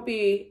 don't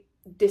be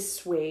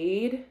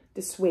dissuaded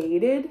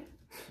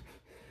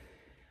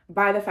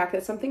by the fact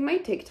that something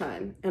might take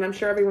time. And I'm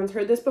sure everyone's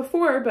heard this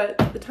before, but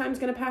the time's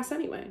going to pass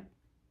anyway.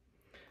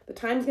 The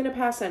time's going to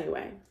pass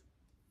anyway.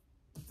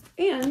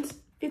 And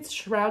it's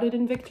shrouded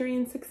in victory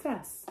and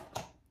success.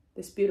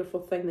 This beautiful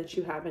thing that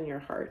you have in your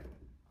heart.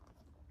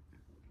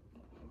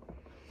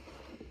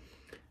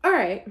 All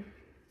right.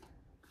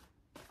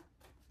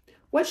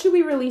 What should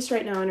we release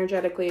right now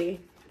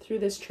energetically through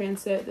this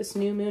transit, this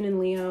new moon in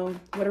Leo?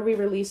 What are we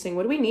releasing?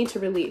 What do we need to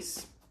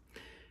release?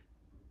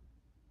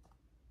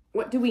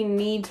 What do we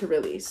need to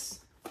release?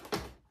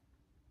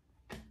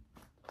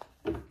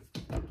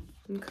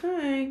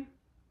 Okay.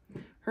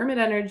 Hermit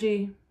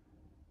energy.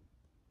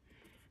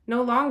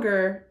 No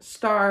longer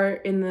star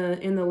in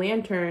the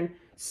lantern.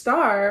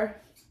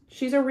 Star,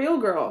 she's a real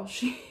girl.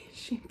 She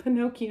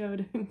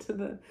Pinocchio'd into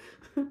the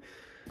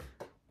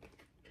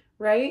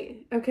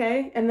right?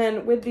 Okay. And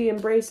then with the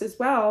embrace as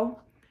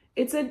well,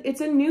 it's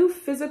a new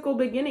physical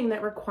beginning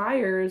that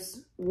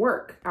requires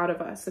work out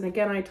of us. And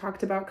again, I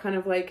talked about kind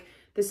of like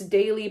this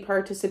daily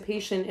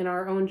participation in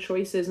our own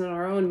choices and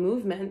our own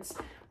movements.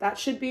 That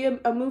should be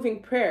a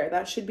moving prayer.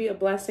 That should be a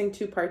blessing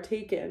to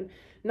partake in.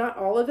 Not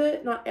all of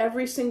it, not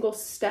every single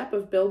step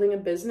of building a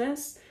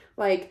business,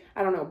 like,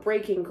 I don't know,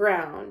 breaking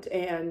ground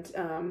and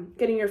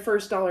getting your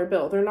first dollar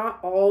bill. They're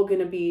not all going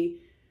to be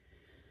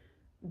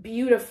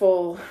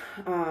beautiful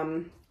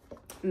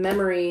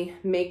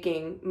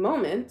memory-making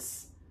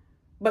moments,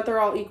 but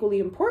they're all equally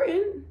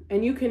important,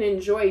 and you can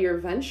enjoy your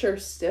venture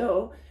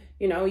still.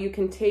 You know, you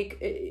can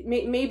take,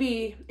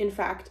 maybe, in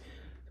fact,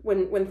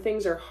 when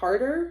things are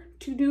harder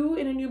to do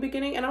in a new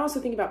beginning, and I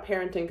also think about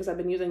parenting because I've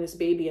been using this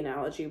baby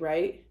analogy,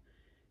 right?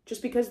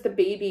 Just because the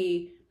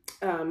baby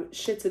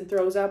shits and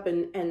throws up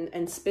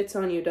and spits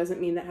on you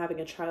doesn't mean that having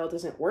a child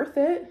isn't worth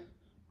it.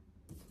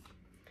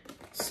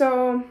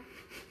 So,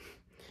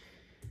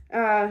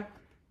 where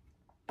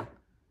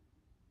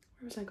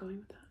was I going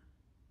with that?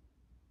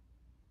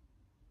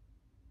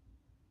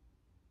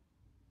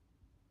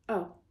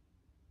 Oh.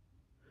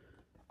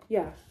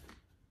 Yeah.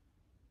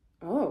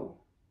 Oh.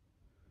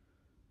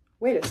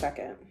 Wait a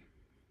second.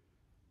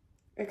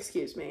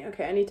 Excuse me.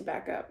 Okay, I need to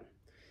back up.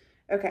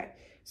 Okay,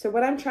 so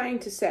what I'm trying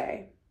to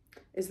say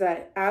is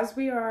that as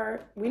we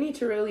need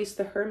to release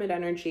the hermit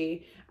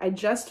energy. I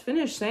just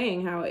finished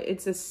saying how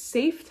it's a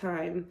safe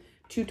time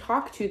to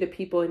talk to the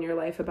people in your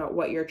life about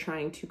what you're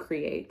trying to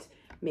create.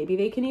 Maybe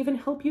they can even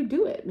help you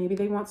do it. Maybe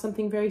they want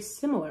something very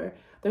similar.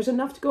 There's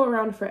enough to go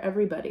around for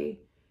everybody,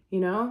 you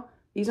know?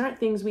 These aren't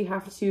things we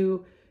have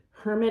to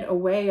hermit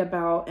away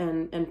about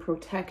and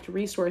protect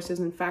resources.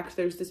 In fact,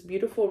 there's this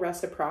beautiful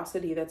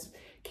reciprocity that's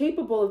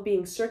capable of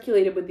being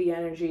circulated with the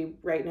energy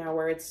right now,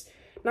 where it's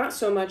not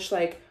so much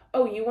like,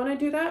 oh, you want to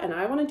do that and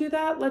I want to do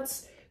that,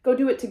 let's go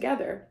do it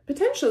together.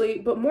 Potentially,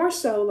 but more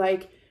so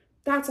like,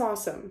 that's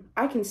awesome.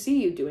 I can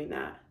see you doing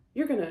that.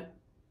 You're gonna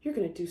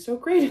do so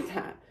great at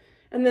that.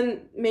 And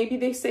then maybe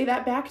they say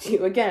that back to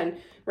you again,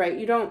 right?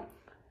 You don't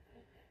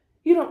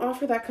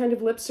offer that kind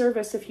of lip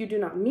service if you do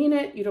not mean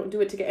it. You don't do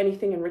it to get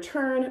anything in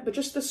return, but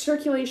just the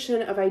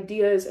circulation of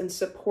ideas and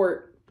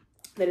support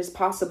that is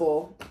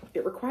possible.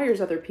 It requires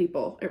other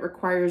people. It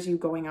requires you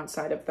going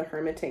outside of the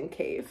hermiting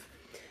cave.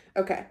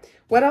 Okay,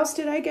 what else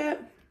did I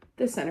get?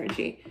 This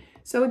energy.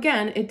 So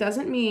again, it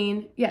doesn't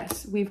mean,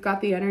 yes, we've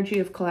got the energy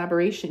of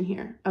collaboration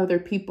here, other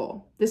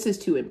people. This is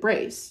to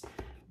embrace,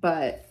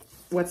 but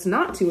what's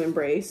not to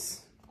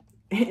embrace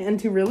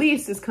and to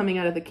release is coming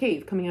out of the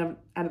cave, coming out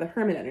of the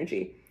hermit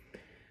energy.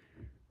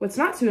 What's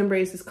not to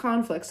embrace is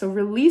conflict. So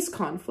release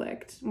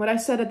conflict. What I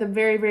said at the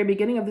very, very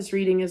beginning of this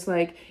reading is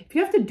like, if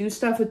you have to do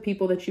stuff with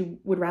people that you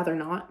would rather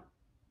not,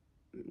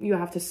 you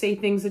have to say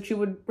things that you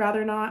would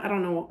rather not. I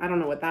don't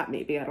know what that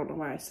may be. I don't know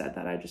why I said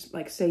that. I just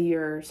like, say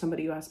you're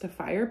somebody who has to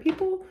fire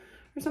people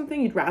or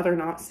something. You'd rather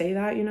not say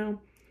that, you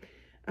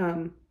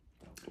know?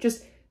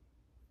 Just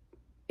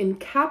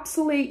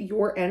encapsulate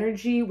your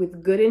energy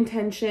with good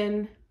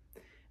intention,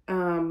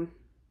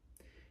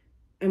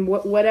 and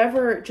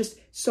whatever, just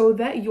so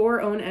that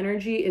your own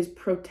energy is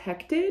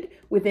protected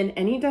within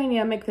any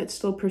dynamic that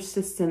still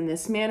persists in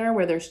this manner,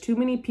 where there's too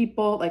many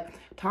people like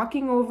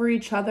talking over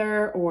each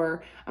other.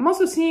 Or I'm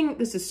also seeing,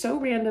 this is so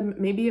random,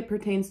 maybe it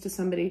pertains to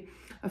somebody,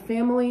 a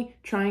family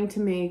trying to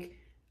make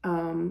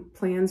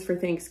plans for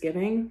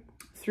Thanksgiving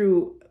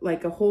through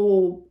like a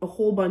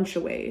whole bunch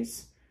of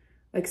ways.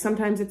 Like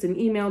sometimes it's an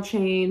email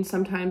chain,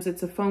 sometimes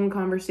it's a phone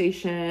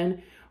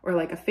conversation, or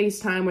like a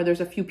FaceTime where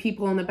there's a few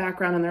people in the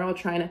background and they're all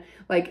trying to,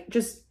 like,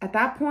 just at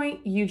that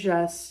point, you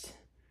just,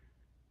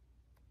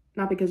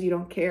 not because you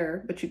don't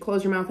care, but you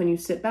close your mouth and you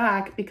sit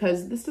back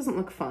because this doesn't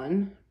look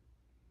fun.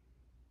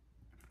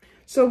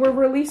 So we're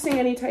releasing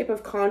any type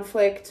of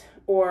conflict,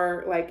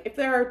 or like if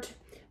there are,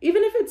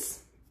 even if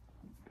it's,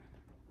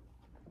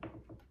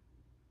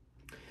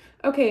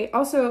 okay,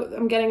 also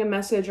I'm getting a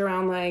message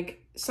around like,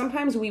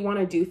 sometimes we want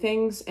to do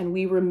things and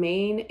we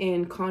remain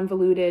in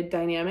convoluted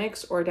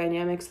dynamics or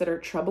dynamics that are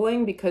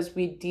troubling because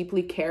we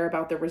deeply care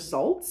about the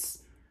results,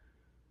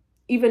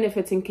 even if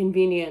it's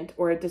inconvenient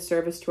or a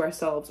disservice to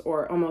ourselves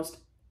or almost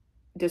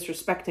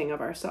disrespecting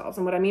of ourselves.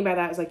 And what I mean by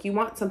that is like, you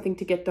want something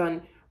to get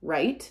done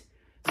right.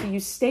 So you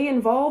stay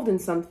involved in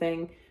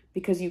something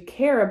because you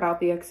care about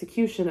the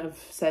execution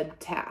of said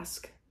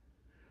task.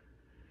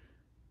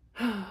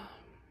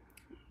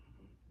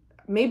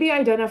 Maybe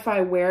identify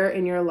where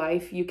in your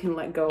life you can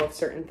let go of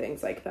certain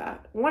things like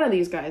that. One of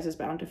these guys is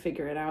bound to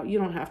figure it out. You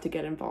don't have to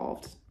get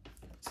involved.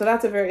 So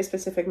that's a very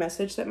specific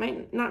message that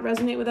might not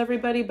resonate with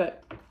everybody,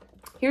 but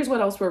here's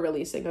what else we're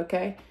releasing,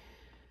 okay?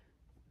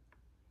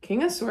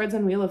 King of Swords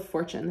and Wheel of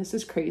Fortune. This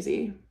is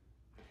crazy.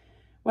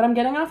 What I'm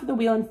getting off of the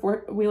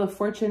Wheel of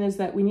Fortune is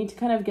that we need to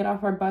kind of get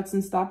off our butts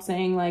and stop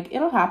saying like,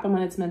 it'll happen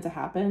when it's meant to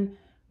happen.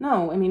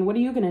 No, I mean, what are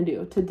you going to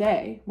do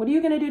today? What are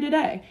you going to do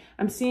today?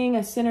 I'm seeing a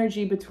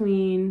synergy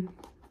between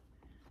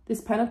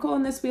this Pentacle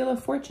and this Wheel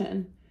of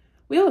Fortune.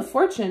 Wheel of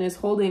Fortune is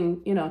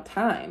holding, you know,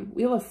 time.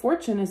 Wheel of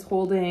Fortune is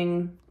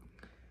holding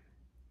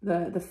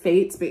the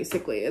fates,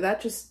 basically.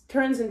 That just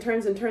turns and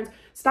turns and turns.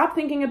 Stop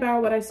thinking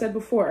about what I said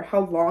before,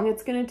 how long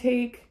it's going to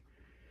take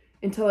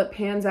until it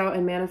pans out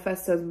and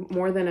manifests as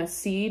more than a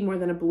seed, more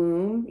than a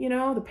bloom. You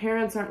know, the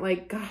parents aren't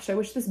like, gosh, I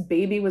wish this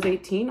baby was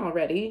 18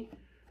 already.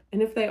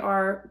 And if they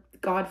are,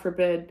 God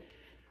forbid,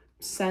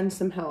 send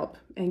some help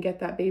and get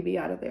that baby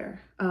out of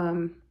there.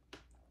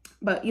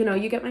 But, you know,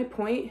 you get my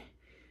point.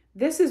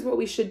 This is what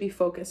we should be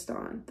focused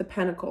on. The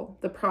Pentacle,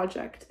 the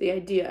project, the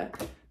idea,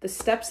 the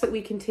steps that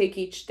we can take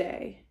each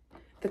day,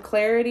 the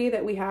clarity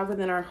that we have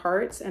within our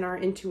hearts and our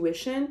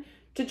intuition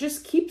to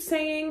just keep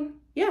saying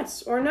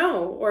yes or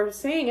no, or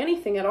saying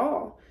anything at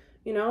all,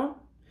 you know?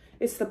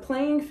 It's the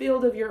playing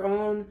field of your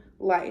own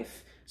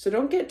life. So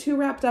don't get too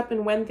wrapped up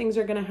in when things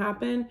are going to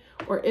happen,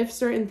 or if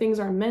certain things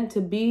are meant to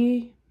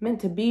be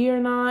or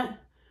not.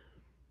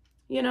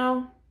 You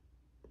know,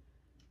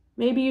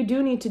 maybe you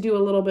do need to do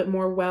a little bit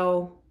more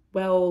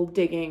well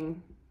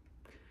digging,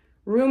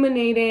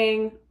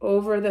 ruminating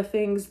over the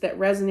things that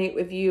resonate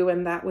with you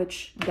and that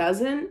which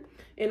doesn't,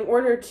 in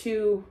order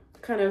to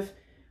kind of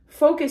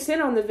focus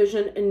in on the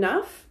vision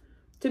enough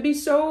to be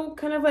so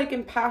kind of like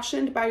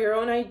impassioned by your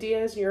own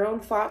ideas, your own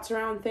thoughts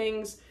around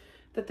things,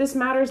 that this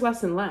matters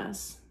less and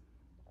less.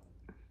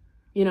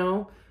 You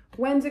know,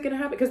 when's it going to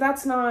happen? Because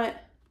that's not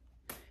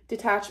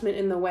detachment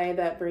in the way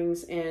that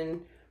brings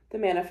in the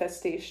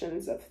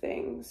manifestations of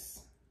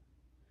things.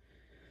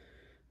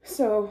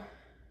 So,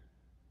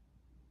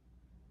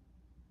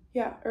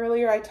 yeah,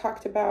 earlier I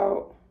talked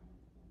about,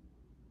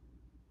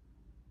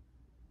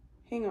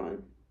 hang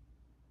on.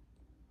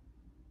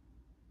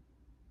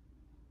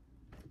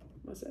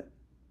 Was it?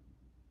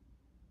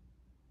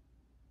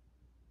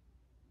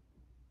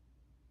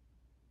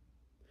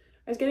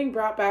 I was getting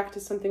brought back to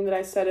something that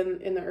I said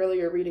in the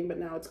earlier reading, but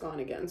now it's gone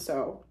again,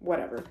 so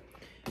whatever.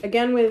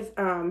 Again, with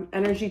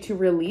energy to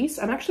release,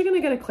 I'm actually going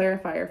to get a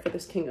clarifier for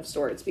this King of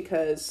Swords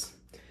because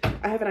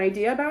I have an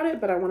idea about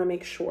it, but I want to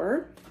make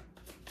sure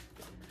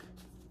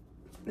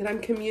that I'm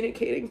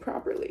communicating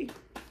properly.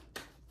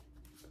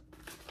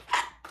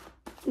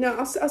 No,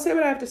 I'll say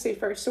what I have to say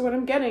first. So what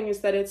I'm getting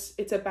is that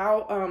it's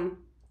about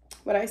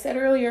what I said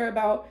earlier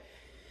about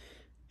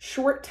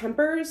short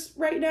tempers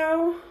right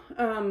now.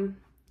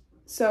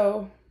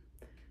 So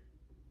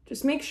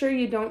just make sure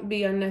you don't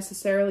be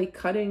unnecessarily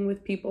cutting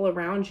with people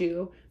around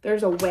you.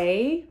 There's a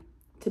way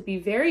to be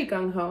very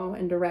gung-ho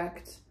and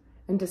direct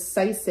and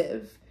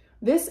decisive.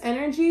 This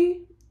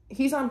energy,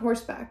 he's on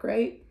horseback,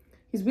 right?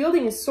 He's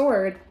wielding his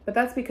sword, but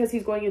that's because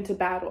he's going into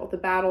battle, the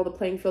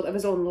playing field of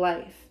his own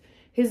life.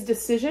 His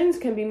decisions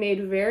can be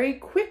made very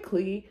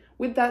quickly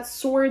with that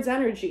sword's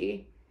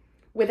energy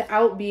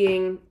without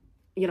being,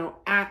 you know,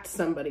 at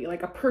somebody,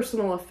 like a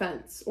personal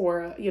offense,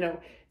 or, you know,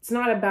 it's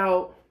not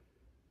about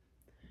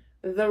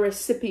the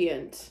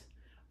recipient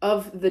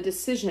of the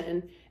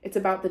decision. It's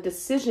about the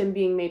decision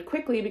being made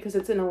quickly because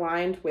it's in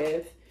alignment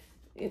with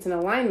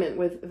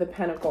the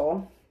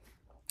Pentacle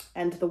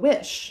and the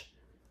wish.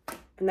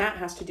 And that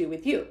has to do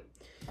with you.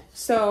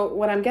 So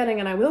what I'm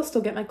getting, and I will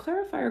still get my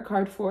clarifier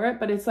card for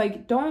it, but it's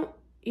like, don't,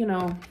 you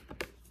know,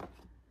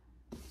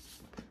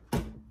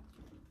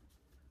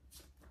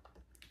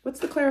 What's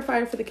the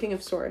clarifier for the King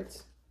of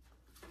Swords?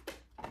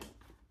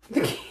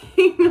 The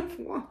King of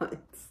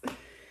Wands.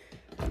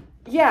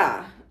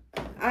 Yeah,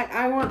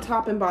 I want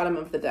top and bottom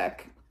of the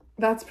deck.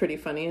 That's pretty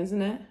funny,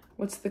 isn't it?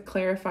 What's the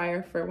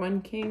clarifier for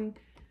one king?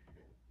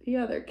 The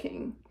other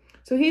king.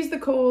 So he's the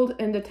cold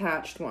and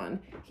detached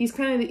one. He's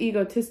kind of the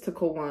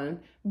egotistical one,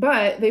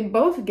 but they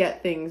both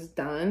get things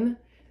done.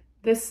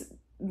 This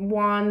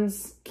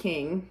Wands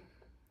king,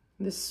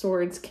 this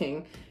Swords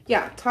king.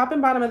 Yeah, top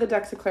and bottom of the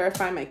deck to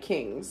clarify my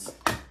kings.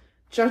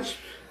 Judge,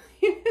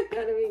 you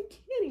gotta be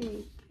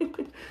kidding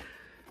me.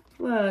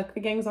 Look, the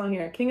gang's on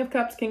here. King of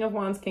Cups, King of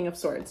Wands, King of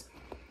Swords.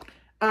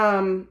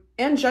 And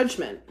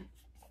Judgment.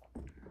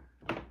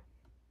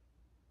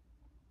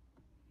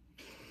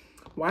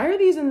 Why are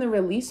these in the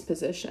release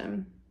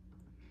position?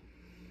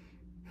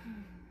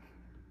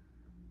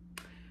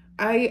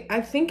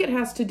 I think it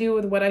has to do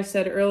with what I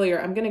said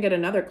earlier. I'm going to get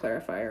another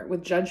clarifier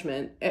with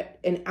Judgment.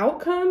 An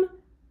outcome,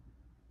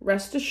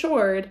 rest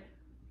assured,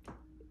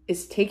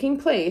 is taking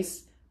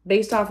place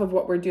based off of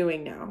what we're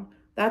doing now.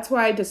 That's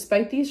why,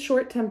 despite these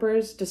short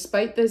tempers,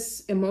 despite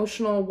this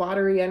emotional,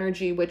 watery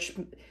energy, which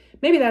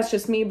maybe that's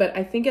just me, but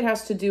I think it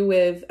has to do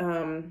with...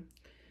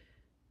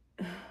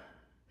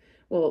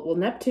 Well,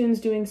 Neptune's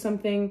doing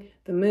something,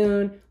 the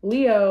moon.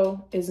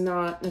 Leo is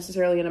not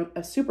necessarily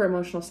a super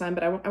emotional sign,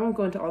 but I won't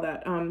go into all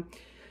that.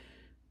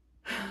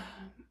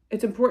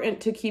 It's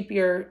important to keep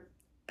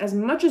as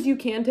much as you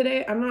can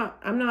today.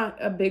 I'm not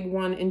a big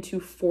one into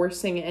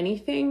forcing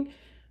anything,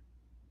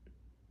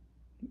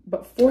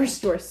 but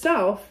force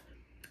yourself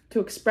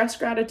to express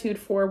gratitude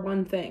for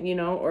one thing, you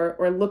know,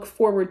 or look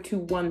forward to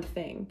one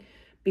thing,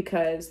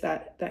 because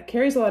that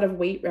carries a lot of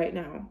weight right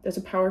now. That's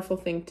a powerful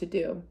thing to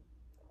do.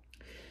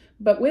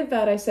 But with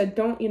that, I said,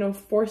 don't, you know,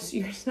 force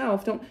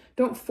yourself.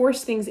 Don't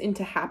force things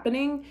into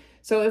happening.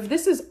 So if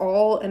this is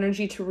all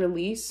energy to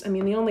release, I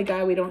mean, the only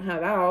guy we don't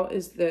have out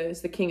is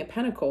the King of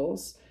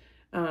Pentacles.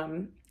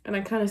 And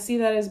I kind of see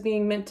that as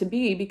being meant to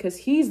be, because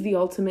he's the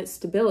ultimate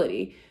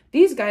stability.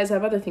 These guys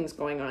have other things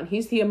going on.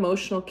 He's the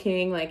emotional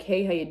king, like,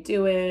 hey, how you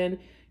doing?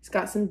 He's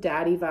got some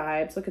daddy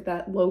vibes. Look at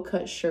that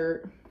low-cut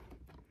shirt.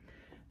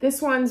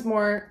 This one's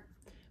more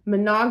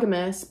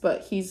monogamous,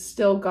 but he's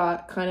still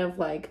got kind of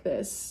like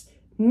this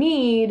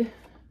need.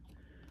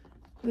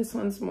 This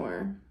one's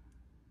more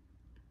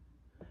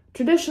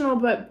traditional,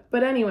 but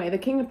anyway, the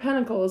King of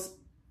Pentacles,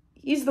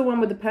 he's the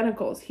one with the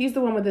pentacles. He's the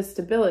one with the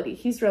stability.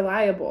 He's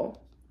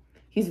reliable.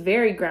 He's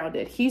very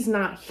grounded. He's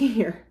not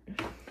here.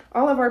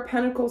 All of our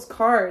Pentacles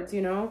cards,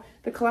 you know,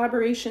 the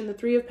collaboration, the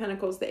Three of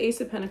Pentacles, the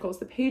Ace of Pentacles,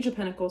 the Page of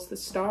Pentacles, the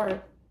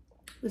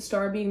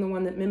Star being the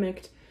one that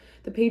mimicked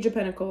the Page of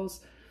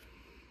Pentacles.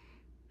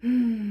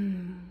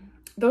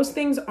 Those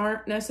things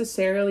aren't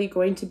necessarily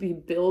going to be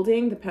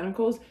building, the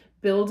Pentacles,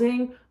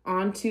 building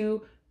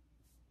onto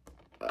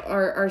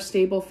our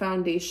stable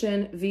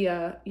foundation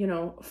via, you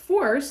know,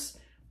 force.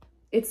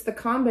 It's the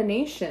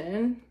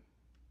combination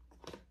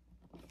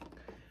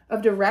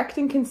of direct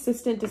and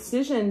consistent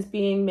decisions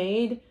being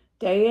made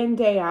day in,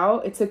 day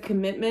out. It's a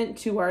commitment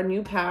to our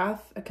new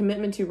path, a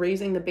commitment to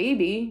raising the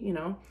baby, you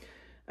know,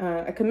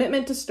 a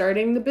commitment to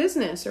starting the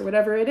business or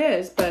whatever it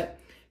is. But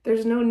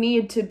there's no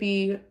need to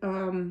be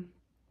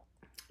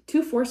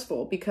too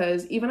forceful,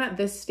 because even at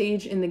this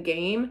stage in the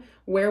game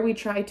where we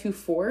try to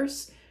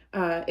force,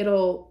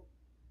 it'll,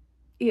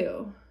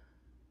 ew.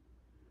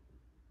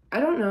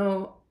 I don't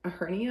know, a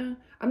hernia?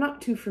 I'm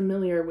not too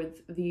familiar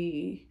with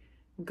the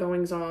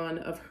goings on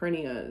of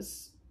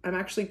hernias. I'm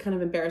actually kind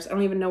of embarrassed. I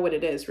don't even know what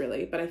it is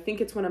really, but I think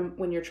it's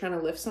when you're trying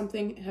to lift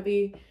something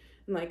heavy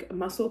and like a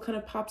muscle kind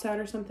of pops out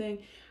or something.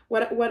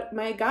 What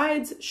my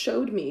guides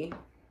showed me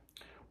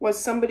was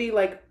somebody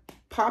like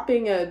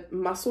popping a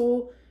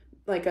muscle,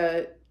 like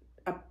I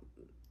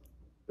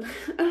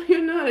don't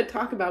even know how to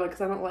talk about it because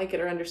I don't like it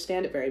or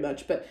understand it very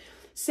much, but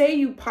say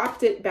you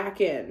popped it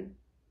back in,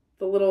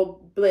 the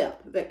little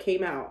blip that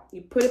came out,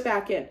 you put it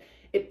back in,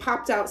 it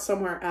popped out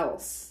somewhere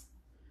else.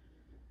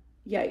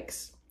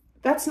 Yikes.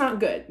 That's not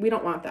good. We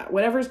don't want that.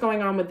 Whatever's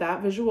going on with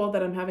that visual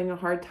that I'm having a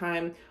hard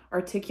time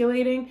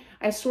articulating,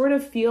 I sort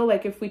of feel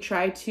like if we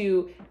try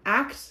to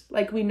act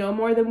like we know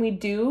more than we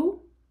do,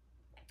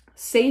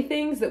 say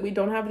things that we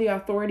don't have the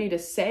authority to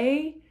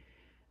say,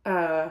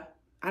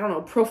 I don't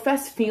know,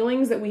 profess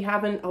feelings that we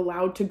haven't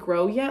allowed to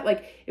grow yet.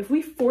 Like if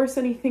we force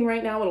anything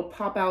right now, it'll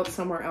pop out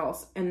somewhere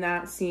else. And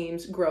that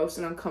seems gross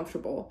and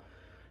uncomfortable.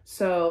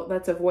 So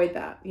let's avoid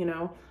that, you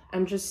know?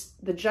 And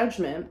just the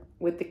Judgment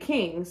with the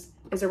Kings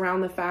is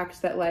around the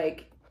fact that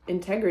like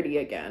integrity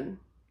again.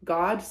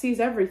 God sees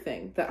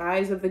everything. The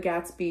eyes of the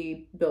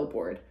Gatsby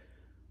billboard.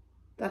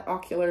 That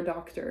ocular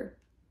doctor.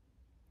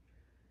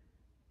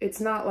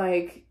 It's not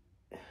like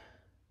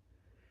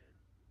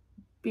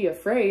be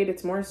afraid.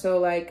 It's more so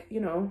like, you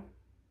know,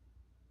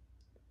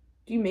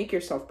 do you make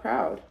yourself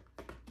proud?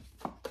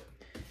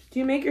 Do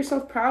you make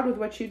yourself proud with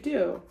what you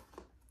do?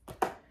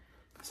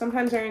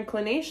 Sometimes our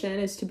inclination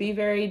is to be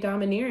very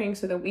domineering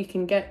so that we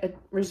can get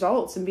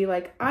results and be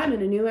like, I'm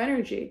in a new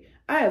energy.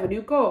 I have a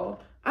new goal.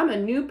 I'm a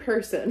new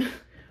person.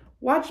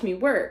 watch me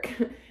work.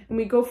 And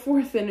we go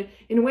forth in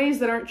ways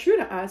that aren't true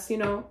to us. You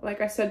know,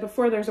 like I said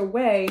before, there's a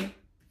way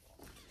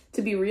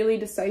to be really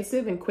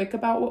decisive and quick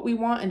about what we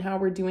want and how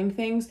we're doing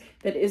things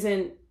that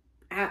isn't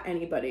at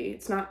anybody.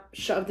 It's not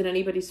shoved in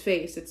anybody's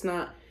face. It's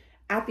not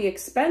at the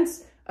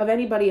expense of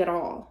anybody at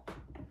all.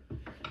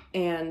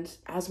 And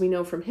as we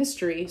know from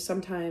history,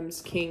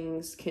 sometimes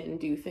kings can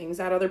do things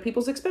at other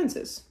people's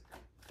expenses.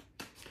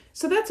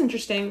 So that's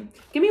interesting.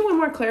 Give me one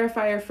more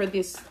clarifier for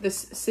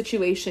this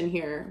situation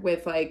here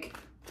with like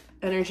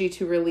energy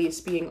to release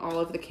being all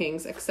of the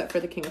kings except for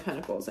the King of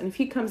Pentacles. And if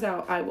he comes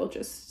out, I will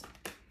just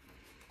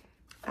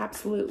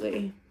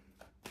absolutely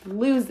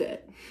lose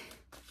it.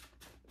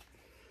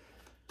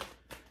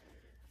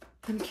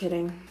 I'm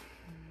kidding.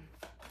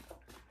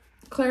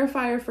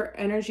 Clarifier for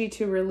energy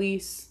to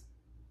release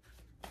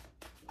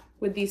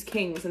with these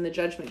kings and the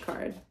Judgment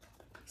card.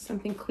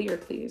 Something clear,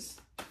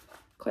 please.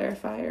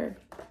 Clarifier.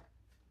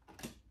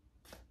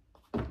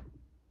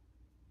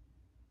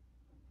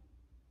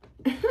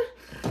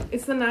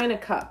 It's the Nine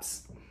of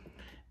Cups.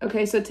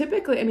 Okay, so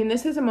typically, I mean,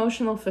 this is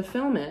emotional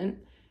fulfillment.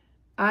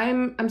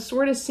 I'm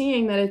sort of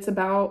seeing that it's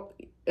about,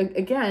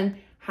 again,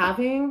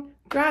 having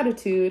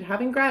gratitude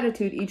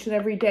each and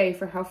every day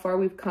for how far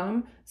we've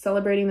come,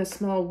 celebrating the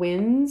small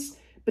wins,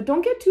 but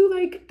don't get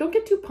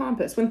too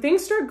pompous. When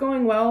things start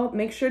going well,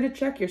 make sure to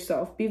check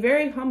yourself. Be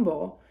very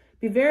humble.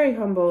 Be very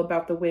humble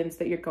about the wins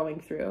that you're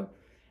going through.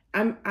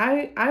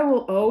 I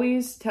will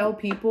always tell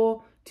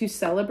people to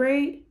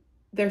celebrate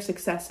their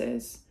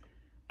successes.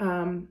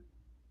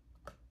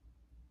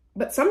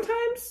 But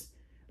sometimes,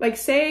 like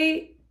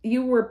say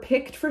you were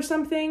picked for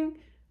something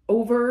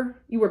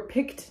you were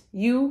picked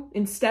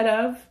instead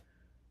of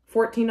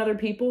 14 other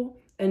people,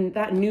 and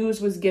that news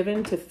was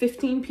given to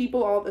 15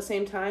 people all at the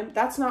same time.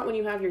 That's not when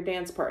you have your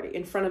dance party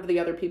in front of the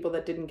other people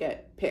that didn't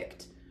get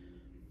picked.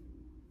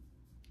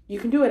 You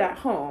can do it at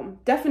home.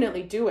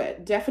 Definitely do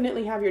it.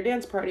 Definitely have your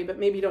dance party, but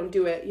maybe don't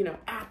do it, you know,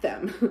 at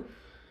them.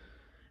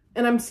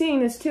 And I'm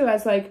seeing this too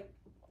as like,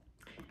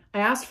 I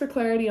asked for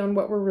clarity on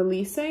what we're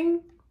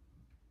releasing.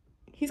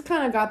 He's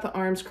kind of got the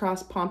arms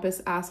crossed,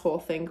 pompous asshole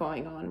thing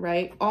going on,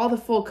 right? All the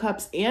full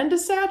cups and a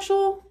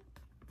satchel.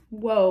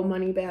 Whoa,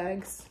 money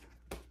bags.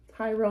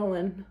 High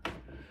rolling.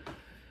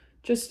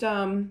 Just,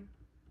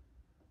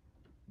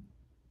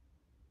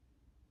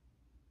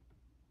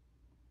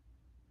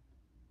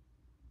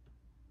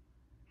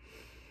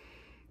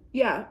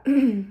 yeah.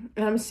 And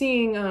I'm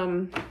seeing,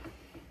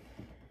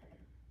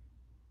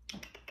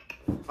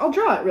 I'll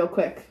draw it real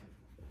quick.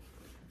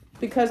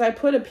 Because I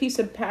put a piece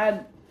of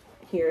pad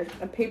here,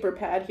 a paper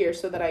pad here,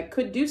 so that I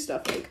could do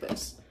stuff like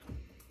this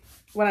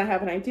when I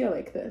have an idea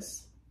like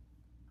this.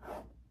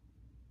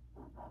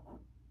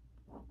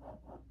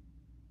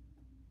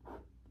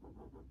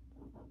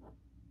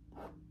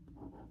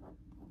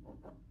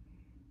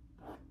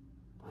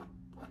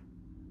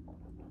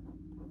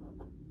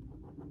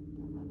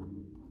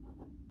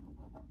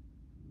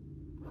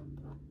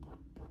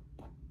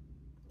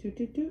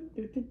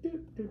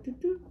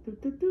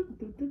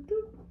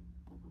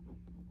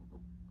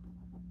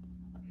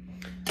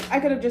 I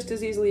could have just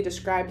as easily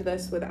described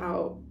this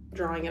without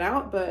drawing it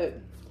out,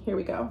 but here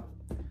we go.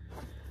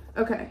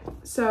 Okay,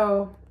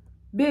 so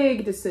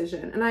big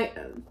decision,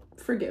 and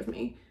forgive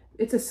me,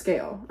 it's a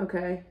scale,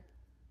 okay?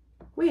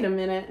 Wait a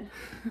minute.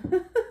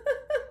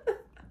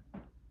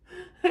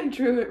 I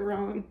drew it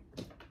wrong.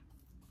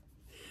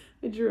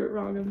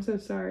 I'm so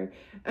sorry.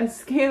 A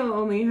scale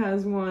only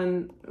has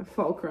one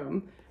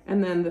fulcrum,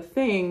 and then the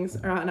things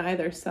are on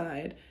either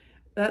side.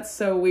 That's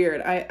so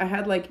weird. I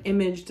had like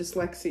image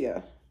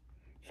dyslexia.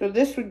 So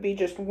this would be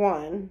just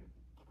one.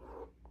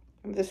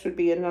 And this would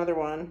be another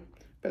one.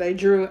 But I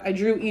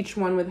drew each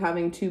one with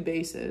having two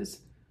bases.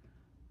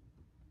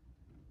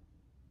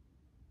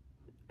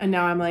 And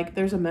now I'm like,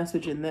 there's a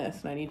message in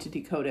this, and I need to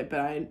decode it, but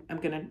I'm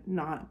gonna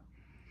not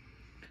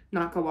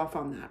go off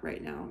on that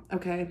right now,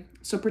 okay?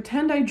 So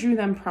pretend I drew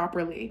them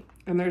properly,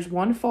 and there's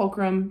one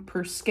fulcrum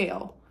per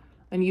scale,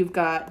 and you've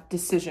got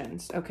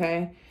decisions,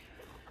 okay?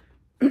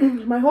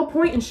 My whole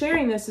point in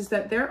sharing this is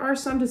that there are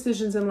some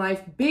decisions in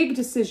life, big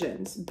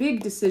decisions,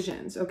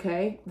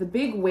 okay? The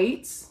big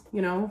weights,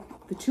 you know,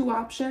 the two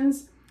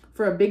options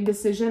for a big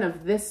decision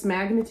of this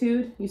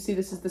magnitude. You see,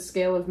 this is the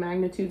scale of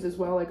magnitudes as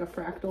well, like a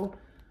fractal.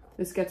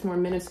 This gets more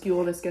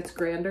minuscule, this gets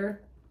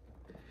grander.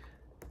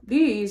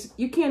 These,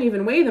 you can't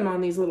even weigh them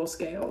on these little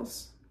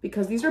scales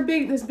because these are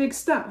big, this big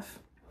stuff.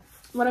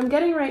 What I'm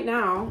getting right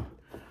now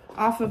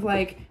off of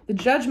like the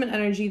judgment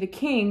energy, the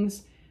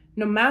kings,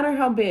 no matter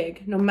how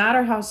big, no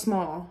matter how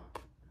small,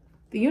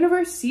 the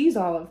universe sees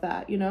all of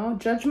that, you know?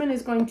 Judgment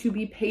is going to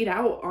be paid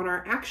out on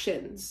our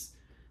actions.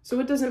 So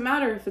it doesn't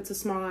matter if it's a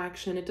small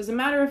action. It doesn't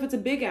matter if it's a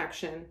big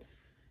action.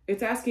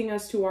 It's asking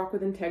us to walk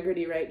with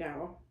integrity right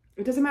now.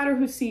 It doesn't matter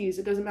who sees.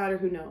 It doesn't matter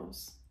who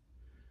knows.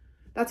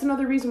 That's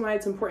another reason why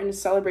it's important to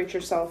celebrate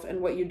yourself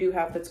and what you do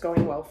have that's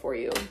going well for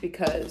you,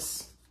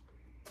 because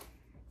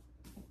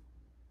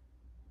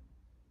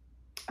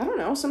I don't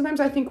know, sometimes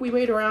I think we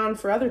wait around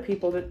for other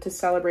people to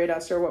celebrate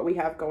us or what we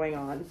have going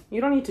on.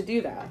 You don't need to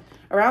do that.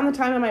 Around the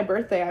time of my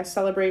birthday, I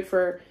celebrate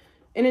for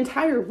an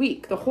entire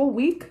week. The whole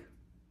week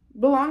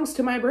belongs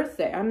to my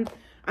birthday. I'm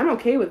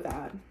okay with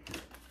that.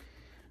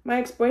 My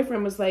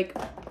ex-boyfriend was like,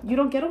 you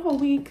don't get a whole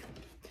week.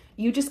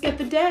 You just get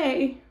the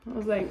day. I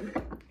was like,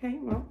 okay,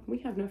 well, we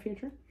have no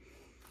future.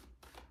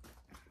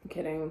 I'm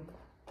kidding.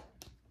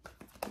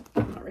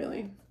 Not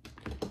really.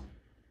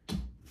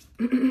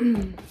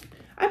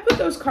 I put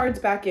those cards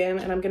back in,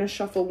 and I'm going to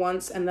shuffle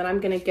once, and then I'm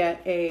going to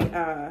get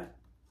a,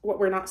 what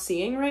we're not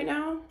seeing right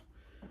now.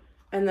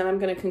 And then I'm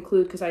going to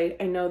conclude, because I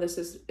know this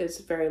is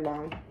very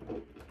long.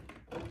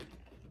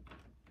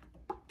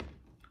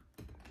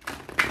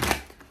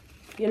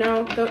 You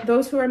know,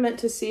 those who are meant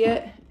to see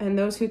it, and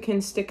those who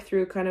can stick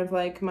through kind of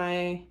like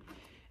my,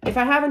 if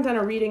I haven't done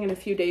a reading in a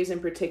few days in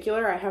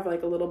particular, I have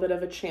like a little bit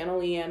of a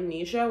channel-y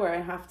amnesia where I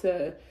have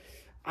to,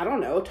 I don't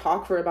know,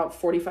 talk for about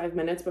 45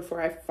 minutes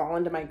before I fall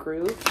into my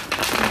groove.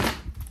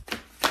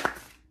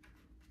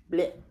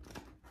 Blech.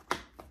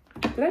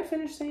 Did I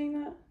finish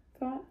saying that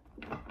thought?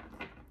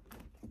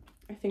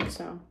 I think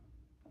so.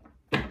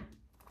 I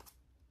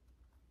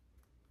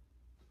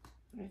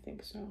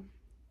think so.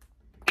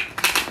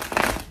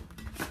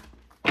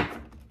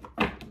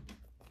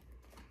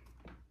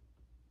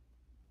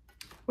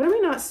 What are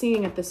we not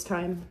seeing at this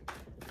time?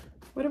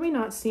 What are we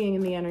not seeing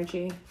in the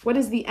energy? What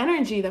is the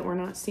energy that we're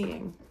not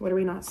seeing? What are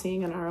we not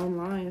seeing in our own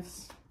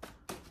lives?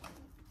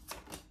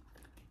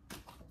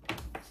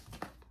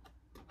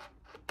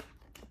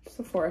 It's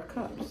the Four of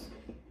Cups.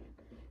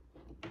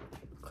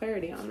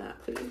 Clarity on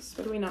that, please.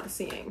 What are we not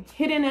seeing?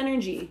 Hidden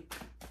energy.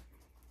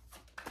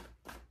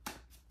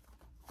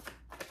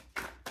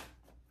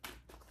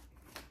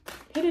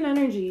 Hidden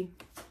energy.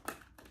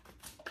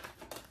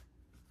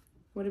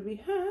 What do we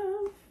have?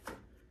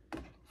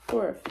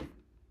 Four of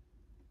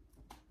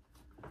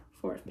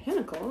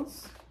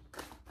Pentacles,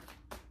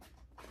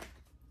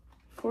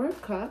 Four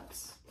of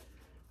Cups,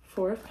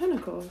 Four of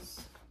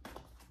Pentacles.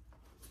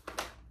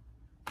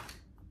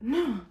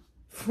 No,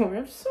 Four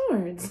of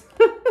Swords.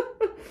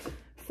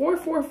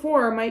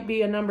 444 might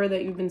be a number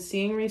that you've been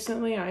seeing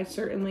recently. I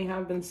certainly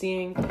have been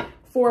seeing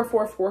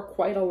 444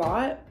 quite a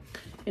lot.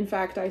 In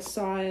fact, I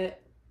saw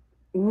it.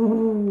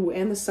 Ooh,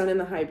 and the Sun and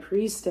the High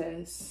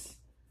Priestess.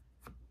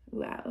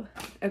 Wow.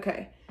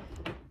 Okay.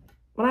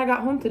 When I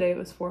got home today, it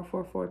was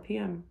 4:44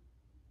 p.m.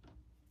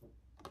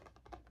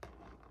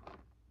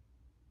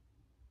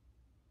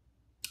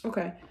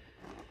 Okay.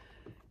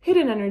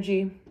 Hidden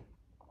energy.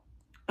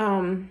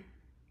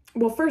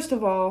 Well, first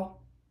of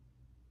all,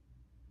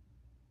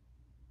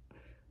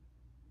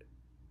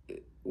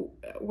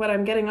 what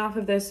I'm getting off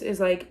of this is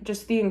like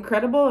just the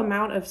incredible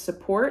amount of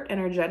support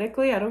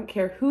energetically. I don't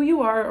care who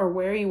you are or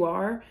where you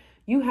are,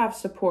 you have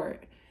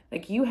support.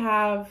 Like you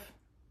have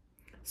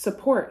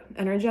support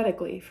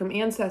energetically from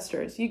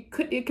ancestors. It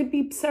could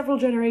be several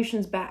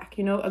generations back,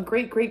 you know, a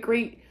great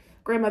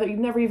grandmother you've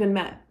never even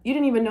met. You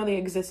didn't even know they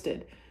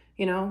existed,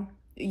 you know.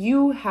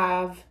 You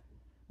have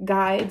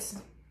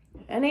guides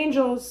and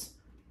angels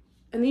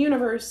and the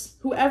universe,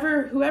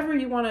 whoever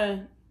you want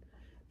to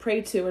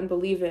pray to and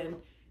believe in,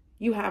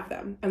 you have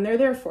them and they're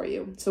there for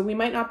you. So we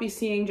might not be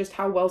seeing just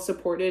how well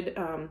supported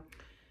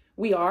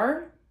we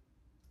are.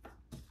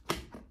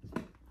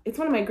 It's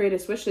one of my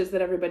greatest wishes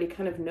that everybody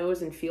kind of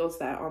knows and feels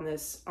that on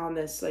this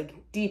like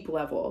deep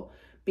level,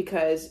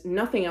 because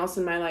nothing else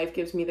in my life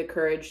gives me the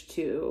courage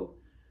to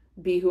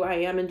be who I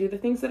am and do the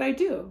things that I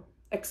do,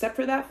 except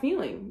for that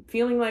feeling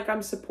like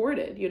I'm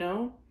supported, you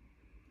know?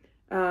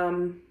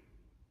 And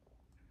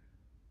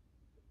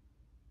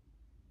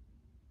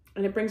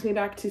it brings me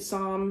back to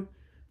Psalm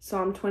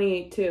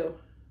 28:2,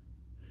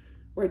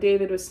 where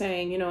David was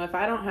saying, you know, if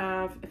I don't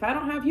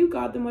have you,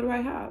 God, then what do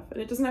I have?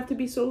 And it doesn't have to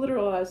be so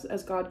literal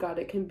as God.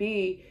 It can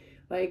be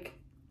like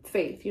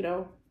faith, you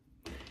know.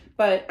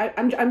 But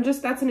I'm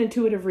just, that's an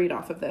intuitive read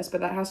off of this, but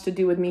that has to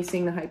do with me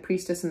seeing the High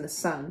Priestess and the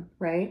Sun,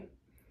 right?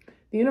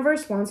 The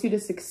universe wants you to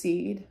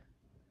succeed.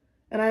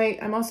 And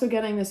I'm also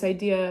getting this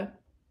idea,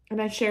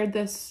 and I shared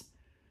this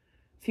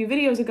a few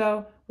videos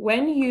ago,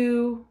 when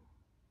you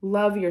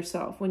love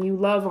yourself, when you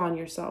love on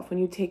yourself, when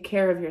you take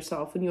care of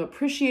yourself, when you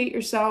appreciate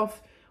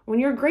yourself, when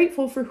you're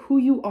grateful for who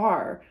you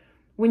are,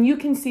 when you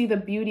can see the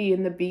beauty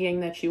in the being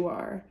that you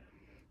are,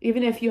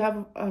 even if you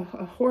have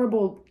a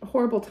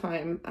horrible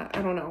time,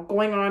 I don't know,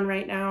 going on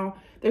right now,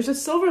 there's a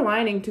silver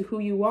lining to who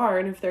you are.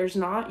 And if there's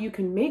not, you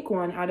can make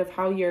one out of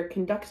how you're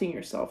conducting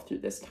yourself through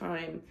this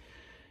time,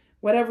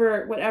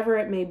 whatever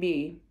it may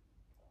be.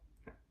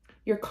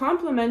 You're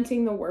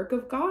complementing the work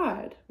of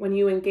God when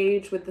you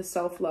engage with the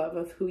self-love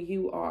of who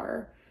you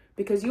are,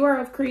 because you are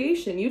of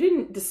creation. You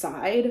didn't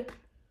decide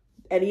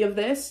any of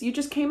this. You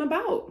just came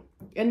about.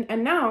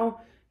 And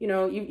now, you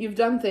know, you've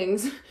done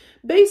things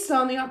based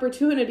on the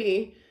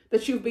opportunity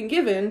that you've been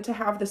given to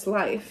have this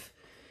life.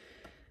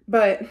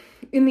 But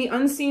in the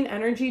unseen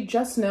energy,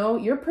 just know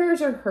your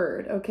prayers are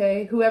heard,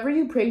 okay? Whoever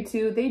you pray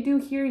to, they do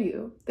hear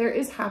you. There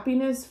is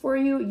happiness for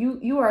you.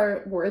 You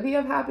are worthy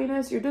of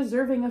happiness. You're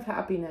deserving of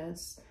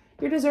happiness.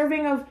 You're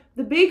deserving of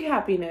the big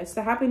happiness,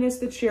 the happiness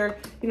that you're,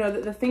 you know,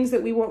 the things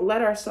that we won't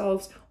let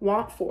ourselves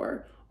want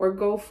for or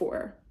go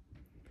for.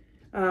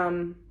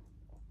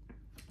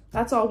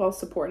 That's all well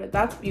supported.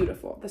 That's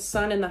beautiful. The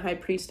sun and the high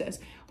priestess.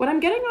 What I'm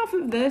getting off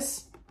of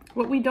this,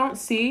 what we don't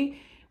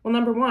see, well,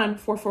 number one,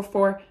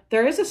 444,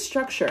 there is a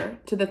structure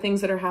to the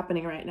things that are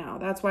happening right now.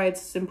 That's why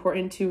it's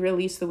important to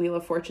release the Wheel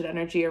of Fortune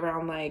energy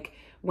around like,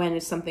 when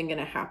is something going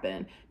to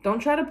happen? Don't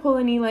try to pull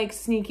any like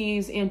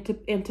sneakies,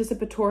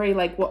 anticipatory,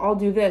 like, well, I'll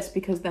do this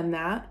because then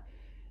that.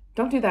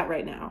 Don't do that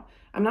right now.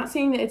 I'm not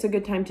saying that it's a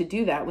good time to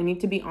do that. We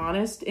need to be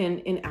honest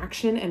in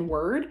action and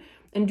word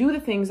and do the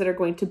things that are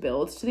going to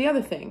build to the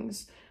other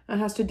things. That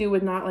has to do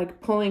with not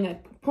like pulling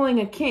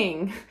a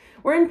king.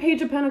 We're in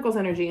Page of Pentacles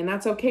energy, and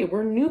that's okay.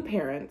 We're new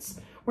parents.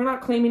 We're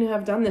not claiming to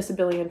have done this a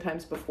billion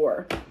times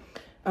before.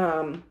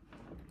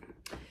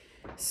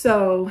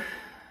 So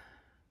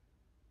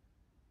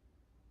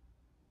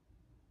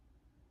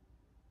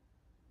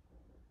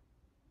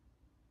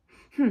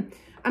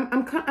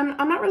I'm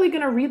not really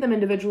going to read them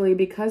individually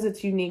because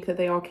it's unique that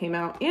they all came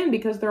out and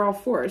because they're all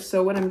fours.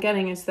 So what I'm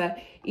getting is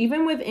that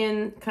even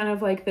within kind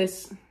of like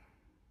this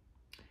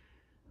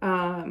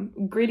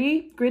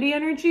gritty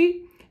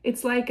energy,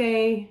 it's like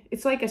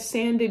a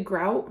sanded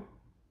grout.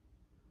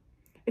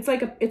 It's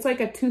like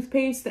a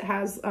toothpaste that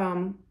has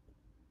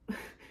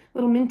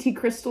little minty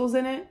crystals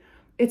in it.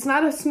 It's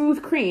not a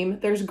smooth cream.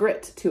 There's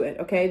grit to it,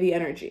 okay? The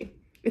energy.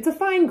 It's a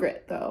fine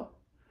grit though.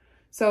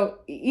 So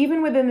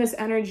even within this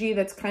energy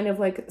that's kind of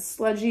like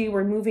sludgy,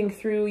 we're moving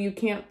through, you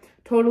can't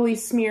totally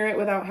smear it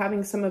without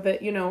having some of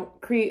it, you know,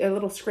 create a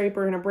little scrape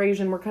or an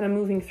abrasion. We're kind of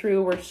moving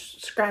through, we're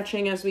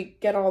scratching as we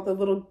get all the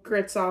little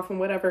grits off and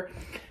whatever.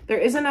 There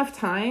is enough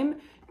time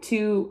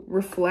to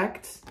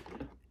reflect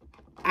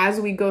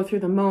as we go through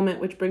the moment,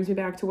 which brings me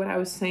back to what I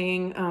was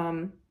saying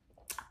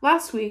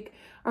last week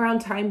around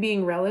time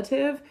being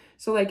relative.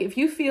 So like if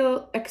you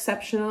feel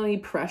exceptionally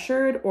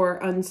pressured or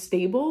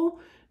unstable,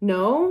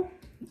 know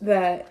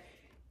that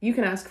you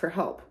can ask for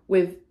help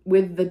with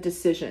the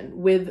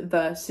decision, with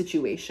the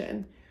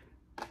situation.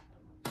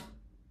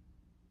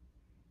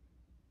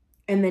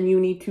 And then you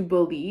need to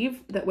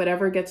believe that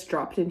whatever gets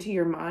dropped into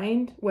your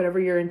mind, whatever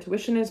your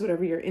intuition is,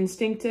 whatever your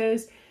instinct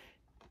is,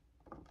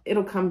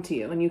 it'll come to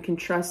you, and you can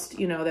trust,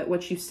 you know, that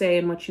what you say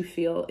and what you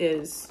feel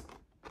is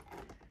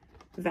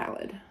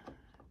valid.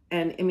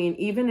 And I mean,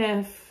 even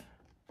if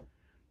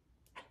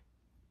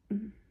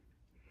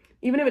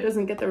it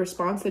doesn't get the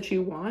response that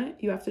you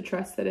want, you have to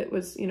trust that it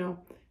was, you know,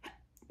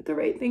 the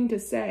right thing to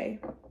say.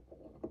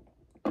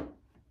 I'm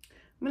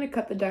going to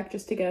cut the deck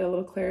just to get a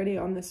little clarity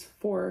on this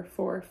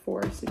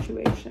 4-4-4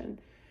 situation.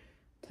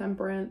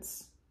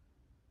 Temperance.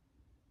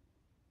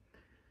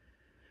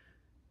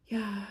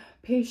 Yeah,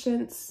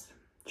 patience,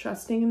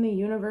 trusting in the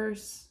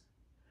universe.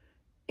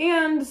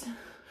 And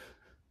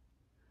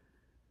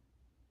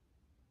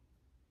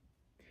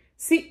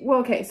see, well,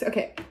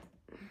 okay.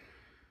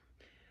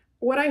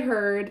 What I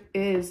heard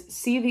is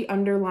see the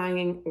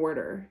underlying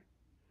order.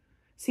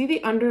 See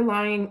the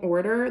underlying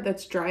order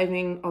that's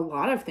driving a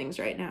lot of things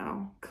right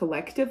now,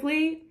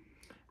 collectively,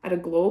 at a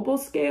global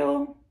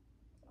scale,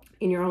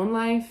 in your own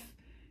life,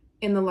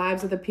 in the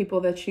lives of the people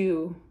that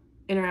you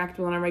interact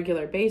with on a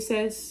regular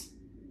basis.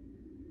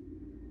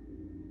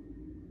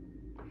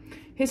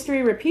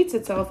 History repeats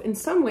itself. In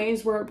some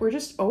ways, we're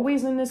just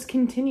always in this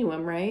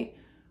continuum, right?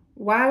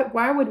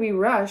 Why would we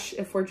rush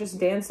if we're just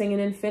dancing in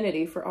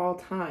infinity for all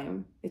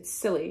time? It's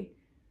silly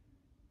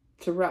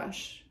to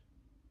rush.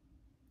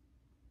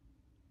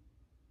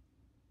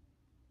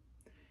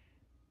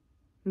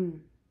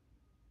 And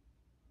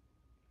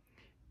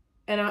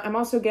I'm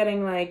also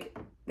getting like,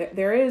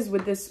 there is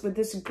with this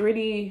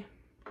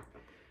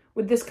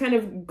kind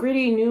of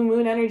gritty new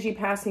moon energy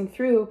passing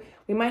through,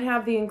 we might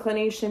have the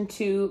inclination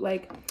to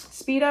like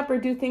speed up or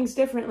do things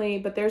differently,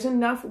 but there's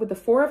enough with the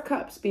 4 of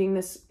Cups being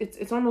this,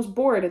 it's almost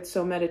bored. It's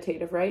so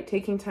meditative, right?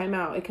 Taking time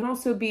out. It can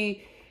also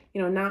be,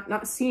 you know,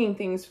 not seeing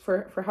things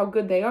for how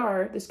good they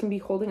are. This can be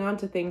holding on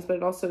to things, but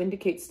it also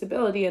indicates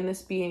stability, and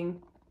this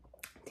being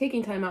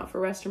taking time out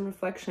for rest and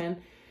reflection.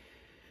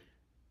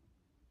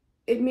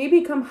 It may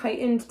become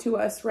heightened to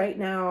us right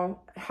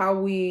now how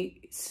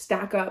we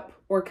stack up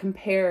or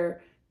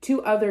compare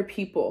to other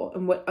people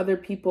and what other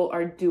people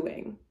are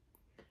doing.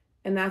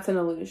 And that's an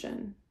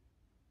illusion.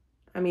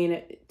 I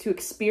mean, to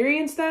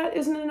experience that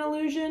isn't an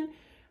illusion,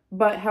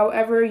 but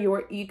however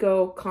your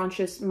ego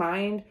conscious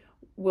mind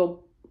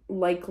will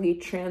likely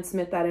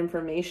transmit that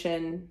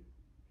information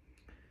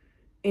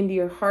into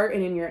your heart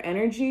and in your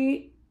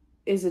energy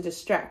is a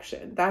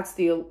distraction. That's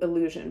the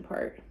illusion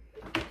part.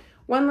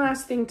 One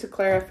last thing to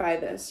clarify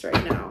this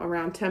right now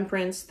around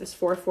temperance, this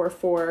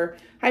 4-4-4,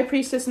 high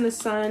priestess and the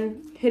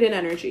sun, hidden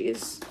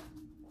energies.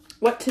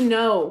 What to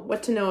know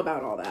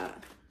about all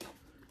that.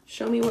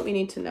 Show me what we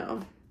need to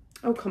know.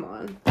 Oh, come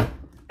on.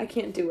 I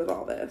can't do with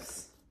all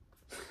this.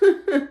 All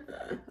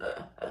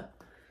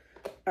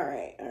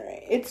right.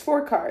 It's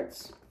 4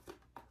 cards.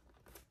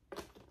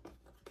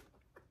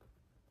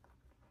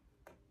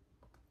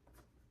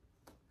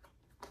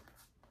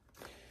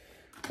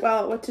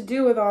 Well, what to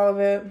do with all of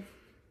it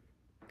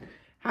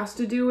has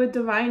to do with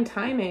divine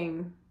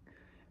timing.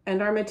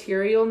 and our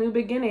material new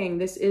beginning.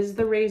 This is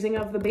the raising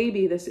of the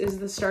baby. This is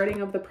the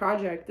starting of the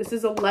project. This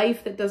is a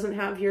life that doesn't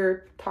have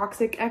your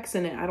toxic ex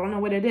in it. I don't know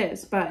what it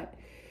is, but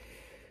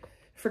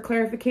for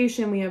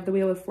clarification, we have the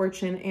Wheel of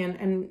Fortune.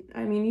 And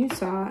I mean, you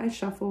saw, I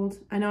shuffled.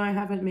 I know I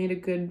haven't made a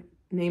good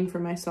name for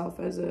myself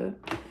as a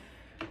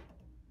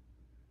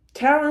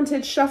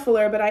talented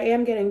shuffler, but I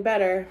am getting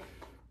better.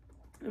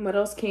 And what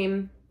else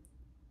came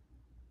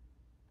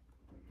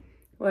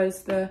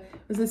was the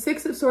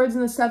Six of Swords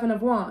and the Seven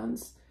of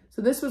Wands.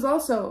 So this was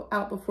also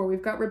out before.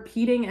 We've got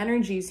repeating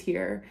energies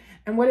here.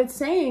 And what it's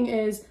saying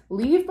is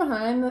leave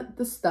behind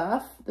the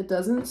stuff that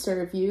doesn't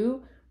serve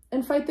you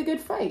and fight the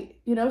good fight.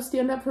 You know,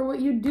 stand up for what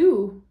you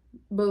do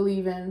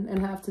believe in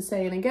and have to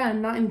say. And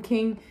again, not in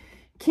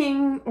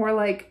king or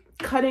like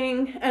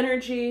cutting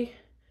energy.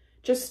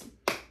 Just,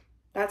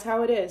 that's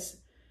how it is.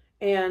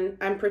 And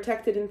I'm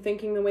protected in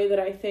thinking the way that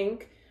I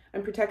think.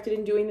 I'm protected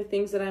in doing the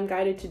things that I'm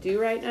guided to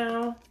do right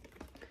now.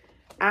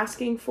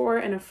 Asking for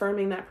and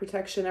affirming that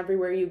protection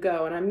everywhere you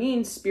go. And I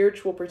mean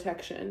spiritual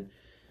protection.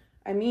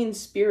 I mean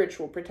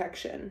spiritual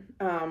protection.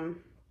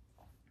 And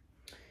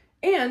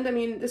I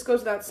mean, this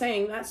goes without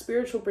saying, that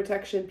spiritual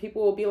protection,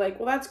 people will be like,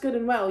 well, that's good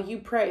and well, you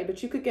pray,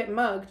 but you could get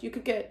mugged. You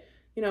could get,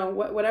 you know,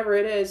 whatever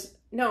it is.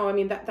 No, I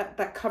mean,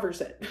 that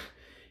covers it.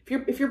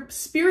 If you're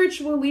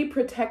spiritually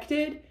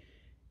protected,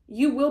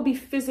 you will be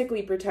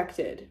physically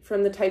protected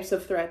from the types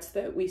of threats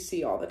that we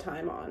see all the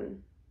time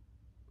on,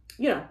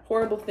 you know,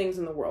 horrible things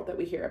in the world that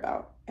we hear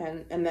about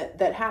and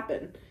that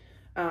happen.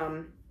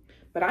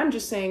 But I'm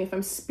just saying, if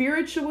I'm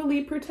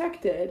spiritually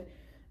protected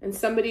and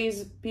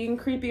somebody's being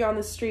creepy on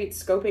the street,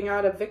 scoping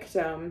out a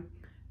victim,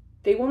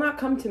 they will not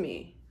come to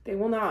me. They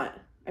will not.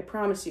 I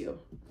promise you.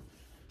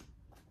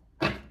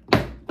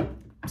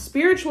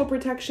 Spiritual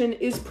protection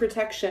is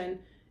protection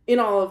in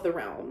all of the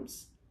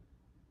realms.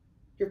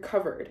 You're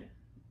covered.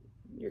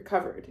 You're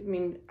covered. I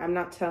mean, I'm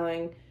not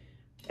telling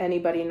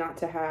anybody not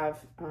to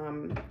have,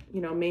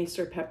 you know, mace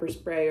or pepper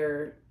spray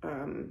or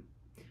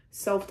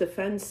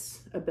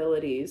self-defense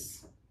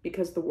abilities,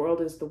 because the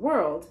world is the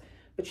world,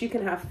 but you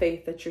can have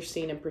faith that you're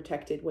seen and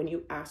protected when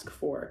you ask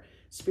for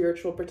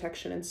spiritual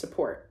protection and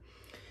support.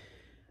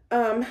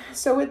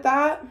 So with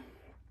that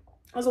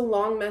was a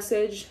long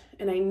message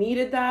and I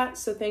needed that.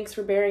 So thanks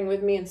for bearing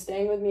with me and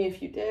staying with me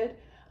if you did.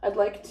 I'd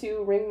like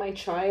to ring my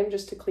chime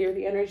just to clear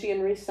the energy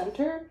and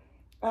recenter.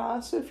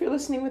 So if you're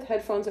listening with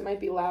headphones, it might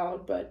be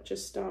loud, but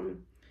just,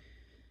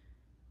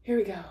 here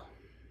we go.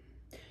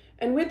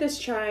 And with this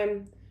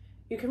chime,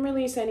 you can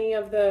release any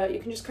of you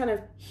can just kind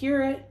of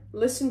hear it,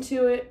 listen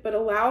to it, but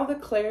allow the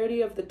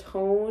clarity of the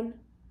tone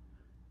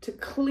to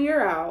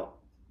clear out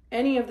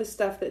any of the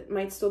stuff that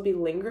might still be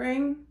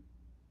lingering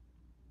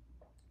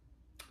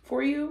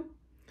for you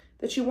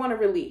that you want to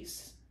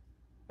release.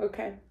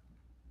 Okay.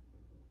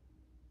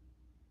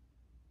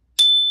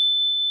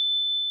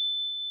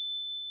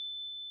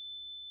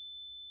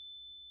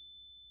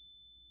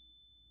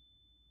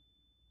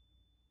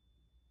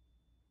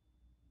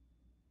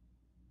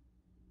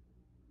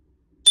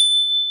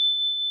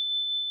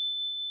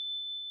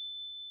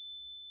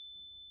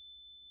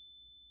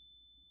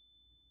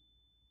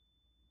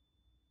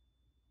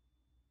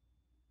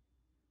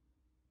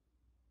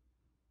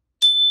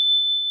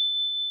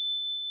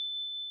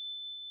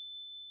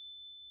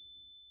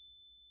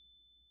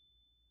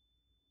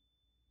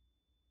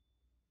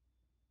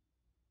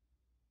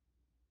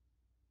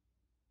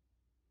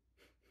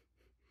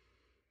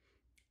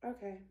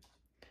 Okay.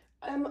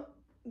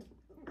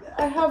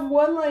 I have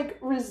one like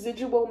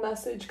residual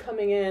message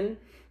coming in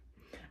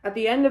at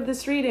the end of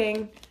this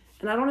reading,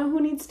 and I don't know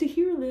who needs to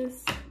hear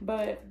this,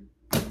 but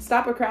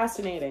stop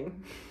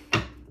procrastinating.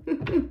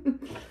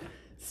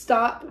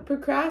 Stop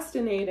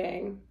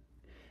procrastinating.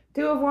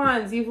 Two of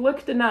Wands, you've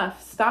looked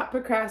enough. Stop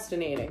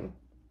procrastinating.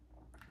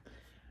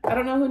 I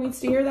don't know who needs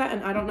to hear that,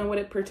 and I don't know what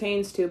it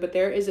pertains to, but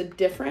there is a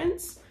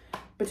difference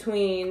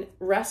between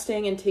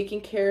resting and taking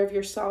care of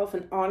yourself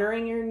and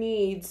honoring your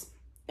needs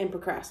and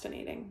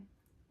procrastinating.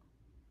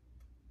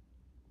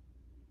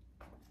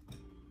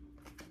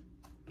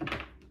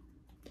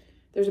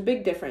 There's a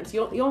big difference.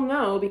 You'll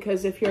know,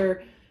 because if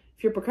you're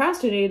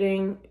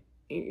procrastinating,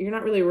 you're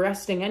not really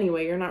resting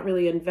anyway. You're not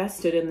really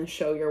invested in the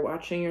show you're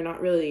watching. You're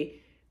not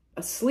really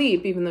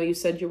asleep, even though you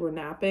said you were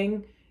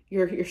napping.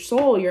 Your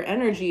soul, your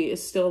energy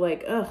is still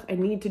like, ugh, I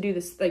need to do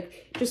this.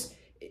 Like, just,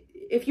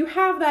 if you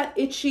have that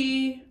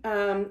itchy,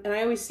 and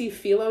I always see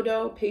phyllo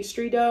dough,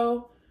 pastry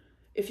dough,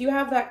 if you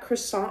have that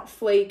croissant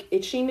flake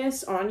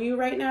itchiness on you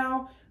right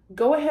now,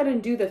 go ahead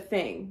and do the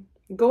thing.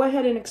 Go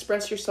ahead and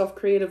express yourself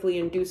creatively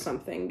and do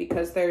something,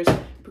 because there's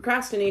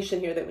procrastination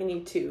here that we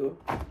need to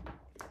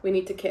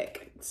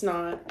kick. It's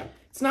not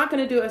going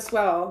to do us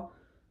well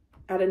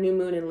at a new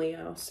moon in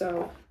Leo.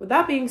 So with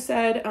that being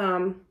said,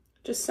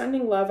 just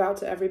sending love out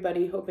to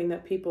everybody, hoping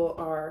that people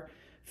are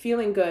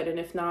feeling good. And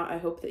if not, I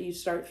hope that you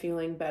start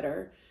feeling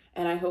better.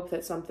 And I hope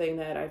that something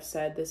that I've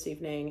said this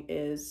evening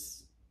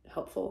is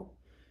helpful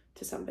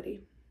to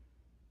somebody.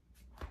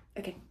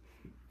 Okay.